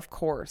Boston, of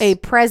course. a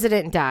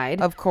president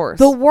died. Of course.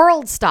 The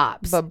world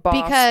stops But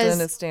Boston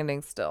because is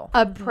standing still.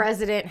 a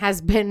president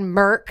has been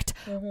murked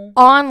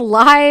on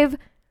live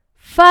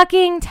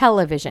fucking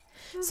television.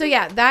 So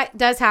yeah, that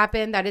does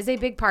happen. That is a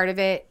big part of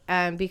it,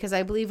 because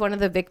I believe one of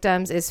the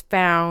victims is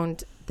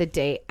found. the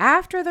day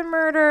after the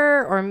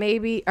murder, or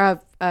maybe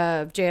of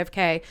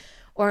JFK,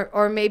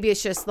 or maybe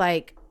it's just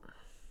like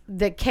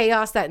the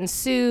chaos that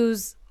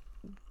ensues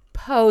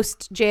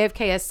post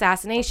JFK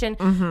assassination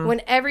when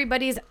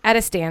everybody's at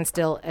a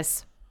standstill,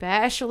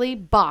 especially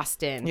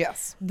Boston.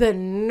 Yes. The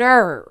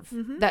nerve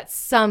that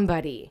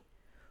somebody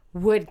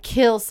would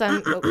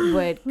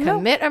would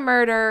commit a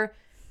murder,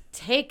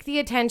 take the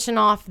attention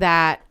off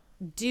that,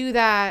 do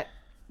that.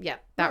 Yeah,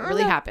 that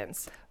really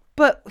happens.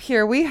 But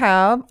here we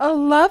have a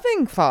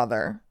loving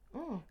father.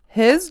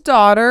 His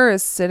daughter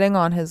is sitting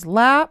on his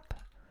lap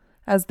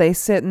as they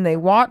sit and they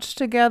watch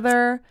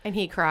together. And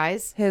he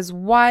cries. His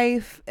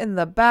wife in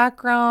the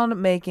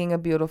background making a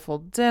beautiful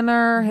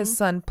dinner. His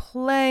son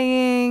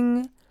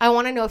playing. I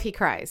want to know if he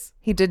cries.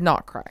 He did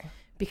not cry.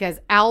 Because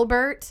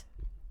Albert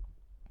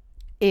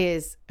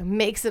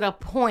makes it a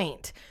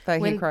point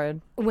That he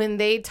cried. when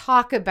they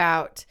talk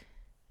about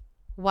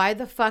why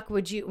the fuck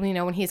would you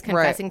when he's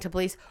confessing to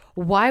police,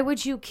 why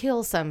would you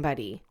kill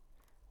somebody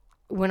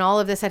when all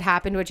of this had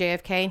happened with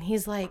JFK? And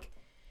he's like,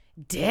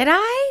 did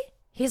I?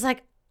 He's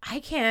like, I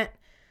can't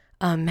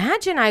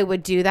imagine I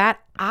would do that.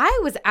 I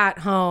was at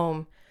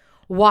home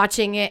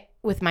watching it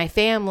with my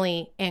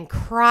family and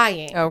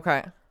crying.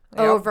 Okay.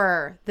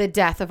 Over the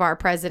death of our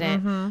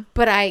president.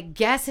 But I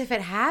guess if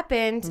it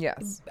happened,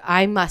 Yes.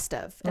 I must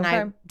have. And I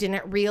Okay.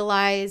 didn't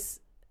realize.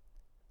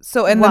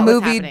 So, and the what was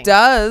movie happening.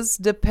 does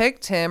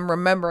depict him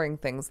remembering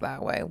things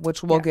that way,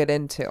 which we'll get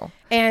into.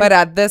 And But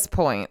at this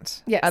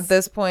point, Yes.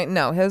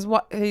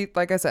 no, he,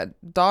 like I said,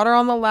 daughter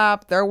on the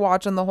lap, they're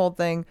watching the whole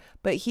thing,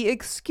 but he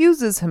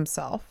excuses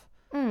himself.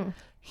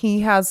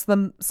 He has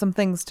some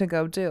things to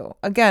go do.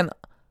 Again,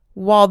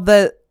 while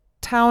the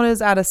town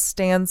is at a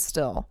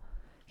standstill,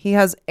 he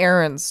has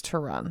errands to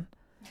run.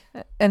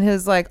 And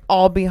his like,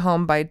 I'll be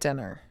home by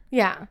dinner.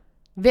 yeah,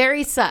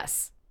 very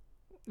sus.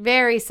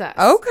 Very sus.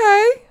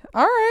 Okay.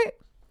 All right.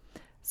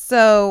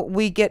 So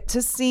we get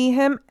to see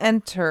him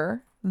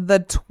enter the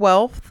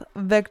 12th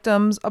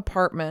victim's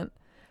apartment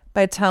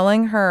by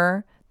telling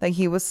her that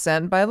he was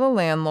sent by the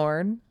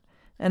landlord.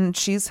 And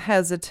she's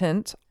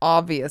hesitant,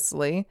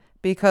 obviously,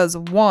 because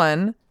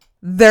 1,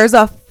 there's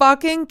a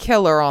fucking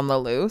killer on the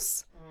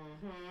loose.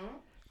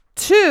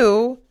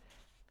 2,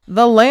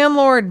 the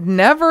landlord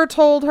never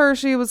told her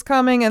she was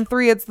coming. And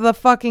 3, it's the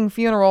fucking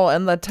funeral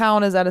and the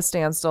town is at a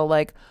standstill.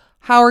 Like,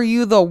 how are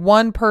you the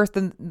one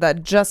person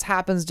that just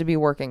happens to be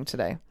working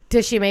today?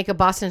 Did she make a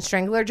Boston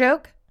Strangler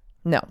joke?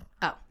 No.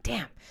 Oh,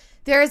 damn.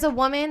 There's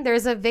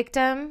a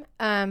victim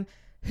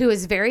who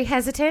is very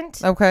hesitant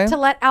to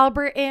let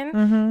Albert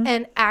in,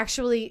 and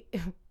actually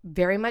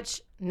very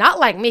much not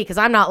like me, because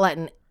I'm not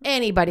letting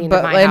anybody into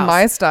my house. But in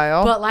my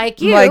style. But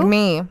like you. Like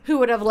me. Who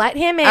would have let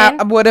him in.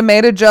 I would have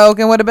made a joke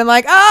and would have been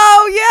like,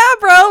 oh, yeah,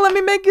 bro, let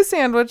me make you a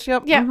sandwich.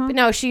 Yep. Yeah, but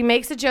no, she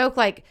makes a joke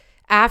like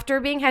after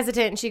being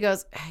hesitant, and she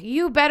goes,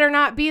 "You better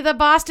not be the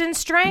Boston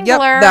Strangler."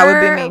 Yep, that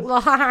would be me.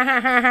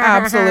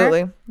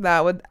 Absolutely.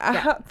 That would.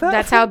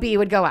 That's how B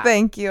would go out.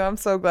 Thank you. I'm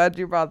so glad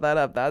you brought that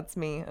up. That's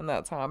me, and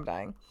that's how I'm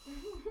dying.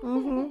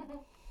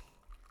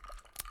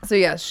 So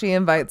yes, she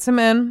invites him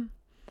in,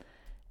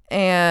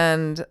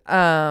 and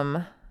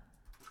How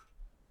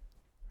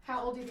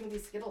old do you think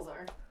these Skittles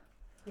are?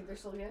 Think they're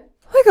still good?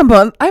 like a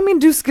month. I mean,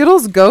 do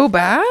Skittles go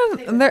bad?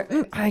 they're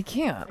go bad. I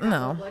can't.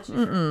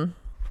 No.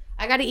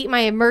 I got to eat my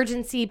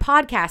emergency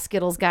podcast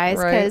Skittles, guys,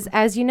 Right. because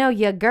as you know,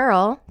 your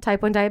girl,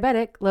 type 1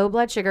 diabetic, low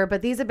blood sugar,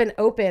 but these have been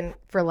open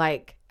for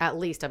like at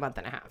least a month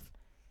and a half.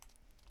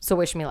 So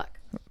wish me luck.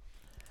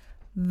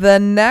 The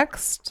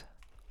next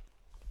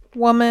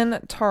woman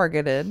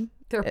targeted.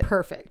 They're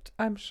perfect.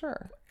 I'm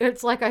sure.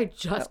 It's like I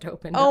just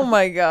opened Oh them.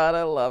 my god,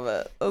 I love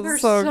it. That's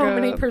There's so so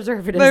many good.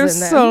 preservatives There's in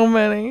them. so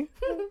many.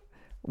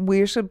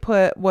 We should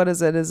put, what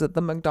is it? Is it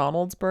the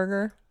McDonald's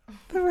burger?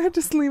 I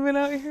just leave it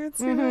out here and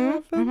see what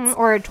happens.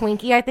 Or a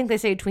Twinkie. I think they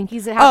say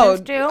Twinkies it Oh,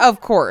 happens too.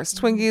 of course.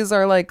 Twinkies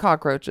are like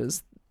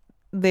cockroaches.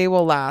 They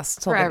will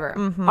last till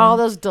Forever. All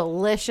those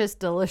delicious,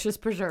 delicious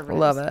preservatives.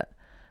 Love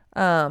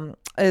it.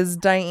 Is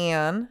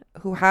Diane,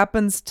 who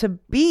happens to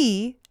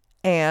be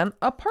an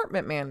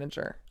apartment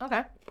manager.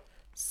 Okay.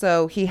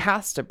 So he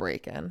has to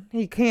break in.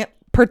 He can't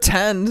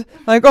pretend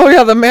like, oh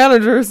yeah, the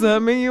manager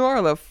sent me. You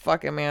are the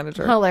fucking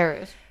manager.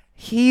 Hilarious.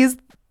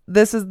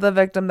 This is the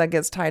victim that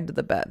gets tied to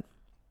the bed.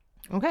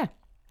 Okay.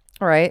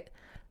 All right.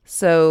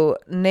 So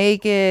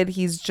naked,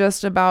 he's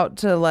just about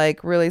to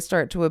like really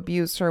start to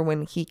abuse her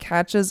when he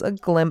catches a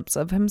glimpse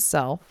of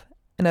himself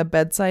in a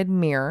bedside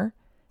mirror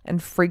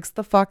and freaks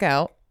the fuck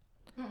out.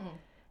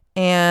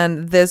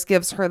 And this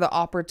gives her the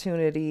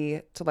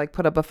opportunity to like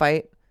put up a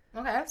fight.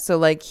 Okay. So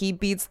like he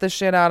beats the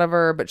shit out of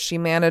her, but she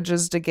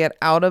manages to get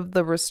out of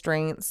the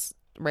restraints,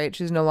 right?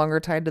 She's no longer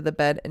tied to the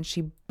bed and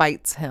she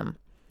bites him,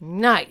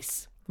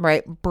 Nice.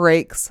 right?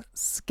 Breaks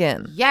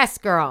skin. Yes,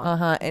 girl.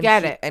 Uh-huh. And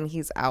Get it. And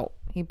he's out.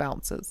 He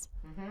bounces.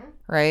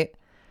 Right?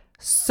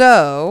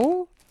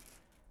 So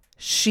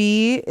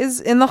she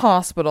is in the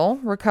hospital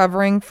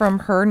recovering from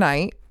her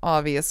night,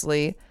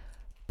 obviously,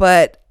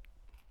 but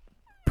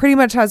pretty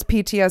much has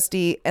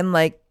PTSD and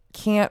like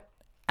can't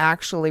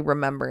actually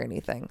remember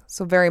anything.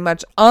 So very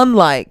much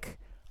unlike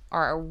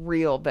our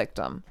real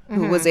victim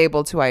who was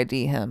able to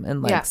ID him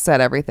and like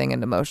set everything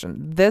into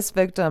motion. This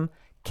victim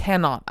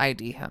cannot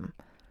ID him.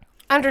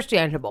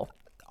 Understandable.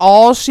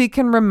 All she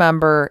can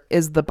remember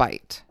is the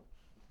bite.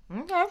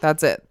 Okay.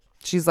 That's it.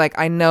 She's like,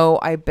 I know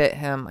I bit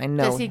him. I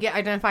know. Does he get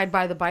identified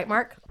by the bite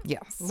mark?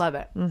 Yes. Love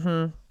it.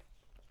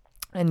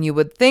 And you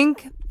would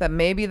think that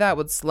maybe that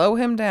would slow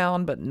him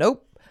down, but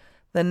nope.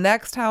 The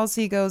next house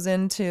he goes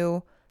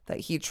into that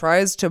he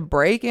tries to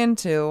break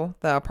into,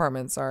 the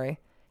apartment,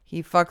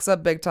 he fucks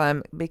up big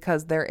time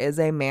because there is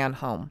a man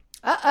home.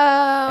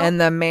 Uh-oh. And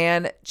the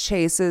man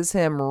chases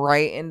him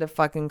right into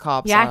fucking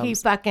cops' Yeah, arms. he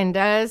fucking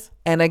does.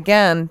 And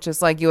again,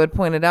 just like you had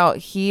pointed out,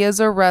 he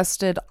is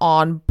arrested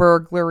on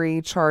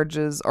burglary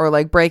charges or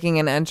like breaking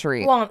an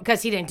entry. Well,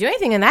 because he didn't do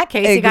anything in that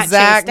case. He got chased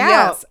out.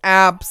 Yes,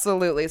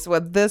 absolutely. So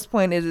at this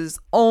point, it is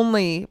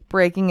only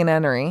breaking an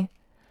entry.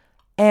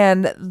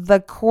 And the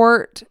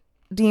court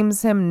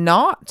deems him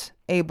not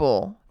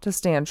able to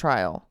stand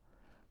trial.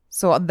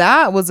 So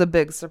that was a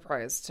big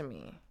surprise to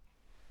me.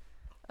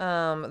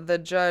 The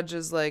judge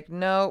is like,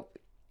 nope,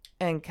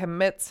 and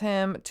commits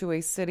him to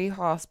a city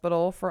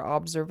hospital for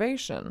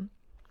observation.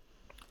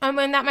 I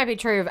mean, that might be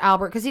true of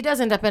Albert because he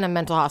does end up in a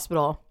mental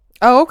hospital.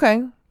 Oh,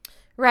 okay.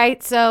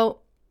 Right? So,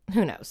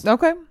 who knows?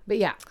 Okay. But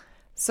yeah.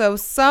 So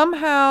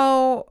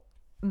somehow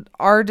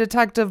our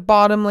detective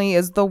Bottomley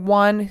is the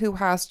one who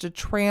has to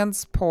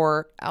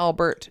transport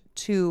Albert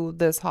to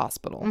this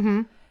hospital.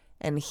 Mm-hmm.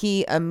 And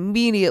he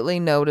immediately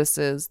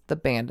notices the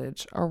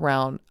bandage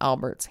around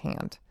Albert's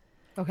hand.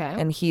 Okay.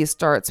 And he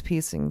starts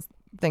piecing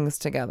things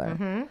together.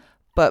 Mm-hmm.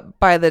 But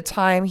by the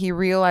time he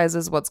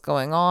realizes what's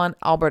going on,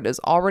 Albert is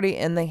already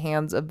in the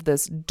hands of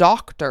this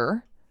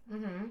doctor.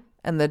 Mm-hmm.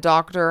 And the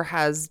doctor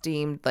has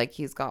deemed like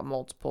he's got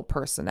multiple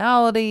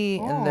personality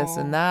and this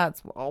and that.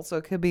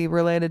 Also could be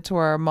related to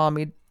our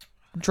mommy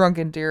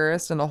drunken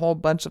dearest and a whole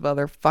bunch of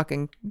other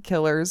fucking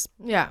killers.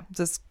 Yeah.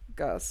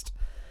 Disgust.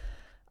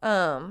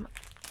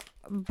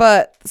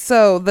 But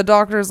so the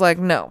doctor's like,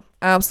 no,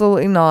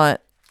 absolutely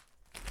not.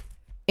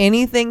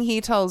 Anything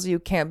he tells you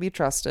can't be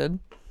trusted.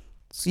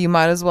 So you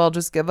might as well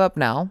just give up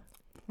now.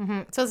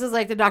 Mm-hmm. So this is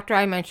like the doctor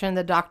I mentioned,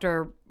 the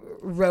Dr.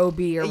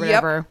 Roby or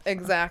whatever. Yep,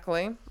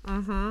 exactly.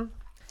 Mm-hmm.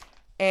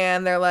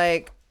 And they're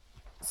like,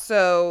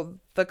 so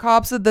the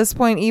cops at this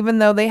point, even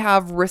though they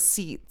have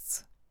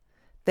receipts,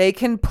 they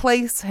can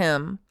place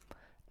him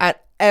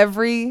at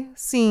every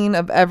scene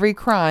of every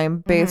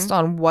crime based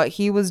on what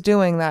he was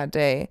doing that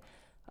day.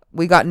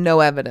 We got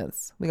no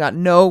evidence. We got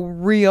no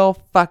real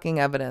fucking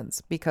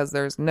evidence because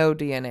there's no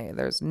DNA.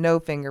 There's no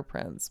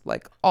fingerprints,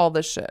 like all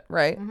this shit,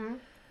 right? Mm-hmm.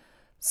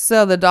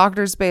 So the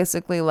doctor's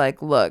basically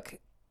like, look,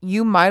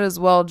 you might as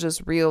well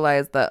just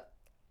realize that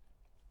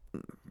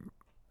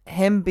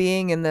him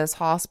being in this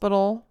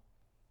hospital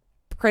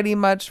pretty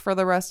much for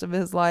the rest of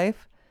his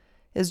life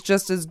is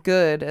just as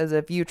good as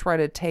if you try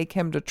to take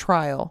him to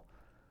trial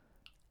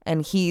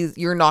and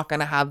you're not going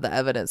to have the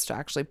evidence to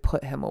actually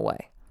put him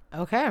away.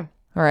 Okay. All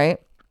right.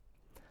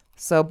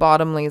 So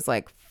Bottomley's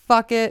like,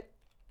 fuck it.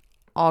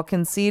 I'll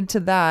concede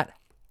to that.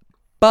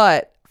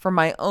 But for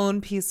my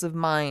own peace of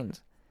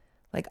mind,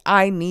 like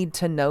I need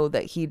to know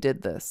that he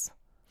did this.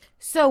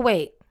 So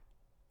wait,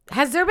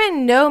 has there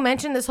been no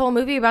mention this whole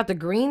movie about the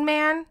Green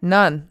Man?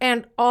 None.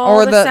 And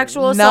all the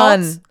sexual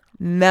assaults?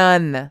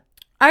 None.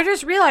 I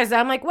just realized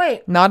that. I'm like,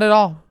 wait. Not at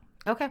all.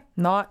 Okay.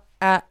 Not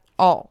at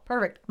all.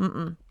 Perfect.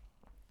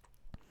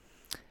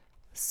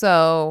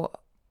 So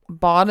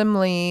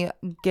Bottomley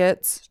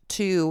gets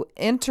to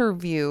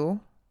interview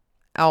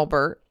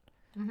Albert,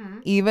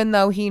 even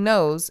though he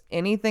knows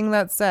anything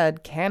that's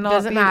said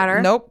doesn't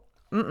matter. Nope.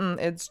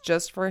 It's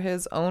just for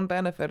his own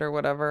benefit or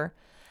whatever.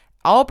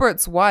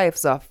 Albert's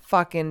wife's a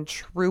fucking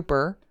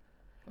trooper.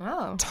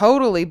 Oh.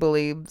 Totally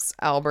believes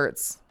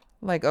Albert's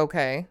like,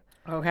 okay.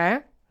 Okay.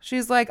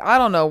 She's like, I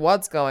don't know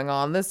what's going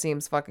on. This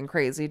seems fucking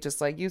crazy, just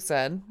like you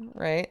said,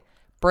 right?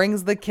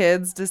 Brings the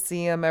kids to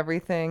see him,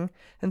 everything,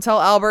 until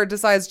Albert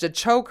decides to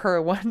choke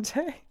her one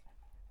day.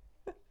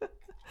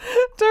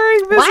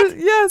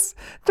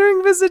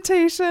 During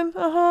visitation.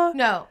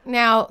 No.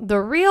 Now, the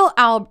real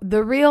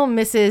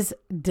Mrs.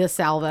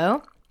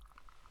 DeSalvo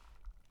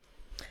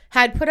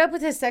had put up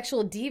with his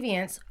sexual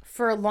deviance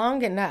for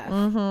long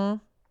enough.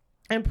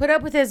 And put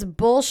up with his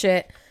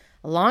bullshit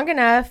long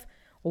enough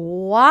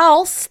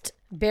whilst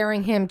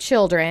bearing him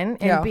children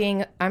and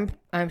being,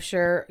 I'm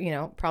sure,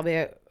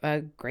 probably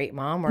a great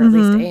mom or at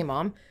least a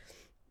mom.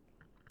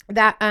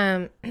 That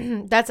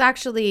that's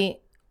actually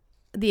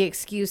the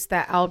excuse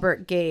that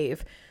Albert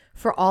gave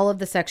for all of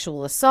the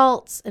sexual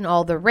assaults and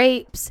all the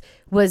rapes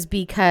was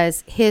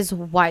because his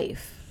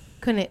wife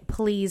couldn't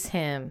please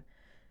him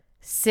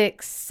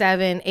 6,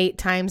 7, 8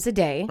 times a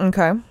day.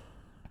 Okay.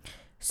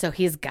 So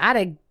he's got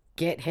to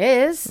get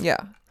his.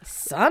 Yeah.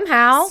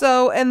 Somehow.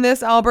 So, and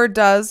this Albert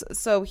does.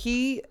 So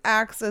he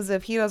acts as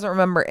if he doesn't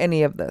remember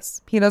any of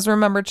this. He doesn't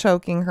remember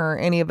choking her,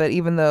 any of it,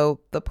 even though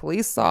the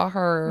police saw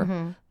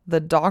her, the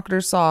doctor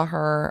saw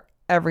her,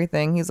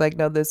 everything. He's like,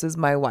 no, this is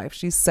my wife.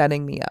 She's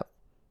setting me up.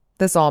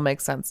 This all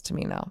makes sense to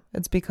me now.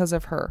 It's because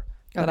of her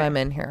that Okay. I'm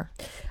in here.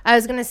 I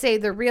was going to say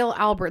the real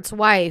Albert's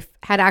wife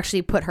had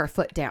actually put her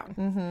foot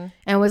down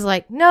and was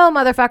like, no,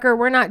 motherfucker,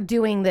 we're not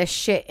doing this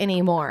shit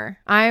anymore.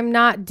 I'm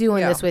not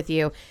doing this with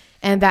you.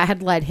 And that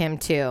had led him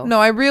to. No,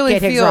 I really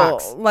Get Higgs feel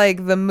rocks.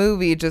 like the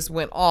movie just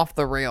went off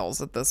the rails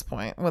at this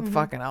point with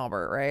fucking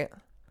Albert, right?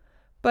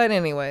 But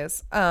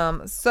anyways,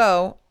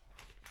 so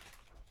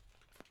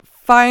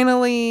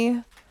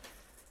finally,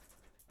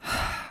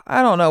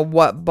 I don't know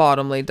what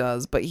Bottomley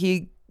does, but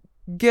he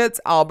gets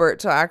Albert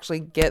to actually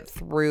get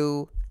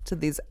through to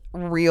these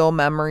real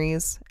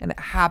memories, and it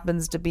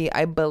happens to be,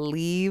 I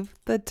believe,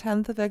 the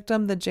 10th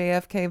victim, the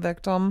JFK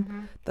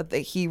victim, that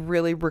he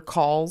really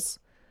recalls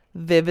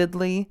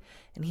vividly,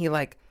 and he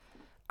like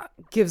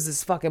gives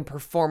this fucking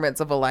performance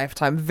of a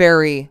lifetime,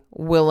 very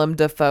Willem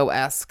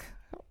Dafoe-esque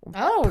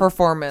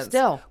performance,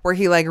 still. where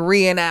he like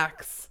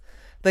reenacts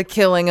the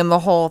killing and the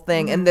whole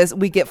thing, and this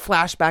we get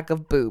flashback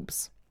of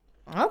boobs.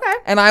 Okay.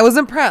 And I was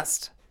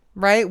impressed,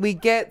 right? We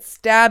get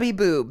stabby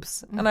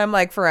boobs. And I'm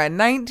like, for a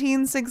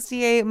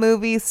 1968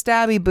 movie,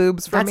 stabby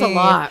boobs for That's me. a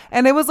lot.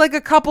 And it was like a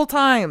couple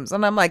times.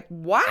 And I'm like,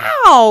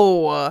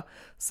 wow.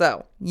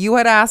 So you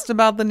had asked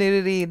about the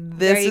nudity.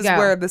 This is go.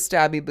 where the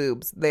stabby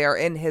boobs, they are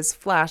in his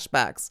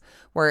flashbacks,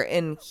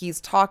 wherein he's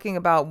talking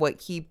about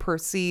what he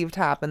perceived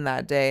happened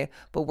that day,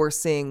 but we're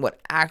seeing what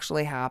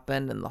actually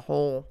happened and the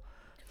whole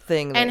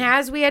thing. And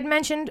as we had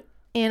mentioned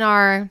in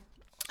our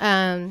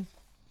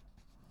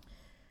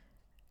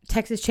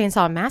Texas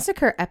Chainsaw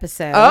Massacre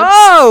episode.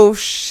 Oh,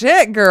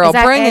 shit, girl. Is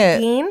that Bring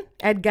Ed it. Gein?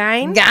 Ed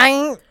Gein?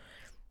 Gang.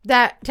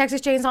 That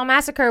Texas Chainsaw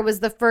Massacre was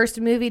the first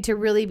movie to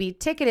really be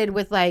ticketed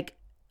with like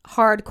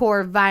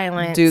hardcore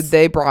violence. Dude,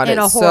 they brought in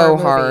it a so horror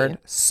movie. hard.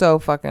 So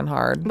fucking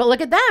hard. But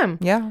look at them.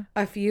 Yeah.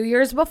 A few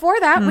years before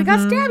that, we got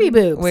stabby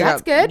boobs.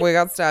 That's good. We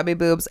got stabby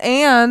boobs.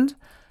 And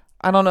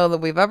I don't know that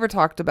we've ever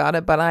talked about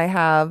it, but I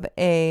have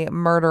a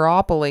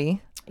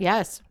Murderopoly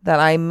Yes. that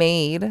I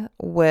made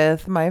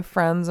with my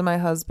friends and my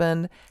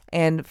husband,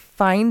 and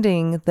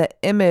finding the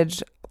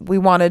image, we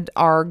wanted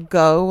our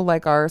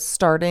our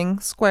starting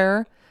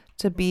square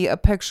to be a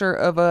picture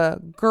of a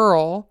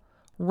girl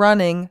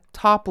running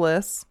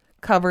topless,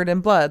 covered in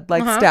blood,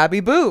 like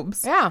stabby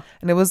boobs. Yeah.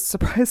 And it was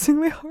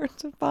surprisingly hard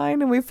to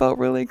find, and we felt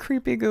really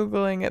creepy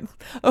Googling it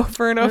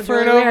over and over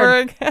and really over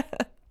weird. again.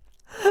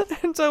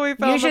 Until we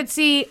found You should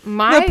see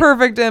my the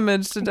perfect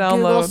image to download.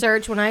 Google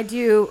search when I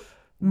do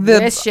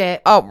this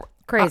shit. Oh,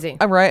 Crazy.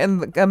 Right.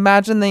 And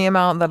imagine the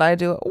amount that I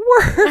do at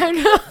work. I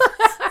know.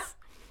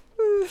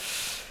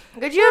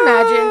 Could you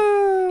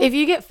imagine if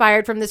you get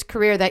fired from this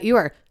career that you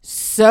are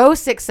so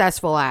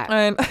successful at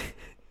And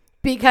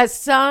because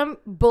some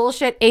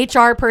bullshit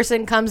HR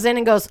person comes in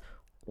and goes,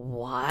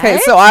 what? okay,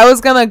 so I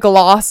was gonna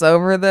gloss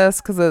over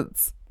this because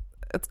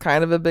it's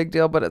kind of a big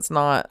deal, but it's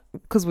not,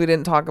 because we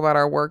didn't talk about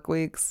our work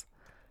weeks.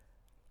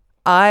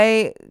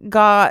 I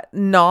got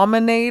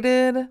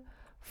nominated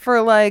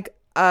for like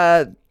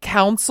a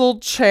council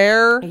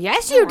chair.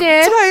 Yes, you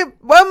did. Type.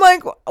 I'm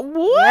like,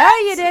 what?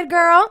 Yeah, you did,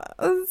 girl.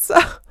 So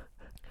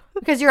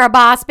Because you're a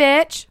boss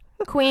bitch.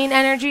 Queen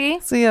energy.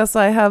 So yes,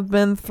 I have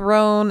been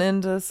thrown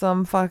into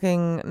some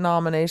fucking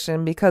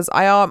nomination because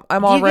I'm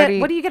already.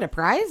 What do you get? A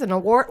prize? An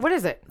award? What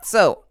is it?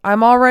 So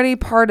I'm already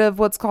part of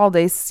what's called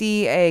a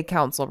CA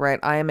council, right?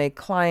 I am a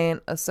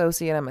client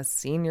associate. I'm a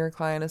senior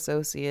client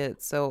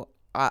associate. So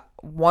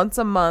once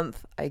a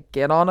month, I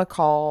get on a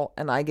call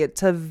and I get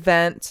to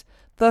vent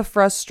the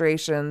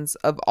frustrations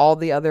of all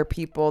the other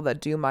people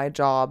that do my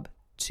job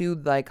to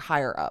like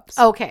higher ups.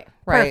 Okay,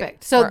 Right.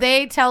 perfect. So Right.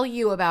 they tell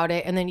you about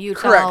it, and then you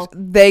Correct. tell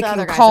They the other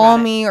can guys call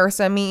about it. me or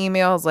send me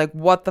emails like,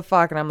 what the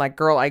fuck? And I'm like,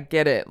 girl, I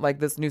get it. Like,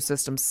 this new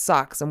system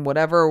sucks. And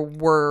whatever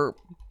we're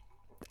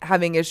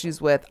having issues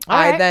with, All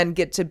I right. then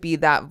get to be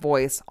that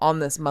voice on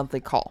this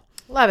monthly call.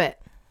 Love it.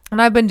 And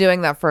I've been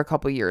doing that for a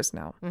couple years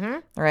now.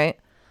 Right.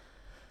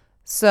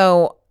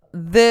 So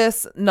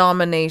this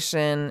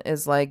nomination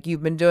is like,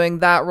 you've been doing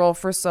that role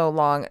for so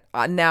long.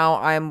 Now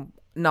I'm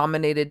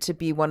nominated to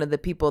be one of the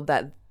people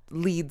that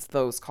leads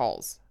those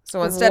calls.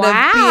 So instead of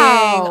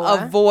being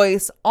a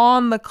voice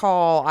on the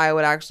call, I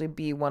would actually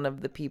be one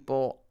of the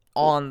people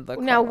on the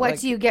call. Now, what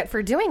do you get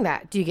for doing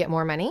that? Do you get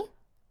more money?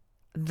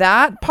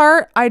 That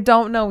part, I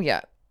don't know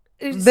yet.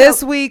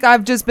 This week,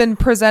 I've just been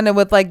presented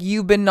with like,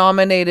 you've been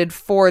nominated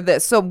for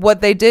this. So what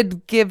they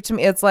did give to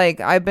me, it's like,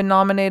 I've been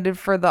nominated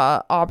for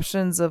the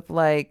options of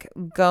like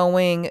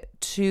going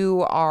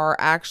to our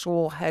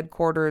actual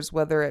headquarters,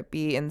 whether it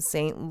be in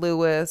St.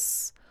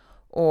 Louis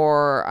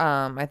or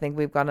I think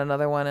we've got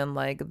another one in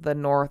like the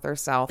North or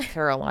South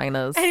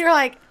Carolinas. And you're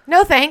like,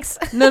 no thanks.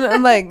 No,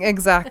 like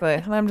exactly.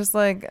 And I'm just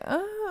like,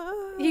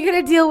 You're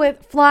going to deal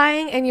with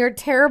flying and your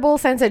terrible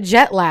sense of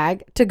jet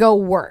lag to go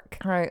work.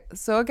 Right.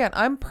 So again,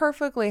 I'm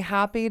perfectly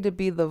happy to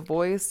be the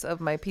voice of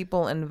my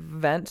people and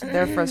vent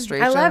their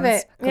frustrations. I love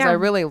it. Because Yeah. I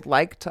really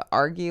like to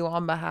argue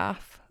on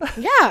behalf.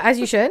 Yeah, as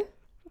you should.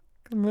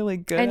 I'm really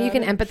good. And you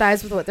can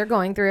empathize with what they're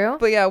going through.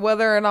 But yeah,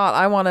 whether or not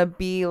I want to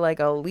be like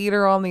a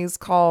leader on these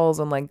calls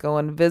and like go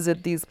and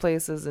visit these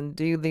places and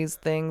do these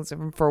things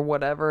for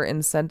whatever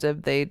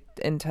incentive they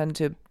intend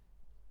to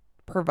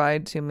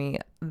provide to me,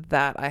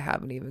 that I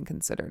haven't even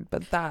considered.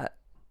 But that.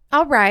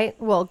 All right.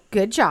 Well,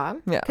 good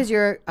job. Yeah. Because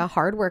you're a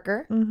hard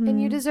worker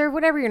and you deserve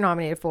whatever you're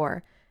nominated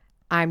for.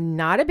 I'm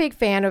not a big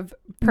fan of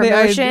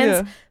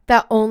promotions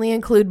that only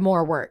include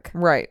more work.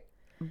 Right.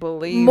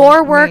 Believe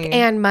more work me.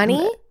 and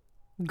money.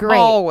 Great.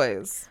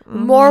 Always.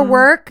 More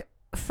work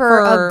for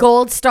a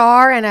gold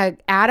star and a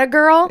Atta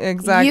girl.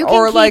 Exactly. You can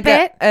or keep like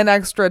it. An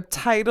extra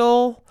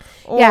title.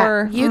 Or,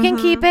 yeah, you can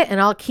keep it and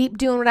I'll keep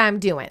doing what I'm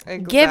doing.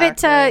 Exactly. Give it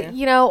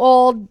to,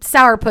 old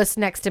sourpuss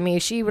next to me.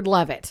 She would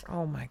love it.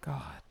 Oh my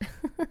God.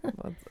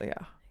 Yeah.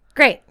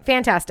 Great.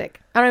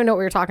 Fantastic. I don't even know what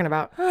we were talking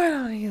about. I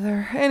don't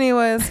either.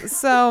 Anyways,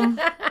 so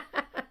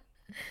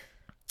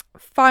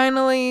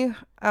finally,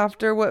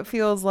 after what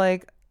feels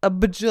like a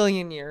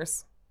bajillion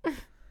years,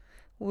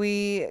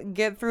 we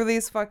get through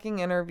these fucking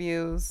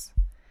interviews.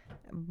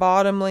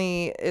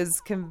 Bottomley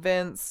is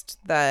convinced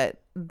that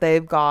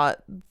they've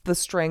got the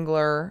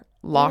Strangler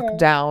locked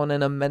down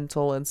in a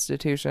mental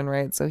institution,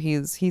 right? So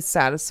he's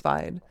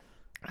satisfied.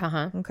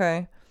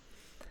 Okay.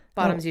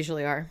 Bottoms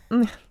usually are.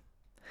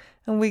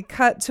 And we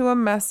cut to a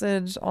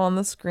message on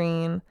the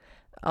screen.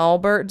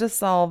 Albert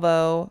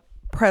DeSalvo,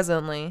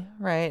 presently,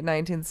 right,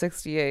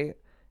 1968,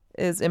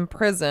 is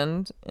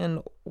imprisoned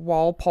in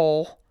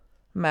Walpole,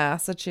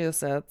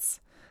 Massachusetts,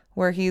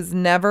 where he's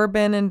never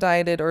been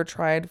indicted or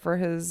tried for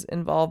his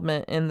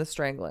involvement in the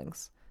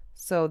stranglings.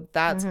 So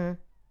that's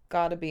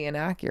got to be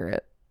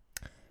inaccurate.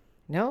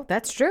 No,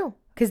 that's true.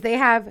 Because they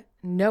have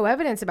no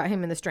evidence about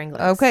him in the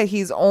stranglings. Okay,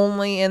 he's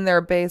only in there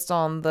based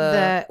on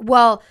the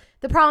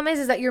problem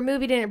is that your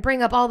movie didn't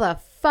bring up all the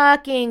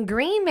fucking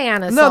Green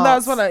Man assaults. No,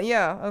 that's what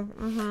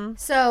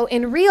So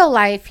in real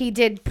life, he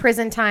did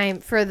prison time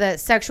for the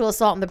sexual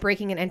assault and the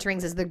breaking and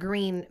enterings as the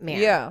Green Man.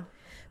 Yeah.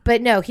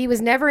 But no, he was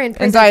never in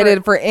prison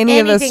indicted for any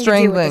of the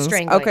stranglings.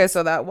 Okay,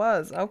 so that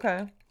was.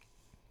 Okay.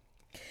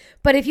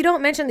 But if you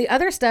don't mention the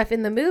other stuff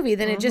in the movie,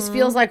 then it just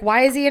feels like,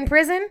 why is he in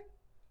prison?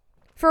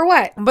 For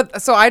what?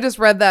 But so I just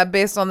read that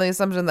based on the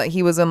assumption that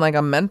he was in like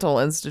a mental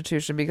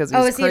institution because he's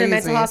is crazy. He in a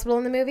mental hospital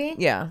in the movie?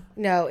 Yeah.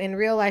 No, in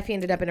real life he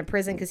ended up in a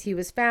prison because he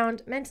was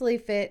found mentally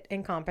fit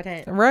and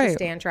competent to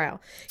stand trial.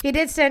 He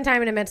did spend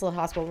time in a mental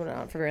hospital, but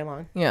not for very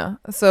long. Yeah.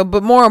 So,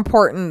 but more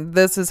important,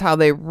 this is how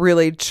they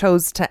really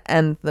chose to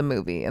end the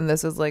movie, and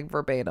this is like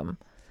verbatim.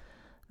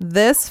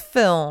 This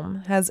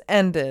film has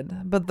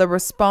ended, but the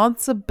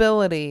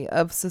responsibility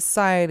of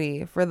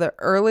society for the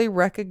early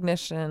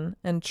recognition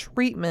and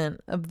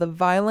treatment of the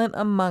violent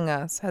among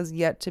us has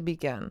yet to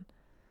begin.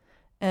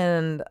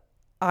 And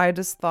I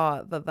just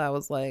thought that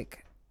was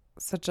like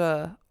such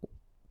a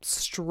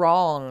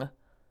strong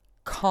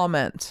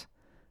comment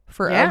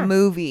for a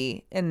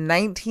movie in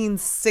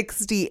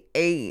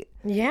 1968.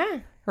 Yeah.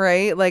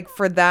 Right? Like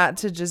for that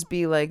to just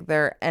be like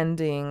their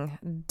ending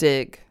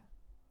dig.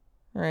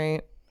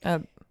 Right?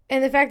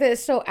 And the fact that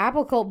it's so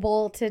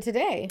applicable to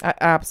today.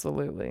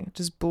 Absolutely.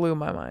 Just blew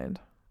my mind.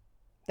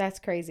 That's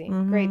crazy.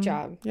 Great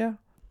job. Yeah.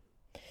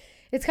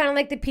 It's kind of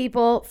like the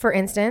people, for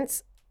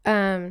instance,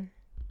 who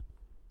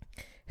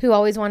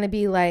always want to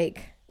be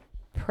like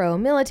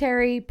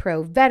pro-military,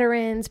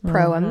 pro-veterans,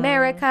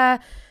 pro-America,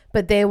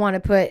 but they want to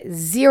put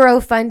zero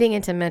funding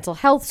into mental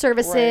health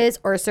services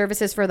or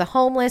services for the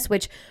homeless,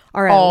 which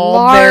are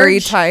a very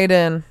tied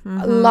in.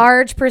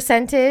 Large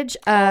percentage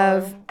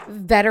of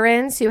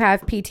veterans who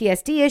have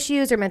PTSD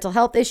issues or mental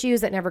health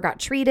issues that never got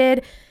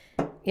treated.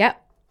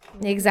 Yep,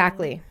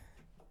 exactly.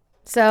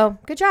 So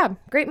good job.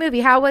 Great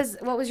movie. What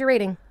was your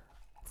rating?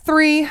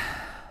 3.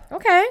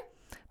 Okay.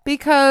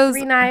 Because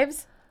 3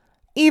 knives.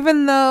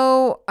 Even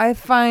though I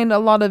find a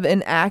lot of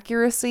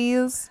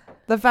inaccuracies,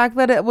 the fact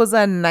that it was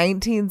a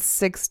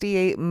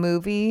 1968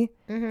 movie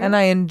and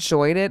I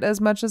enjoyed it as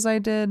much as I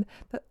did,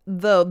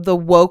 the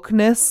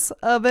wokeness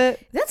of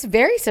it. That's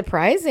very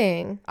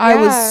surprising. I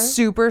was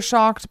super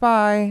shocked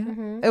by.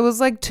 It was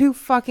like 2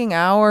 fucking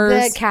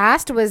hours. The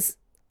cast was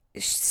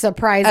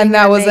surprising. And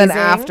that was amazing. an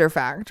after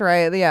fact,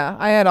 right? Yeah.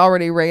 I had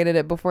already rated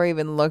it before I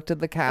even looked at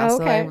the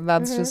cast. Okay. And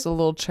that's just a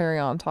little cherry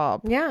on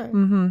top. Yeah.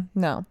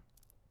 No.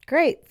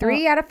 Great.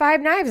 3 out of 5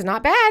 knives.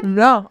 Not bad.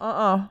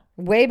 No.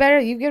 Way better.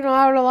 You've given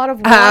out a lot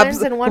of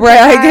ones and 1.5. Right.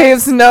 I gave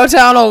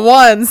Snowtown a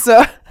 1,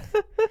 so...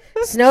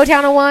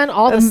 Snowtown a 1,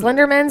 all the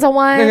Slendermans a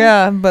 1.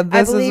 Yeah, but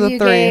this is a 3. I believe you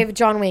gave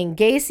John Wayne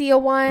Gacy a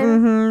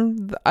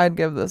 1. I'd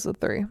give this a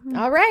 3.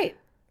 All right.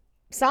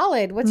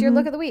 Solid. What's your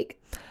look of the week?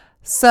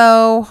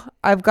 So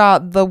I've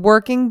got the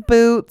working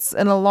boots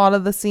in a lot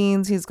of the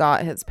scenes. He's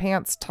got his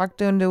pants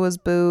tucked into his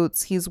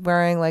boots. He's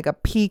wearing like a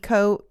pea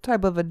coat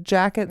type of a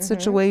jacket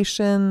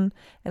situation.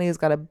 And he's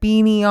got a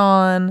beanie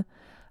on.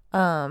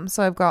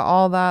 So I've got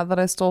all that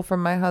I stole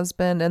from my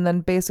husband. And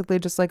then basically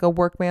just like a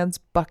workman's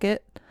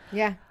bucket.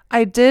 Yeah.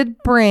 I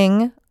did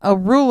bring a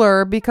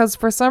ruler because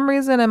for some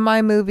reason in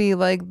my movie,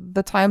 like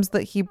the times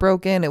that he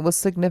broke in, it was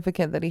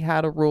significant that he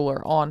had a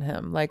ruler on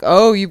him. Like,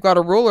 oh, you've got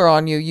a ruler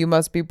on you. You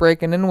must be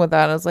breaking in with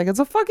that. And it's like, it's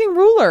a fucking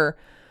ruler.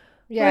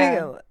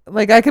 Yeah.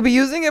 Like I could be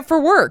using it for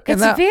work.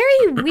 It's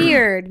very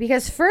weird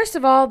because first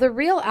of all, the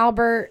real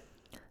Albert.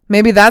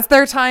 Maybe that's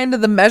their tie into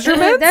the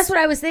measurements. That's what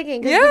I was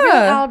thinking. Yeah. The real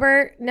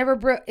Albert never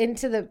broke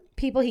into the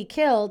people he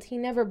killed. He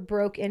never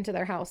broke into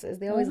their houses.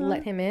 They always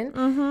let him in.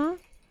 Mm-hmm.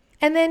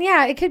 And then,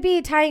 yeah, it could be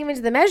tying him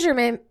into the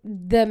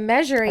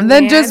measuring. And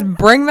then just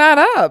bring that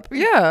up.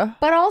 Yeah.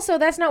 But also,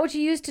 that's not what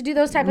you use to do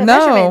those type of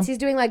measurements. He's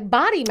doing like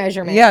body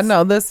measurements. Yeah,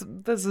 no, this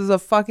is a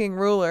fucking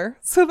ruler.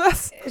 So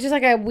it's just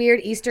like a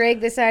weird Easter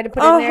egg they decided to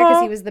put in there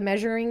because he was the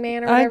measuring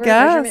man or whatever. I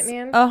guess.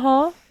 Measurement man.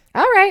 All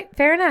right,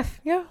 fair enough.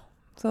 Yeah.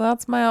 So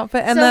that's my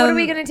outfit. And so then, what are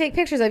we going to take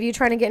pictures of? You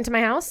trying to get into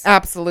my house?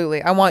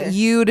 Absolutely. I want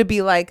you to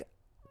be like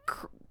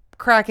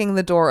cracking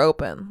the door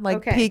open,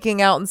 like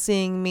peeking out and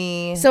seeing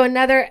me. So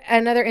another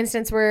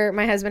instance where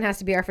my husband has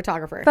to be our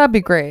photographer. That'd be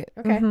great.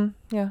 Okay.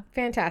 Mm-hmm. Yeah.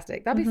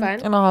 Fantastic. That'd be fun.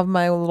 And I'll have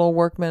my little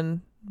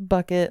workman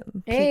bucket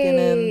peeking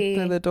in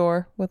through the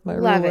door with my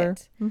ruler. Love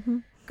it.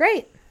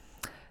 Great.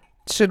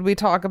 Should we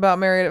talk about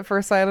Married at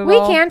First Sight at all? We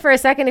can for a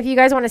second if you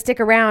guys want to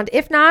stick around.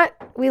 If not,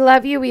 we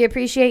love you. We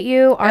appreciate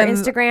you. Our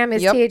Instagram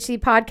is THC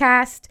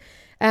Podcast.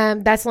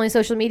 That's the only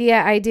social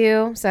media I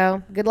do.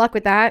 So good luck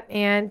with that.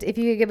 And if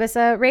you could give us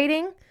a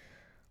rating,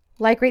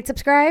 like, rate,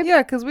 subscribe.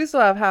 Yeah, because we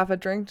still have half a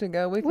drink to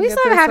go. We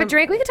still have half a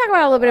drink. We can talk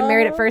about a little bit of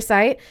Married at First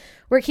Sight.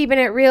 We're keeping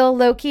it real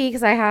low key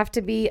because I have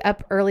to be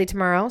up early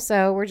tomorrow.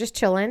 So we're just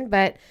chilling.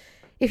 But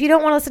if you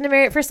don't want to listen to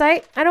Married at First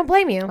Sight, I don't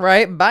blame you.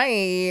 Right. Bye.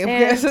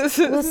 And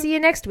we'll see you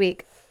next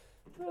week.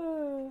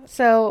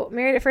 So,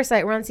 Married at First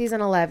Sight, we're on season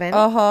 11.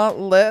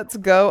 Let's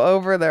go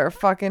over their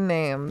fucking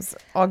names.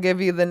 I'll give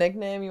you the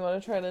nickname. You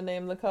want to try to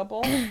name the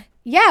couple?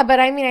 Yeah, but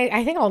I mean,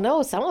 I think I'll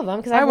know some of them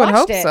because I would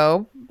hope it.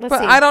 so. Let's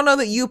see. I don't know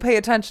that you pay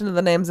attention to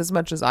the names as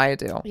much as I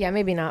do. Yeah,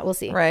 maybe not. We'll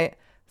see. Right.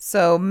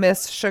 So,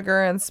 Miss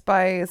Sugar and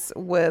Spice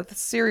with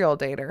Serial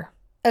Dater.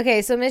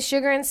 Okay, so Miss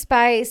Sugar and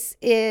Spice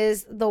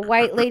is the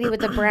white lady with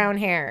the brown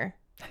hair.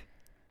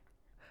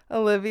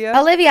 Olivia.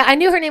 I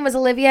knew her name was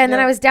Olivia, and then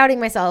I was doubting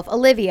myself.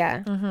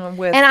 Olivia. And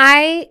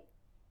I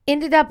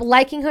ended up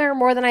liking her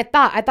more than I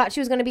thought. I thought she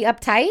was going to be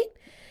uptight.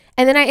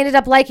 And then I ended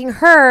up liking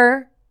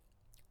her,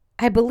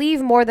 I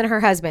believe, more than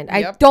her husband.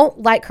 I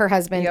don't like her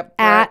husband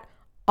at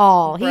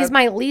all. Brett. He's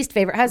my least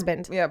favorite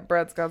husband. Yeah,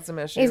 Brett's got some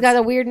issues. He's got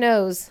a weird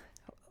nose.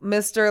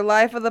 Mr.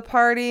 Life of the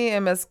Party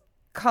and Miss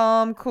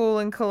Calm, Cool,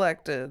 and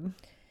Collected.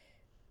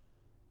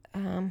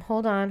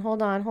 Hold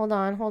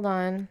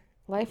on.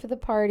 Life of the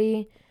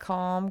Party.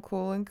 Calm,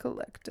 Cool, and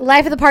Collected.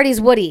 Life of the Party is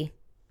Woody.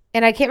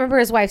 And I can't remember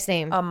his wife's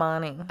name.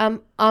 Amani.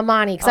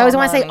 Amani. Because I always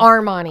want to say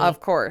Armani. Of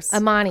course.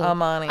 Amani.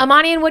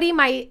 Amani and Woody,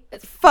 my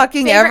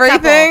fucking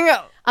everything.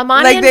 Couple.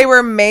 Like they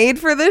were made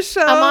for this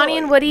show. Amani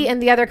and Woody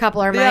and the other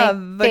couple are my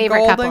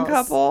favorite golden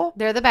couple.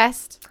 They're the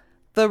best.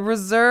 The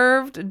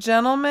Reserved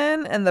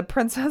Gentleman and the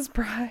Princess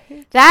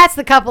Bride. That's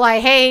the couple I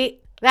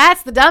hate.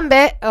 That's the dumb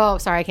bit. Oh,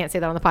 sorry. I can't say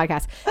that on the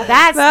podcast.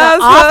 That's the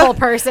awful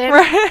person.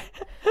 Right.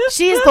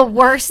 She's the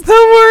worst. The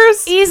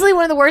worst. Easily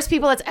one of the worst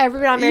people that's ever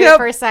been on Married at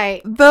First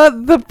Sight.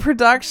 The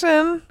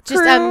production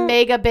just crew. A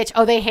mega bitch.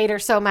 Oh, they hate her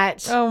so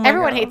much. Oh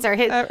Everyone hates her.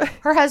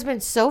 Her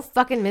husband's so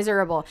fucking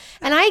miserable.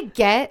 And I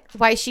get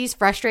why she's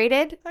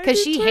frustrated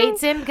because she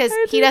hates him because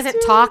he doesn't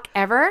talk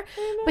ever.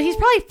 But he's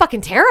probably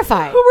fucking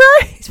terrified.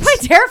 Right. He's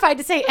probably terrified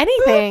to say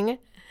anything.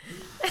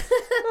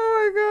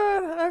 Oh my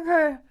God.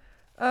 Okay.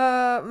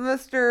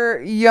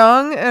 Mr.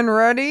 Young and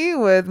Ready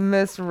with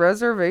Miss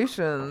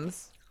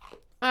Reservations.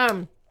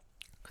 That's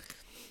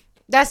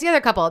the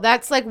other couple.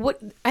 That's like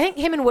what I think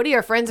him and Woody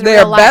are friends in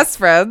real life. They're best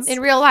friends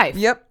in real life.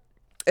 Yep.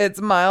 It's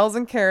Miles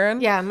and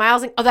Karen. Yeah,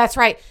 Miles and that's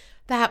right.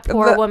 That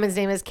poor woman's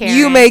name is Karen.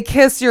 You may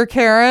kiss your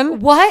Karen.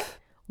 What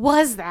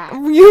was that?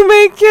 You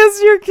may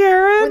kiss your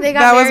Karen. When they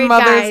got married, was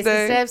Mother's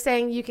Day. Instead of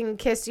saying you can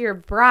kiss your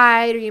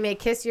bride or you may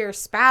kiss your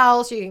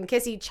spouse or you can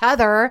kiss each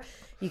other,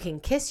 you can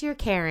kiss your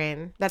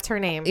Karen. That's her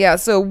name. Yeah.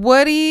 So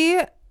Woody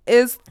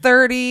is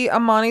 30,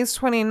 Amani's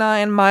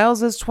 29,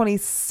 Miles is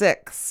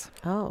 26.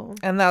 Oh.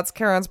 And that's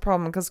Karen's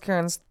problem because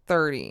Karen's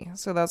 30.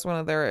 So that's one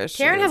of their issues.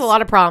 Karen has a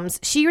lot of problems.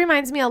 She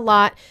reminds me a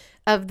lot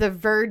of the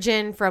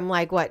Virgin from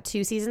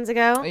 2 seasons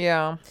ago?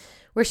 Yeah.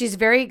 Where she's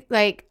very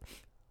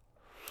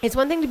it's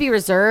one thing to be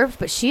reserved,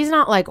 but she's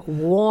not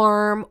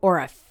warm or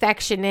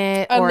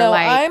affectionate or no,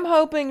 I'm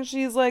hoping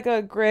she's like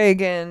a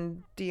Greg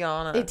and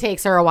Deanna. It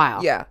takes her a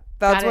while. Yeah.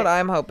 That's what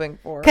I'm hoping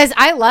for. Because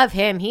I love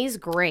him. He's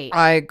great.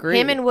 I agree.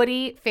 Him and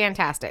Woody,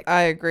 fantastic.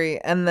 I agree.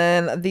 And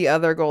then the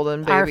other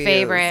golden baby, our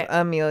favorite, is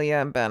Amelia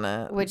and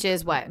Bennett. Which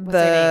is what? What's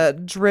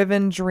the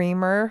Driven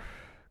Dreamer.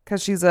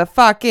 Because she's a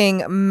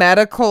fucking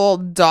medical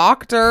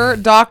doctor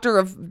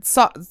of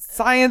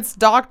science,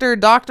 doctor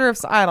of...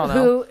 I don't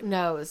know. Who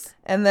knows?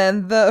 And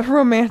then the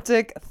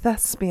romantic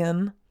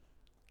thespian.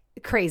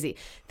 Crazy.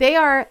 They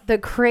are the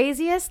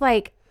craziest,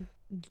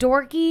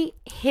 dorky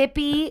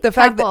hippie the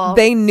fact that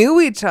they knew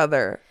each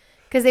other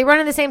because they run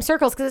in the same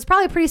circles because it's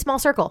probably a pretty small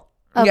circle.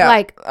 of Yeah,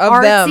 like of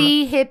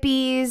artsy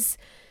hippies.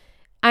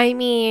 I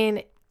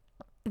mean,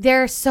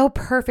 they're so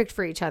perfect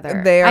for each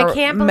other. They are I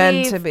can't meant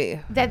believe to be.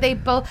 that they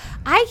both.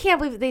 I can't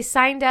believe they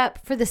signed up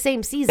for the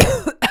same season.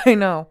 I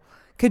know.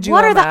 Could you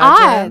What are the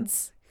imagine?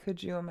 odds?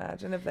 Could you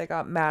imagine if they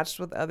got matched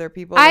with other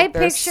people? I Like,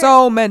 they're picture-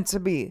 so meant to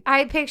be.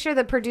 I picture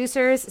the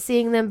producers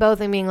seeing them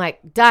both and being like,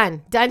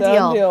 done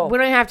deal. We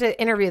don't even have to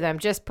interview them.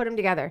 Just put them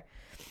together.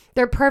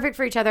 They're perfect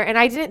for each other. And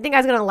I didn't think I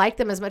was going to like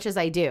them as much as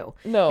I do.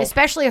 No.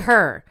 Especially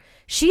her.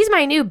 She's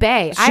my new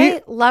bae.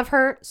 I love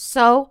her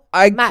so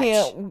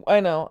much. I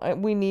know.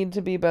 We need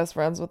to be best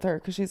friends with her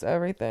because she's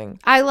everything.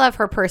 I love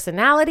her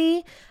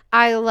personality.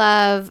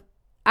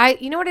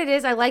 You know what it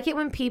is? I like it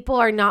when people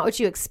are not what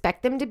you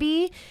expect them to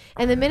be.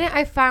 And the minute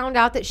I found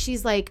out that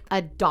she's like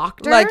a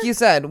doctor. Like you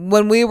said,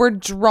 when we were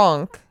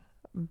drunk,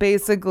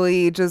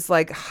 basically just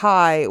like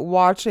high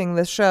watching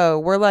the show,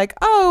 we're like,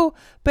 oh,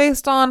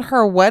 based on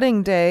her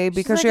wedding day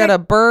because like she had a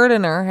bird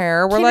in her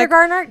hair. We're like,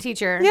 kindergarten art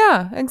teacher.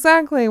 yeah,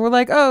 exactly. We're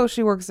like, oh,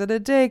 she works at a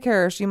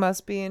daycare. She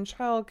must be in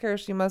childcare.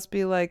 She must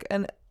be like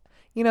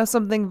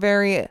something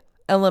very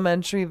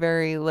elementary,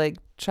 very like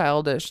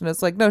childish. And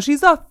it's like, no,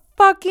 she's a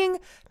fucking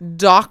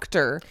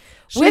doctor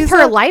With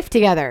her life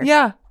together.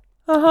 Yeah.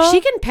 Uh-huh. She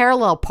can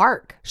parallel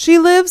park. She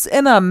lives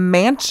in a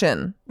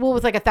mansion. Well,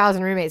 with like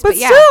 1,000 roommates. But But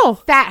yeah, still.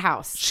 fat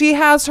house. She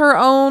has her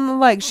own,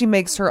 like, she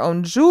makes her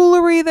own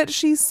jewelry that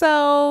she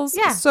sells.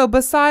 Yeah. So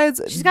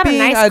besides She's got a being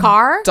nice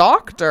car.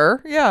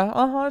 doctor,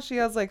 yeah, she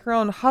has like her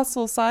own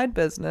hustle side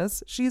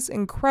business. She's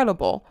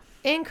incredible.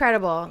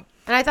 Incredible.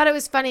 And I thought it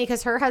was funny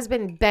because her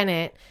husband,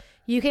 Bennett,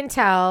 you can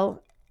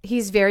tell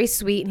he's very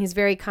sweet and he's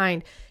very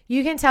kind.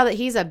 You can tell that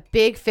he's a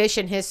big fish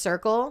in his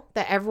circle,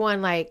 that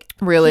everyone like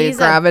Really he's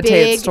gravitates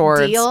a big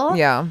towards. deal.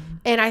 Yeah.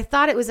 And I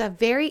thought it was a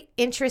very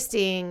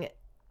interesting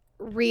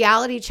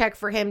reality check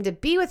for him to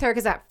be with her,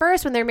 because at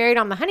first when they're married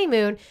on the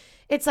honeymoon,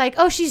 it's like,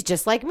 oh, she's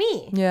just like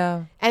me.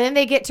 Yeah. And then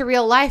they get to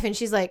real life and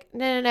she's like,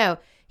 no.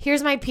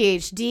 Here's my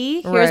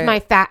PhD. Here's Right. my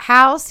fat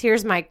house.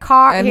 Here's my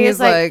car. And he's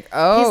like,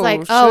 oh,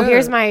 oh, shit.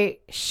 here's my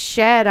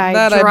shed I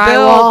That I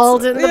drywalled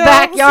built. in the Yeah.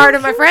 backyard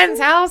of my friend's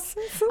house.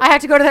 I had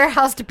to go to their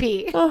house to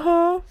pee.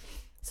 Uh-huh.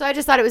 So I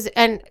just thought it was,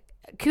 and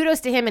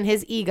kudos to him and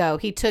his ego.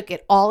 He took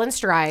it all in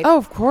stride. Oh,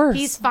 of course.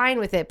 He's fine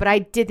with it. But I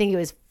did think it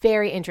was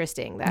very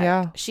interesting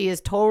that she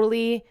is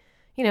totally,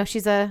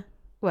 she's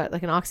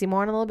like an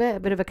oxymoron a little bit, a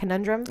bit of a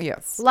conundrum.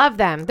 Yes. Love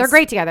them. They're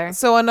great together.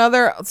 So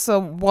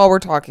while we're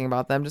talking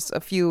about them, just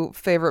a few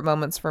favorite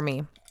moments for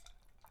me.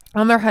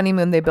 On their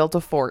honeymoon, they built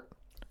a fort.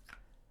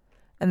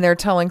 And they're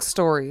telling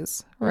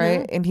stories,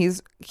 right? And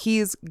he's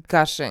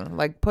gushing,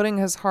 like putting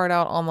his heart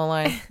out on the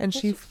line. And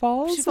she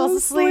falls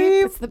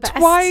asleep. It's the best.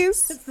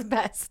 Twice. It's the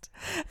best.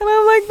 And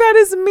I'm like, that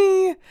is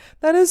me.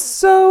 That is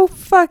so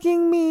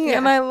fucking me. Yeah.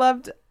 And I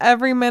loved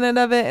every minute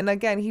of it. And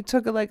again, he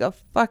took it like a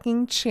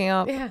fucking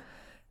champ. Yeah.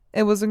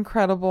 It was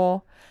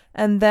incredible.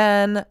 And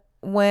then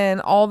when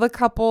all the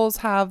couples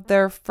have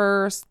their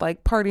first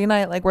like party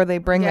night, like where they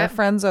bring their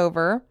friends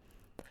over,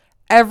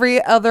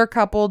 every other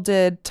couple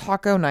did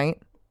taco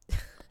night.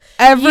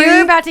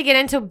 You're about to get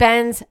into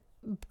Ben's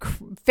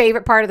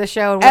favorite part of the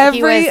show. And what he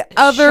every was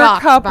other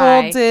shocked couple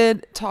by.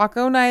 did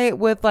taco night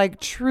with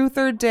like truth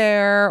or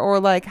dare or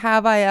like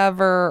have I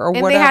ever or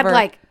And whatever. they had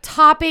like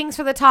toppings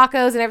for the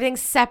tacos and everything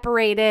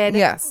separated.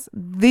 Yes.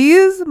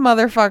 These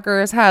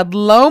motherfuckers had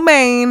lo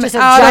mein Just a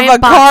out of a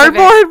giant box of it.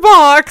 cardboard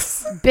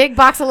box. Big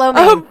box of lo A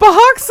mein.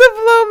 box of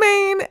lo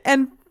mein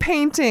and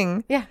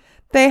painting. Yeah.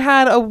 They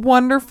had a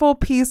wonderful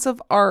piece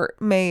of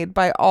art made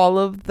by all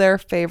of their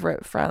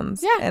favorite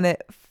friends. Yeah. And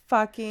it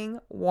fucking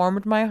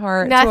warmed my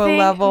heart Nothing to a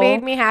level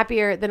made me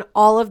happier than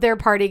all of their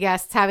party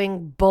guests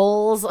having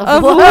bowls of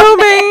of lo lo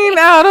mein. mein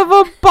out of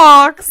a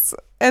box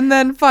and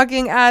then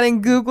fucking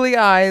adding googly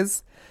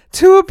eyes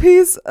to a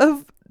piece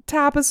of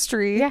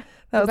tapestry Yeah,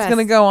 that the was going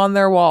to best. go on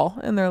their wall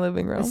in their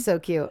living room. It's so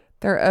cute.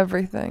 They're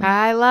everything.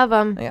 I love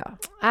them. Yeah.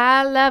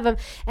 I love them.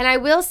 And I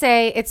will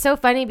say it's so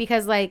funny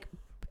because like,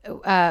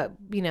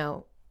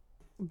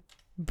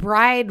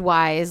 bride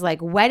wise, like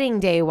wedding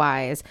day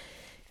wise,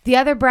 the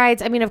other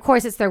brides, I mean, of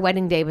course it's their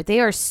wedding day, but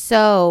they're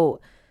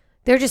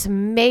just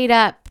made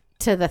up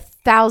to the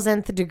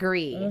 1,000th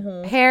degree.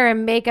 Hair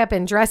and makeup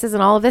and dresses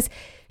and all of this.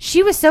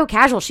 She was so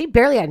casual. She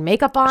barely had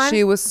makeup on.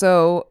 She was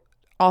so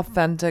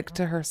authentic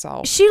to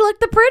herself. She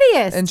looked the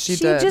prettiest. And she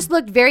did. just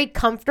looked very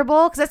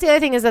comfortable. Because that's the other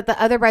thing, is that the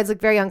other brides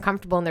look very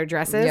uncomfortable in their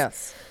dresses.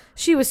 Yes.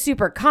 She was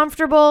super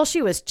comfortable.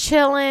 She was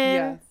chilling.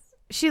 Yes.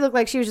 She looked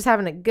like she was just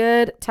having a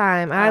good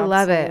time. I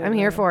love it. I'm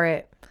here Absolutely. for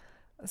it.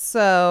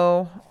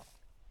 So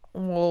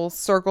we'll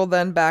circle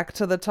then back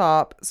to the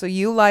top. So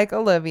you like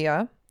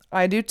Olivia.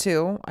 I do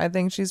too. I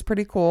think she's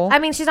pretty cool. I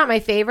mean, she's not my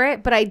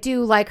favorite, but I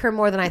do like her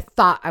more than I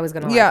thought I was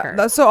going to like her.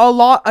 Yeah. So a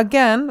lot,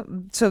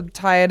 again, to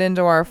tie it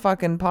into our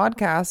fucking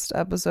podcast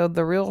episode,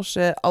 the real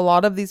shit, a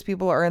lot of these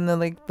people are in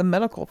the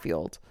medical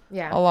field.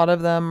 Yeah. A lot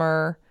of them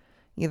are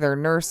either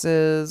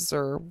nurses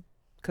or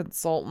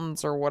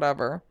consultants or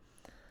whatever.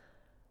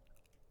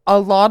 A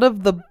lot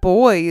of the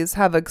boys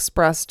have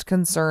expressed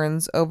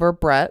concerns over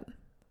Brett,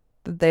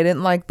 that they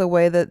didn't like the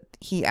way that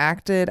he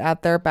acted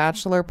at their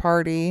bachelor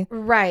party.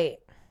 Right.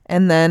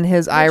 And then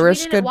his Irish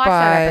we didn't goodbye. watch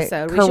that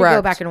episode. We should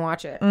go back and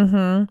watch it.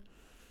 Mm-hmm.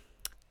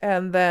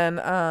 And then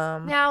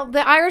now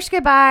the Irish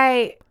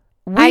goodbye.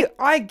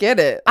 I get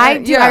it. I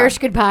do Irish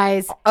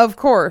goodbyes. Of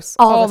course.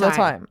 All the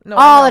time. No,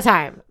 all the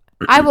time.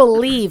 I will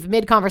leave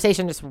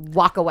mid-conversation, just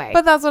walk away.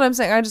 But that's what I'm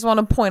saying. I just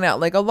want to point out,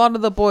 like, a lot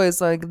of the boys,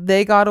 like,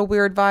 they got a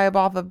weird vibe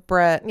off of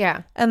Brett.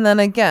 Yeah. And then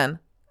again,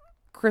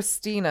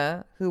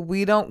 Christina, who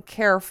we don't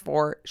care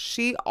for,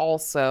 she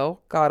also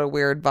got a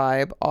weird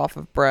vibe off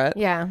of Brett.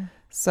 Yeah.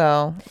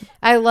 So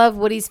I love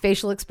Woody's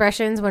facial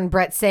expressions when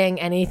Brett's saying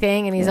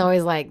anything, and he's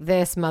always like,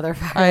 this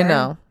motherfucker. I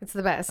know. It's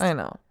the best. I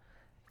know.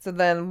 So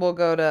then we'll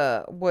go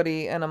to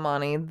Woody and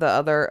Amani.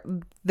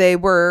 They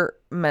were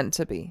meant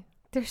to be.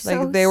 They're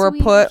so like they were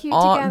sweet put and cute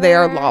on. together. They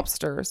are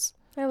lobsters.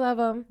 I love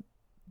them.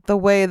 The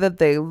way that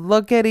they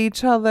look at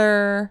each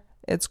other,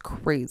 it's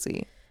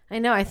crazy. I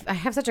know. I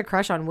have such a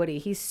crush on Woody.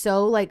 He's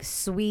so like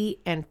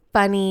sweet and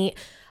funny.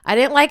 I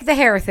didn't like the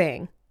hair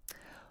thing,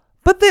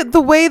 but the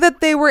way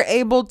that they were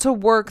able to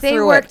work through it. They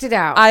worked it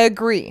out. I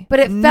agree. But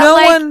it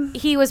felt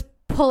he was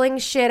pulling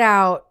shit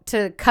out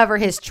to cover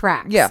his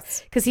tracks.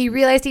 Yes. Because he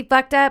realized he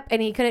fucked up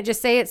and he couldn't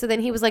just say it. So then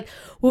he was like,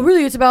 well,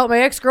 really, it's about my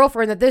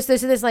ex-girlfriend that this,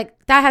 and this. Like,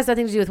 that has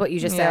nothing to do with what you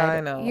just said.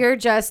 I know. You're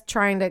just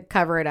trying to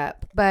cover it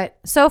up. But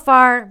so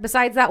far,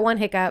 besides that one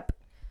hiccup.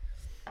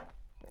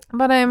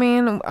 But I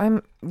mean,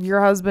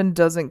 your husband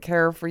doesn't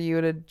care for you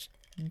to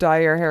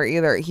dye your hair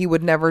either. He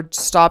would never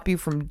stop you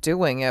from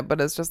doing it. But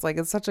it's just like,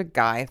 it's such a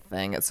guy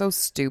thing. It's so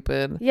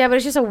stupid. Yeah, but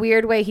it's just a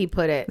weird way he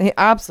put it.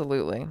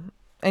 Absolutely.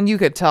 And you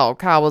could tell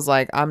Cal was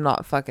like, I'm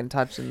not fucking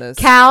touching this.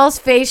 Cal's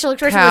facial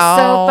expression was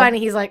so funny.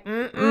 He's like,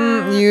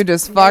 you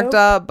just fucked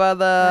up,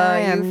 brother.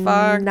 You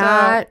fucked up.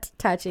 Not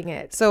touching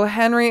it. So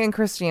Henry and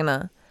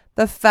Christina,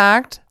 the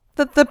fact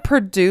that the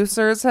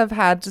producers have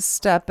had to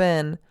step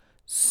in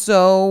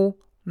so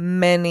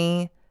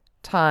many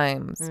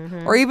times,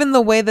 or even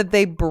the way that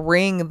they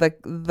bring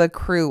the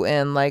crew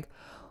in, like,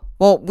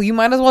 well, you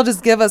might as well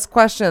just give us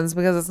questions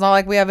because it's not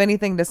like we have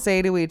anything to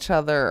say to each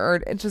other, or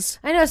it just.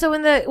 I know. So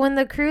when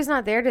the crew's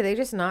not there, do they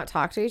just not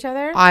talk to each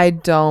other? I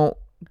don't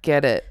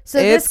get it. So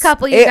this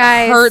couple, you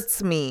guys, it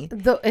hurts me.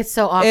 It's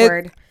so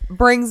awkward. It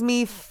brings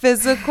me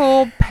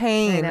physical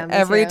pain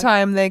every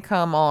time they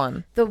come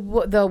on. The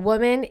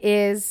woman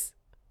is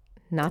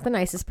not the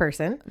nicest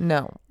person.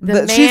 No,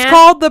 she's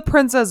called the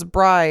Princess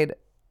Bride.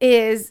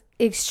 Is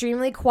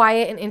extremely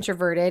quiet and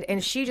introverted,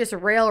 and she just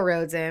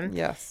railroads him.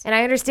 Yes. And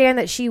I understand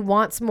that she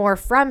wants more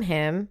from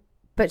him,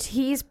 but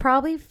he's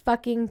probably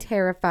fucking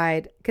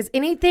terrified because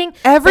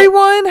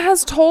everyone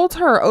has told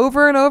her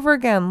over and over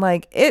again,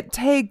 like, it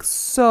takes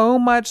so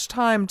much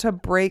time to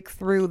break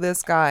through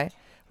this guy.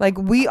 Like,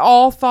 we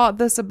all thought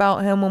this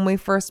about him when we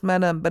first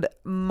met him, but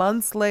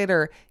months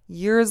later,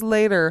 years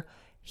later,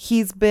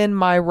 he's been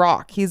my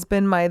rock. He's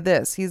been my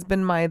this. He's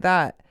been my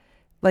that.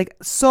 Like,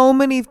 so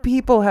many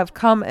people have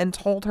come and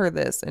told her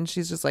this, and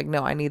she's just like,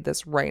 no, I need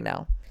this right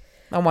now.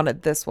 I want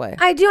it this way.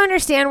 I do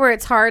understand where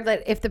it's hard.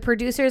 Like, if the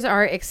producers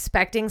are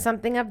expecting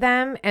something of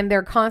them and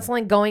they're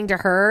constantly going to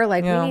her,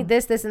 like, we need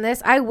this, this, and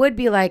this, I would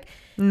be like,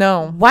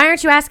 no. Why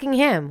aren't you asking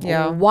him?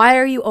 Yeah. Why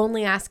are you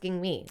only asking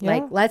me? Yeah.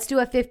 Like, let's do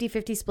a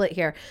 50-50 split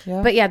here.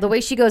 Yeah. But yeah, the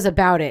way she goes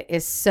about it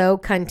is so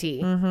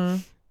cunty. Mm-hmm.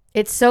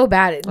 It's so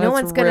bad. No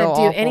one's going to do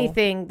awful.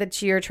 anything that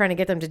you're trying to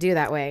get them to do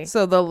that way.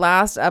 So the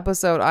last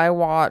episode I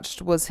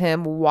watched was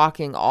him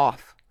walking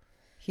off.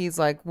 He's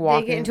like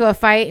walking. They get into a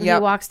fight and he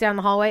walks down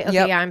the hallway. Okay,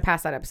 yeah, I'm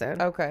past that episode.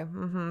 Okay.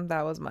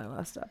 That was my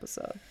last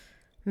episode.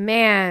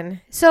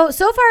 Man. So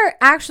far,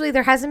 actually,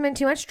 there hasn't been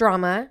too much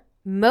drama.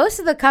 Most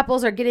of the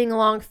couples are getting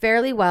along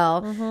fairly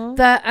well.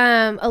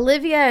 The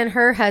Olivia and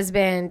her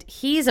husband,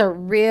 he's a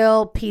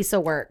real piece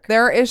of work.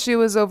 Their issue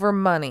is over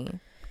money.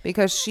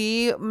 Because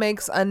she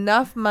makes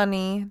enough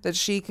money that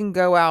she can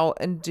go out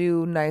and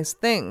do nice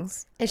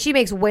things. And she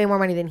makes way more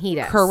money than he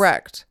does.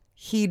 Correct.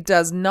 He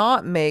does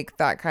not make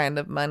that kind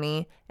of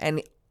money.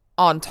 And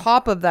on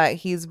top of that,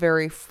 he's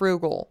very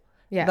frugal.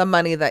 Yeah. The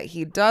money that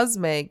he does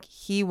make,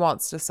 he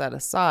wants to set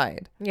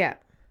aside. Yeah.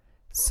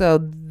 So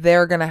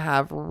they're going to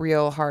have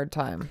real hard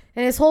time.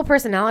 And his whole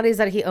personality is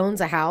that he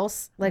owns a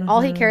house. Like,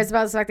 all he cares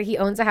about is the fact that he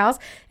owns a house.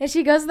 And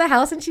she goes to the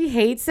house and she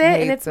hates it.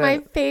 And it's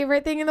my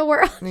favorite thing in the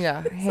world.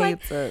 Yeah,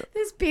 hates it.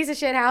 This piece of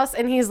shit house.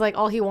 And he's like,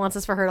 all he wants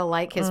is for her to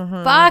like his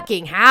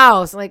fucking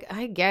house. Like,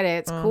 I get it.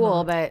 It's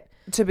cool, but...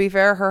 To be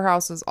fair, her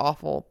house is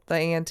awful. The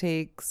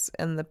antiques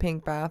and the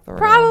pink bathroom.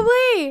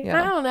 Probably.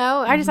 Yeah. I don't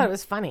know. I just thought it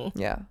was funny.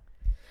 Yeah.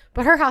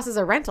 But her house is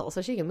a rental,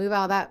 so she can move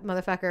out of that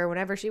motherfucker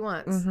whenever she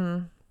wants.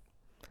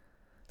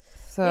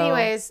 So,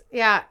 anyways,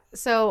 yeah.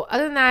 So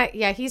other than that,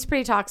 yeah, he's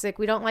pretty toxic.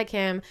 We don't like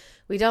him.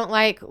 We don't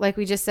like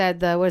we just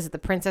said, the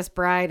Princess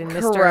Bride and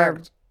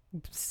correct.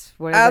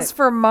 Mr. As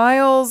for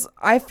Miles,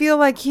 I feel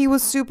like he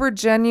was super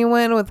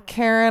genuine with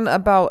Karen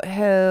about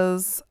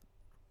his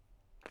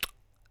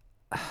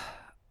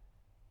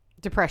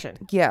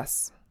depression.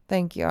 Yes.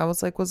 Thank you. I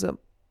was like, was it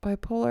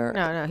bipolar?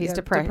 No, he's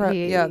depressed.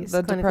 He's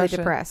the clinically depression.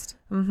 depressed.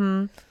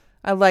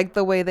 I like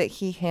the way that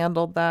he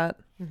handled that.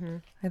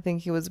 I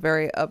think he was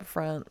very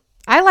upfront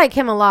I like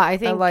him a lot. I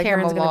think like him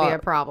Karen's a going to be lot. a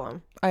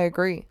problem. I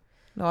agree.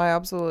 No, I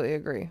absolutely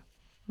agree.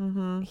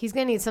 He's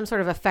going to need some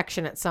sort of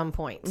affection at some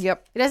point.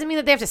 Yep. It doesn't mean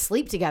that they have to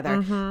sleep together,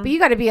 but you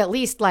got to be at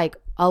least like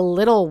a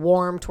little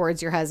warm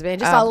towards your husband,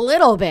 just a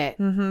little bit.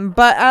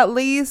 But at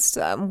least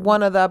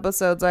one of the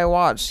episodes I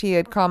watched, he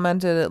had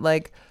commented at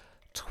like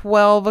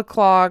 12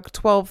 o'clock,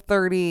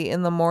 12:30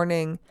 in the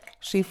morning.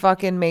 She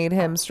fucking made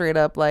him straight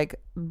up like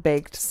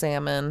baked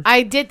salmon.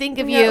 I did think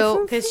of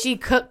you because she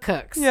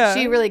cooks. Yeah.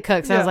 She really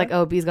cooks. I was like,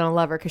 oh, B's going to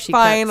love her because she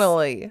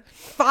cooks.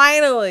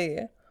 Finally.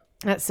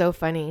 That's so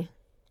funny.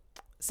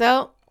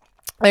 So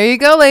There you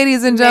go,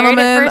 ladies and Married at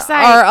gentlemen. First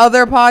Sight. Our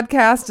other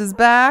podcast is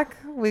back.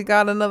 We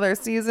got another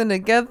season to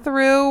get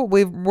through.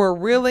 We're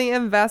really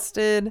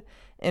invested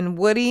in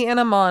Woody and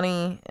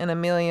Amani and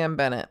Amelia and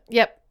Bennett.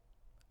 Yep.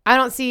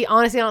 Honestly,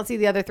 I don't see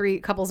the other three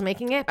couples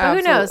making it. But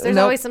Absolutely. who knows? There's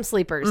Nope. always some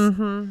sleepers.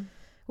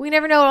 We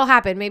never know what'll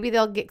happen. Maybe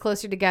they'll get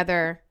closer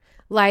together.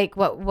 Like,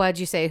 what'd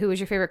you say? Who was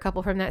your favorite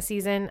couple from that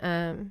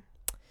season?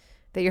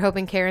 That you're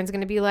hoping Karen's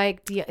going to be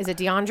like? Is it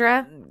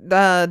Deandra?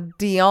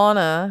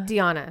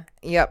 Deanna.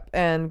 Yep,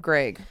 and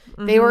Greg.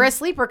 They were a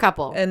sleeper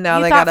couple. And now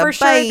you they thought got a for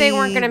sure they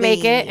weren't going to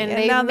make it, and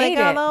they now made they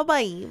got it. a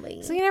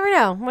baby. So you never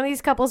know. One of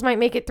these couples might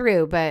make it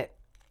through, but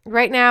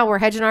right now we're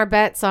hedging our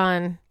bets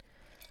on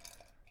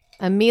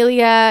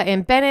Amelia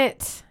and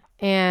Bennett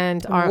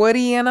and our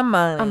Woody and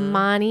Amani.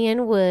 Amani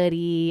and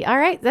Woody. All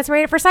right, that's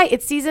Married at First Sight.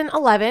 It's season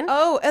 11.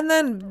 Oh, and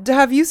then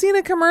have you seen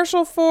a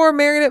commercial for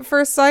Married at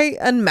First Sight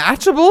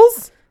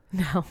Unmatchables?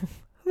 No.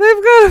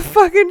 They've got a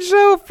fucking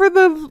show for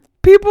the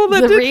people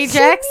that The did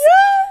rejects?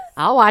 Yes!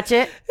 I'll watch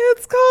it.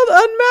 It's called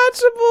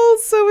Unmatchables,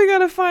 so we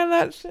gotta find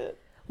that shit.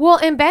 Well,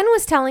 and Ben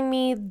was telling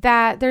me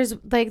that there's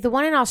like the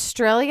one in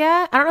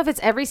Australia. I don't know if it's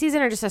every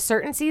season or just a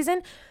certain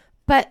season,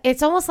 but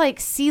it's almost like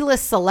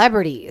C-list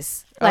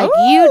celebrities, like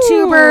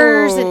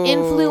YouTubers and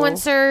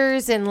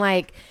influencers. And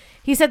like,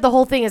 he said the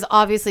whole thing is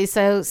obviously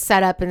so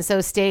set up and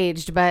so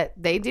staged, but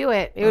they do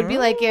it. It would be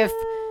like if,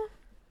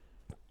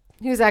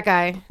 who's that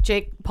guy?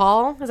 Jake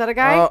Paul? Is that a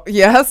guy? Oh,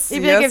 yes.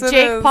 It'd be yes, like if it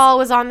Jake is. Paul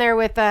was on there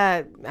with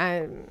I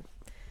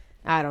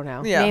don't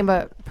know. Yeah. Name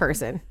a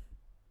person.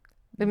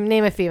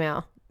 Name a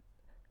female.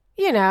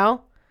 You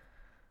know.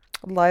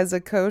 Liza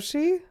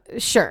Koshy?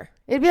 Sure.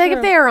 It'd be like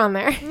if they were on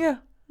there. Yeah.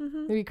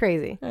 It'd be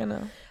crazy. I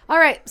know. All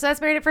right. So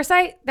that's Married at First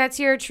Sight. That's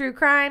your true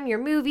crime, your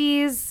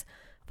movies.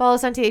 Follow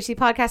us on THC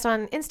Podcast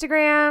on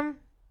Instagram.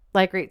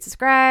 Like, rate,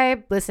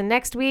 subscribe. Listen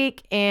next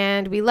week.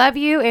 And we love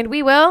you. And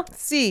we will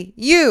See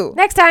you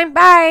next time.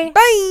 Bye.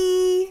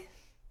 Bye.